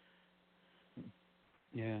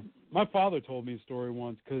 Yeah. My father told me a story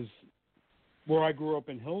once, because where I grew up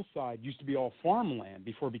in Hillside used to be all farmland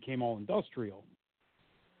before it became all industrial.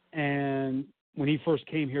 And when he first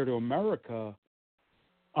came here to America,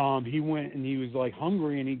 he went and he was like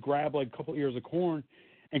hungry, and he grabbed like a couple ears of corn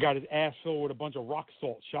and got his ass filled with a bunch of rock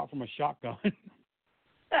salt shot from a shotgun.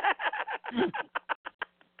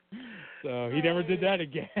 So he never did that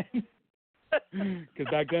again.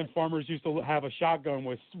 Because back then farmers used to have a shotgun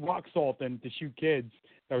with rock salt in it to shoot kids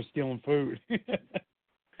that were stealing food.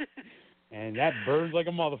 And that burns like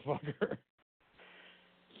a motherfucker.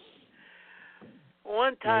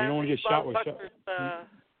 One time, you don't want to get shot with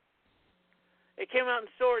it came out in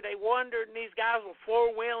the store. They wondered, and these guys were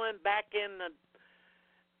four-wheeling back in the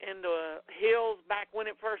hills back when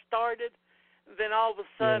it first started. And then all of a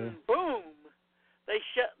sudden, boom! They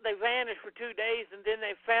vanished for 2 days, and then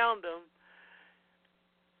they found them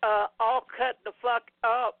all cut the fuck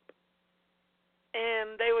up,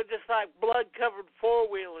 and they were just like blood-covered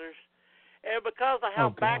four-wheelers. And because of how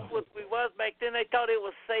backwoods we was back then, they thought it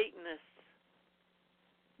was Satanists.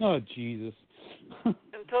 Oh, Jesus.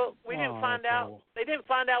 Until we didn't find out. They didn't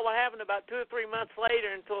find out what happened about 2 or 3 months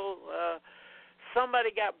later until somebody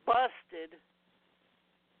got busted,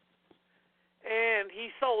 and he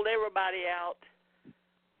sold everybody out.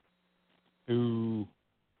 Ooh,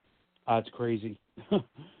 that's crazy.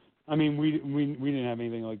 I mean, we didn't have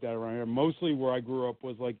anything like that around here. Mostly where I grew up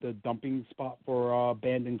was like the dumping spot for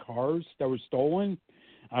abandoned cars that were stolen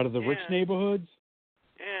out of the rich neighborhoods.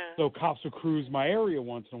 Yeah. So cops would cruise my area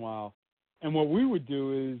once in a while. And what we would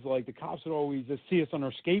do is, like, the cops would always just see us on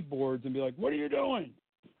our skateboards and be like, "What are you doing?"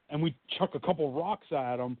 And we'd chuck a couple rocks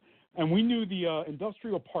at them. And we knew the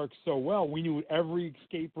industrial park so well. We knew every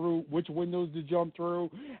escape route, which windows to jump through,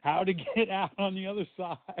 how to get out on the other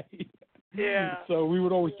side. Yeah. So we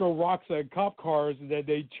would always throw rocks at cop cars that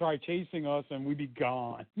they'd try chasing us, and we'd be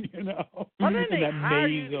gone, you know? Why didn't they that hire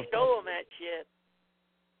maze you to show them that shit?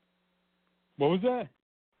 What was that?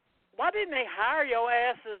 Why didn't they hire your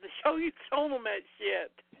asses to show them that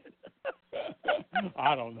shit?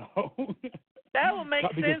 I don't know. That would make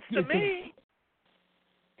sense to me.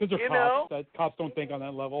 Because they're cops. Cops don't think on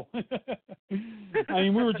that level. I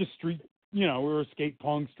mean, we were just we were skate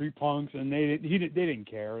punks, street punks, and they didn't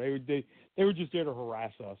care. They were just there to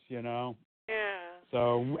harass us, you know. Yeah.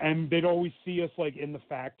 So, and they'd always see us like in the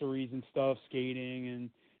factories and stuff, skating, and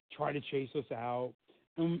try to chase us out.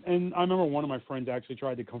 And I remember one of my friends actually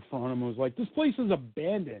tried to confront him and was like, "This place is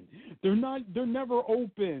abandoned. They're never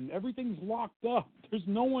open. Everything's locked up. There's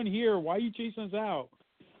no one here. Why are you chasing us out?"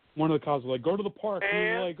 One of the cops was like, "Go to the park." And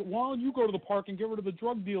we were like, "Why don't you go to the park and get rid of the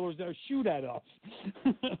drug dealers that shoot at us?"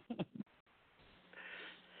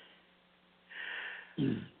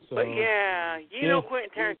 So, but yeah, know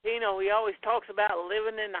Quentin Tarantino, he always talks about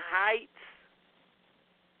living in the Heights.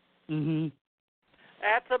 Mhm.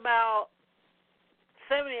 That's about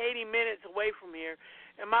 70, 80 minutes away from here.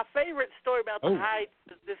 And my favorite story about the Heights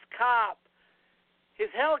is this cop,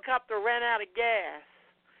 his helicopter ran out of gas,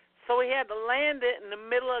 so he had to land it in the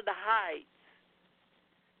middle of the Heights.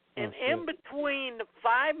 And in between the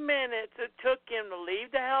 5 minutes it took him to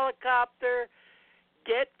leave the helicopter,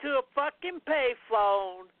 get to a fucking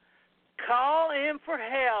payphone, call in for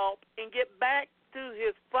help, and get back to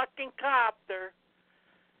his fucking copter,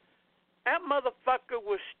 that motherfucker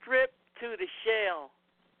was stripped to the shell.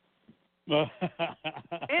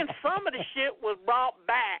 And some of the shit was brought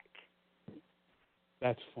back.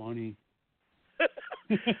 That's funny.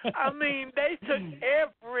 I mean, they took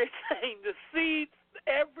everything. The seats,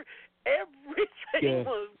 everything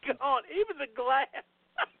was gone. Even the glass.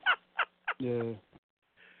 Yeah.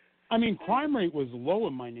 I mean, crime rate was low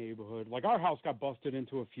in my neighborhood. Like, our house got busted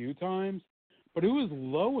into a few times, but it was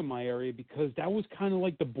low in my area because that was kind of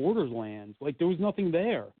like the borderlands. Like, there was nothing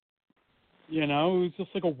there. You know, it was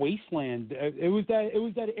just like a wasteland. It was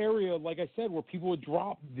that area, like I said, where people would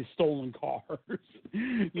drop the stolen cars.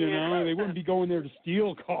 You know, they wouldn't be going there to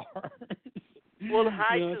steal cars. Well, the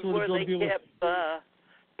Heights is where they dealers... kept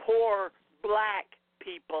poor black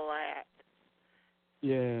people at.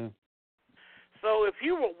 Yeah. So if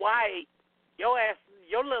you were white, your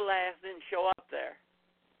little ass didn't show up there.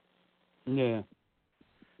 Yeah.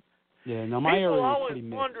 Yeah. Now my area is pretty mixed.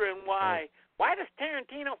 People always wondering why. Why does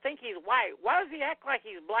Tarantino think he's white? Why does he act like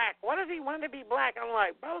he's black? Why does he want to be black? I'm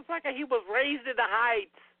like, motherfucker, he was raised in the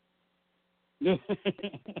Heights.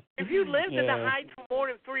 If you lived in the Heights for more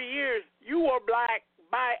than 3 years, you were black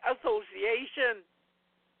by association.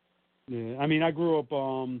 Yeah, I mean, I grew up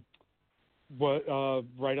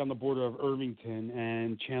right on the border of Irvington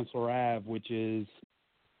and Chancellor Ave, which is,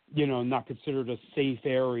 not considered a safe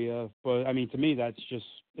area. But, I mean, to me,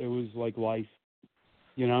 it was like life.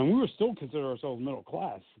 And we were still consider ourselves middle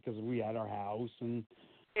class because we had our house. And,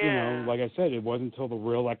 like I said, it wasn't until the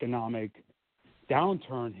real economic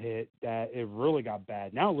downturn hit that it really got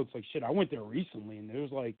bad. Now it looks like shit. I went there recently, and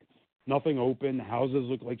there's, like, nothing open. The houses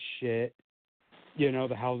look like shit.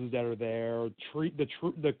 The houses that are there.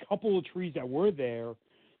 The couple of trees that were there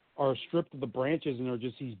are stripped of the branches, and they're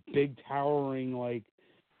just these big, towering, like,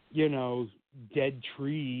 dead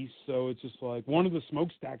trees. So it's just like one of the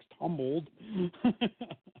smokestacks tumbled.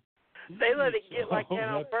 They let it get like that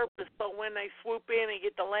on purpose, so when they swoop in and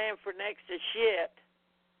get the land for next to shit.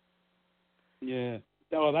 Yeah.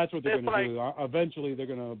 Oh, that's what they're going to do. Eventually, they're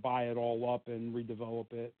going to buy it all up and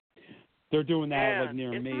redevelop it. They're doing that like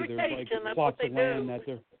near me. There's like plots of land that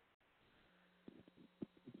they're.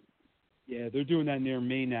 Yeah, they're doing that near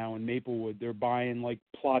me now in Maplewood. They're buying like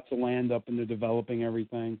plots of land up and they're developing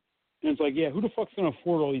everything. And it's like, yeah, who the fuck's gonna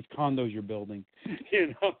afford all these condos you're building?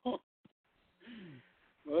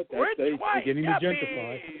 But they're beginning to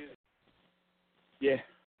gentrify. Yeah.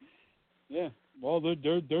 Yeah. Well,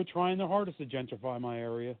 they're trying their hardest to gentrify my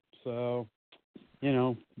area. So,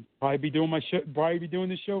 probably be doing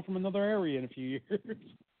this show from another area in a few years.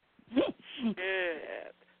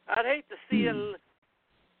 Yeah. I'd hate to see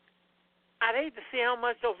how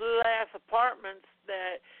much those little ass apartments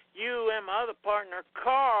that you and my other partner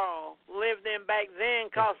Carl lived in back then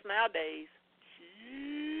cost nowadays.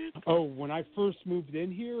 Shit. Oh, when I first moved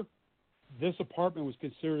in here, this apartment was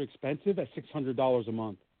considered expensive at $600 a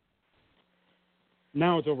month.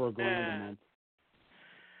 Now it's over $1,000 a month.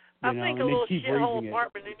 I think a little shithole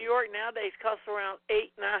apartment in New York nowadays costs around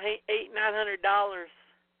 $900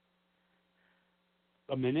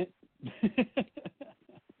 a minute.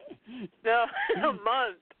 No, a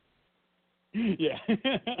month. Yeah.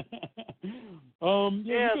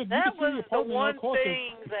 That was the one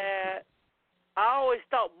thing that I always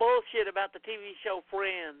thought bullshit about the TV show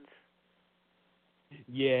Friends.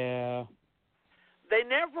 Yeah. They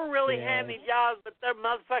never really had any jobs, but their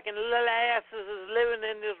motherfucking little asses is living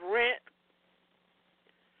in this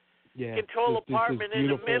rent-control apartment in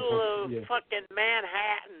the middle of fucking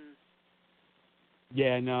Manhattan.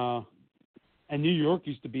 Yeah, no. And New York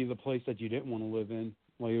used to be the place that you didn't want to live in.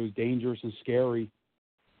 Like, it was dangerous and scary.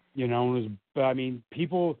 You know,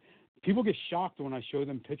 people get shocked when I show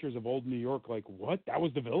them pictures of old New York. Like, what? That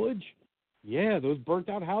was the Village? Yeah, those burnt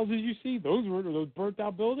out houses you see, those burnt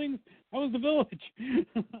out buildings. That was the Village.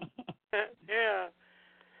 Yeah.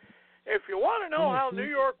 If you want to know how New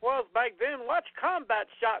York was back then, watch Combat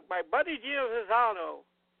Shock by Buddy Giovanni.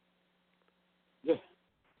 Yeah.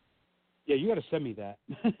 Yeah, you got to send me that.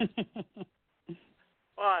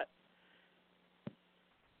 What?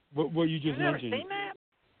 What you just mentioned? You've never seen that?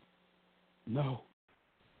 No.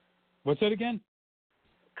 What's that again?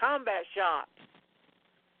 Combat Shock.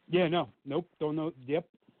 Yeah, no. Nope, don't know. Yep.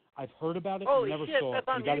 I've heard about it. Holy never shit, saw that's it.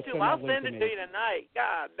 on You gotta YouTube. send I'll that link send it to to me. you tonight.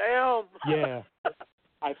 God damn. Yeah.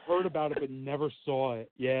 I've heard about it, but never saw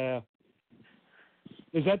it. Yeah.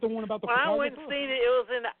 Is that the one about the When I photographer? went and seen it, it was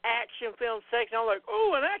in the action film section. I was like,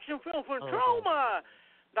 oh, an action film from Trauma.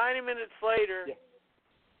 90 minutes later,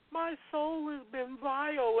 my soul has been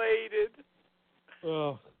violated.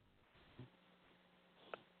 Ugh.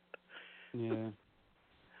 Yeah.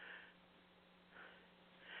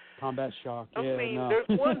 Combat Shock. I mean, there's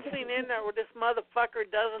one scene in there where this motherfucker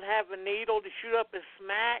doesn't have a needle to shoot up his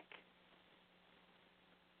smack.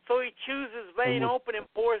 So he chews his vein open and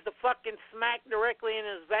pours the fucking smack directly in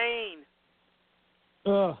his vein.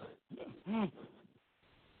 Ugh.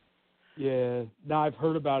 Yeah. No, I've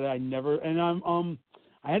heard about it. I never, and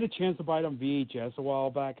I had a chance to buy it on VHS a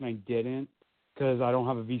while back, and I didn't because I don't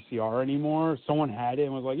have a VCR anymore. Someone had it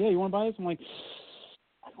and was like, "Yeah, you want to buy this?" I'm like,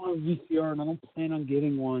 "I don't have a VCR, and I don't plan on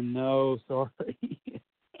getting one. No, sorry."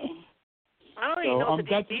 I don't even know if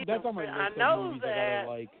that's on my list I of know movies that. I gotta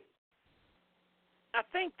like. I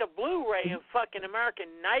think the Blu-ray of fucking American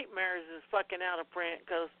Nightmares is fucking out of print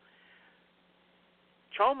because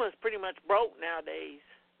Trauma's pretty much broke nowadays.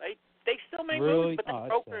 They still make movies, but they're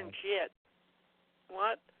broker and shit.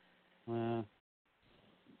 What?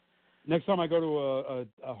 Next time I go to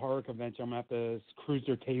a horror convention, I'm going to have to cruise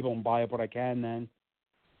their table and buy up what I can then.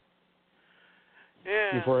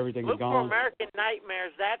 Yeah. Before everything is gone. Look for American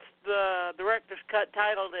Nightmares. That's the director's cut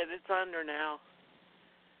title that it's under now.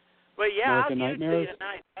 But yeah, American I'll give it to Nightmares? you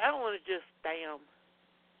tonight. That one is just damn.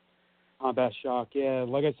 Combat Shock, yeah.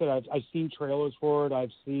 Like I said, I've seen trailers for it.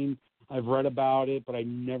 I've read about it, but I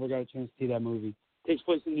never got a chance to see that movie. Takes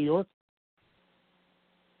place in New York?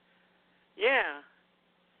 Yeah.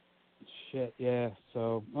 Shit, yeah.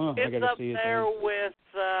 So, I got to see it. It's up there with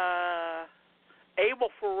Abel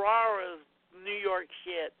Ferrara's New York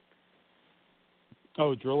shit.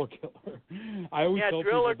 Oh, Driller Killer. I always tell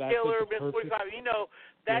Driller people Killer, that's like the perfect... You know,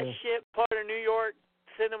 that shit part of New York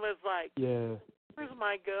cinema is like, yeah. Where's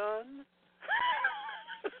my gun?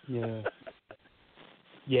 Yeah.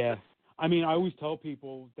 Yeah. I mean, I always tell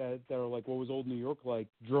people that are like, what was old New York like?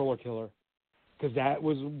 Driller Killer. Because that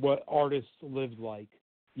was what artists lived like,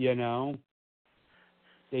 you know?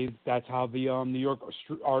 That's how the New York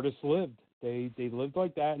artists lived. They lived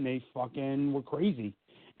like that, and they fucking were crazy.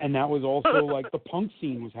 And that was also like the punk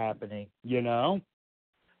scene was happening, you know?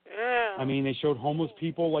 Yeah. I mean, they showed homeless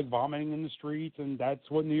people like vomiting in the streets, and that's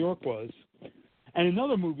what New York was. And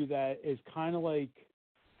another movie that is kind of like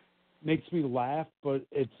makes me laugh, but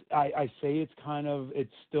I say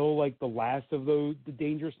it's still like the last of the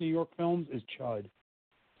dangerous New York films is Chud.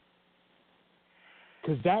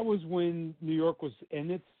 Because that was when New York was in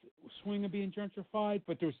its swing of being gentrified,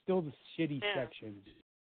 but there's still the shitty sections.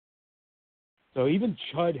 So even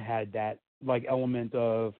Chud had that like element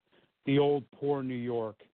of the old poor New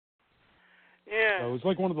York. Yeah. So it was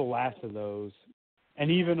like one of the last of those. And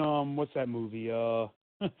even what's that movie? You're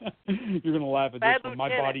gonna laugh at Bad this one. My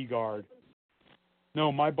Lieutenant. Bodyguard.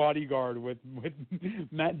 No, My Bodyguard with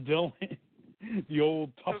Matt Dillon, the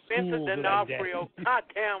old tough Vincent fool. D'Onofrio. God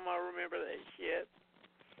damn, I remember that shit.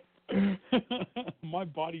 My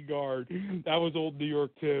Bodyguard. That was old New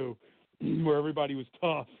York too, where everybody was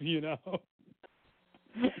tough, you know.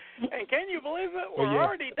 And can you believe it? We're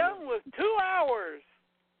already done with 2 hours.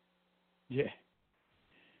 Yeah.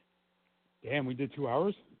 Damn, we did 2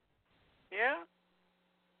 hours? Yeah.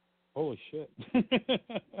 Holy shit.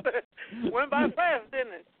 Went by fast,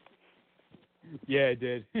 didn't it? Yeah, it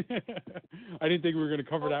did. I didn't think we were going to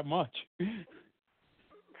cover that much. Yeah.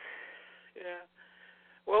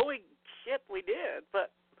 Well, we did.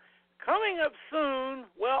 But coming up soon,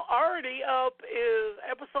 well, already up is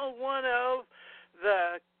episode 1 of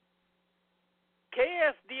the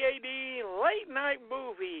ksdad late night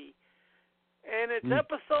movie. And it's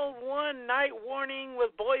episode 1, Night Warning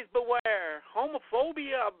with Boys Beware.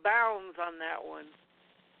 Homophobia abounds on that one.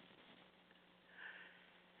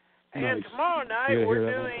 And Nice. tomorrow night we're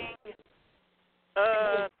doing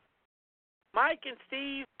Mike and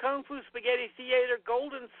Steve's Kung Fu Spaghetti Theater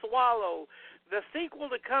Golden Swallow, the sequel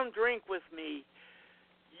to Come Drink With Me.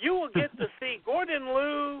 You will get to see Gordon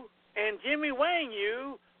Liu and Jimmy Wang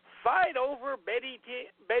Yu fight over Betty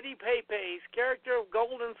Pepe's character of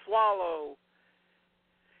Golden Swallow.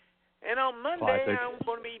 And on Monday, Classic. I'm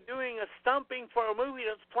going to be doing a stumping for a movie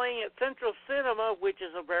that's playing at Central Cinema, which is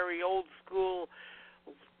a very old school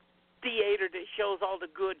theater that shows all the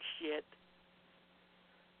good shit.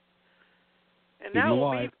 And that will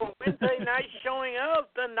be for Wednesday night showing of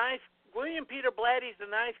the nice William Peter Blatty's The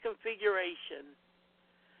Nice Configuration.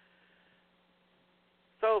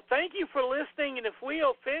 So thank you for listening, and if we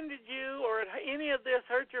offended you or any of this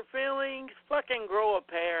hurt your feelings, fucking grow a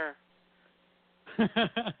pair.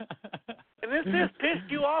 And if this pissed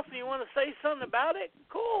you off and you want to say something about it,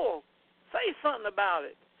 cool. Say something about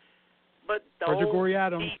it. But don't Corey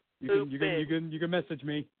Adams, be you can message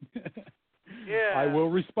me. Yeah. I will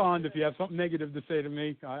respond if you have something negative to say to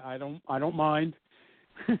me. I don't mind.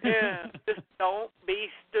 Yeah, just don't be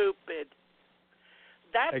stupid.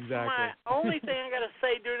 That's exactly. my only thing I got to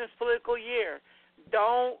say during this political year.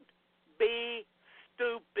 Don't be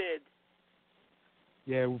stupid.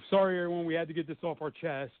 Yeah, sorry everyone, we had to get this off our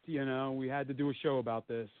chest. You know, we had to do a show about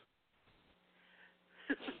this.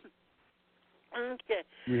 Okay.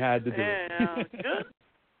 We had to do it. Good.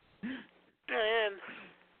 And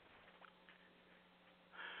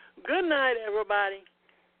good night, everybody.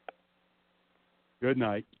 Good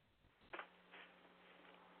night.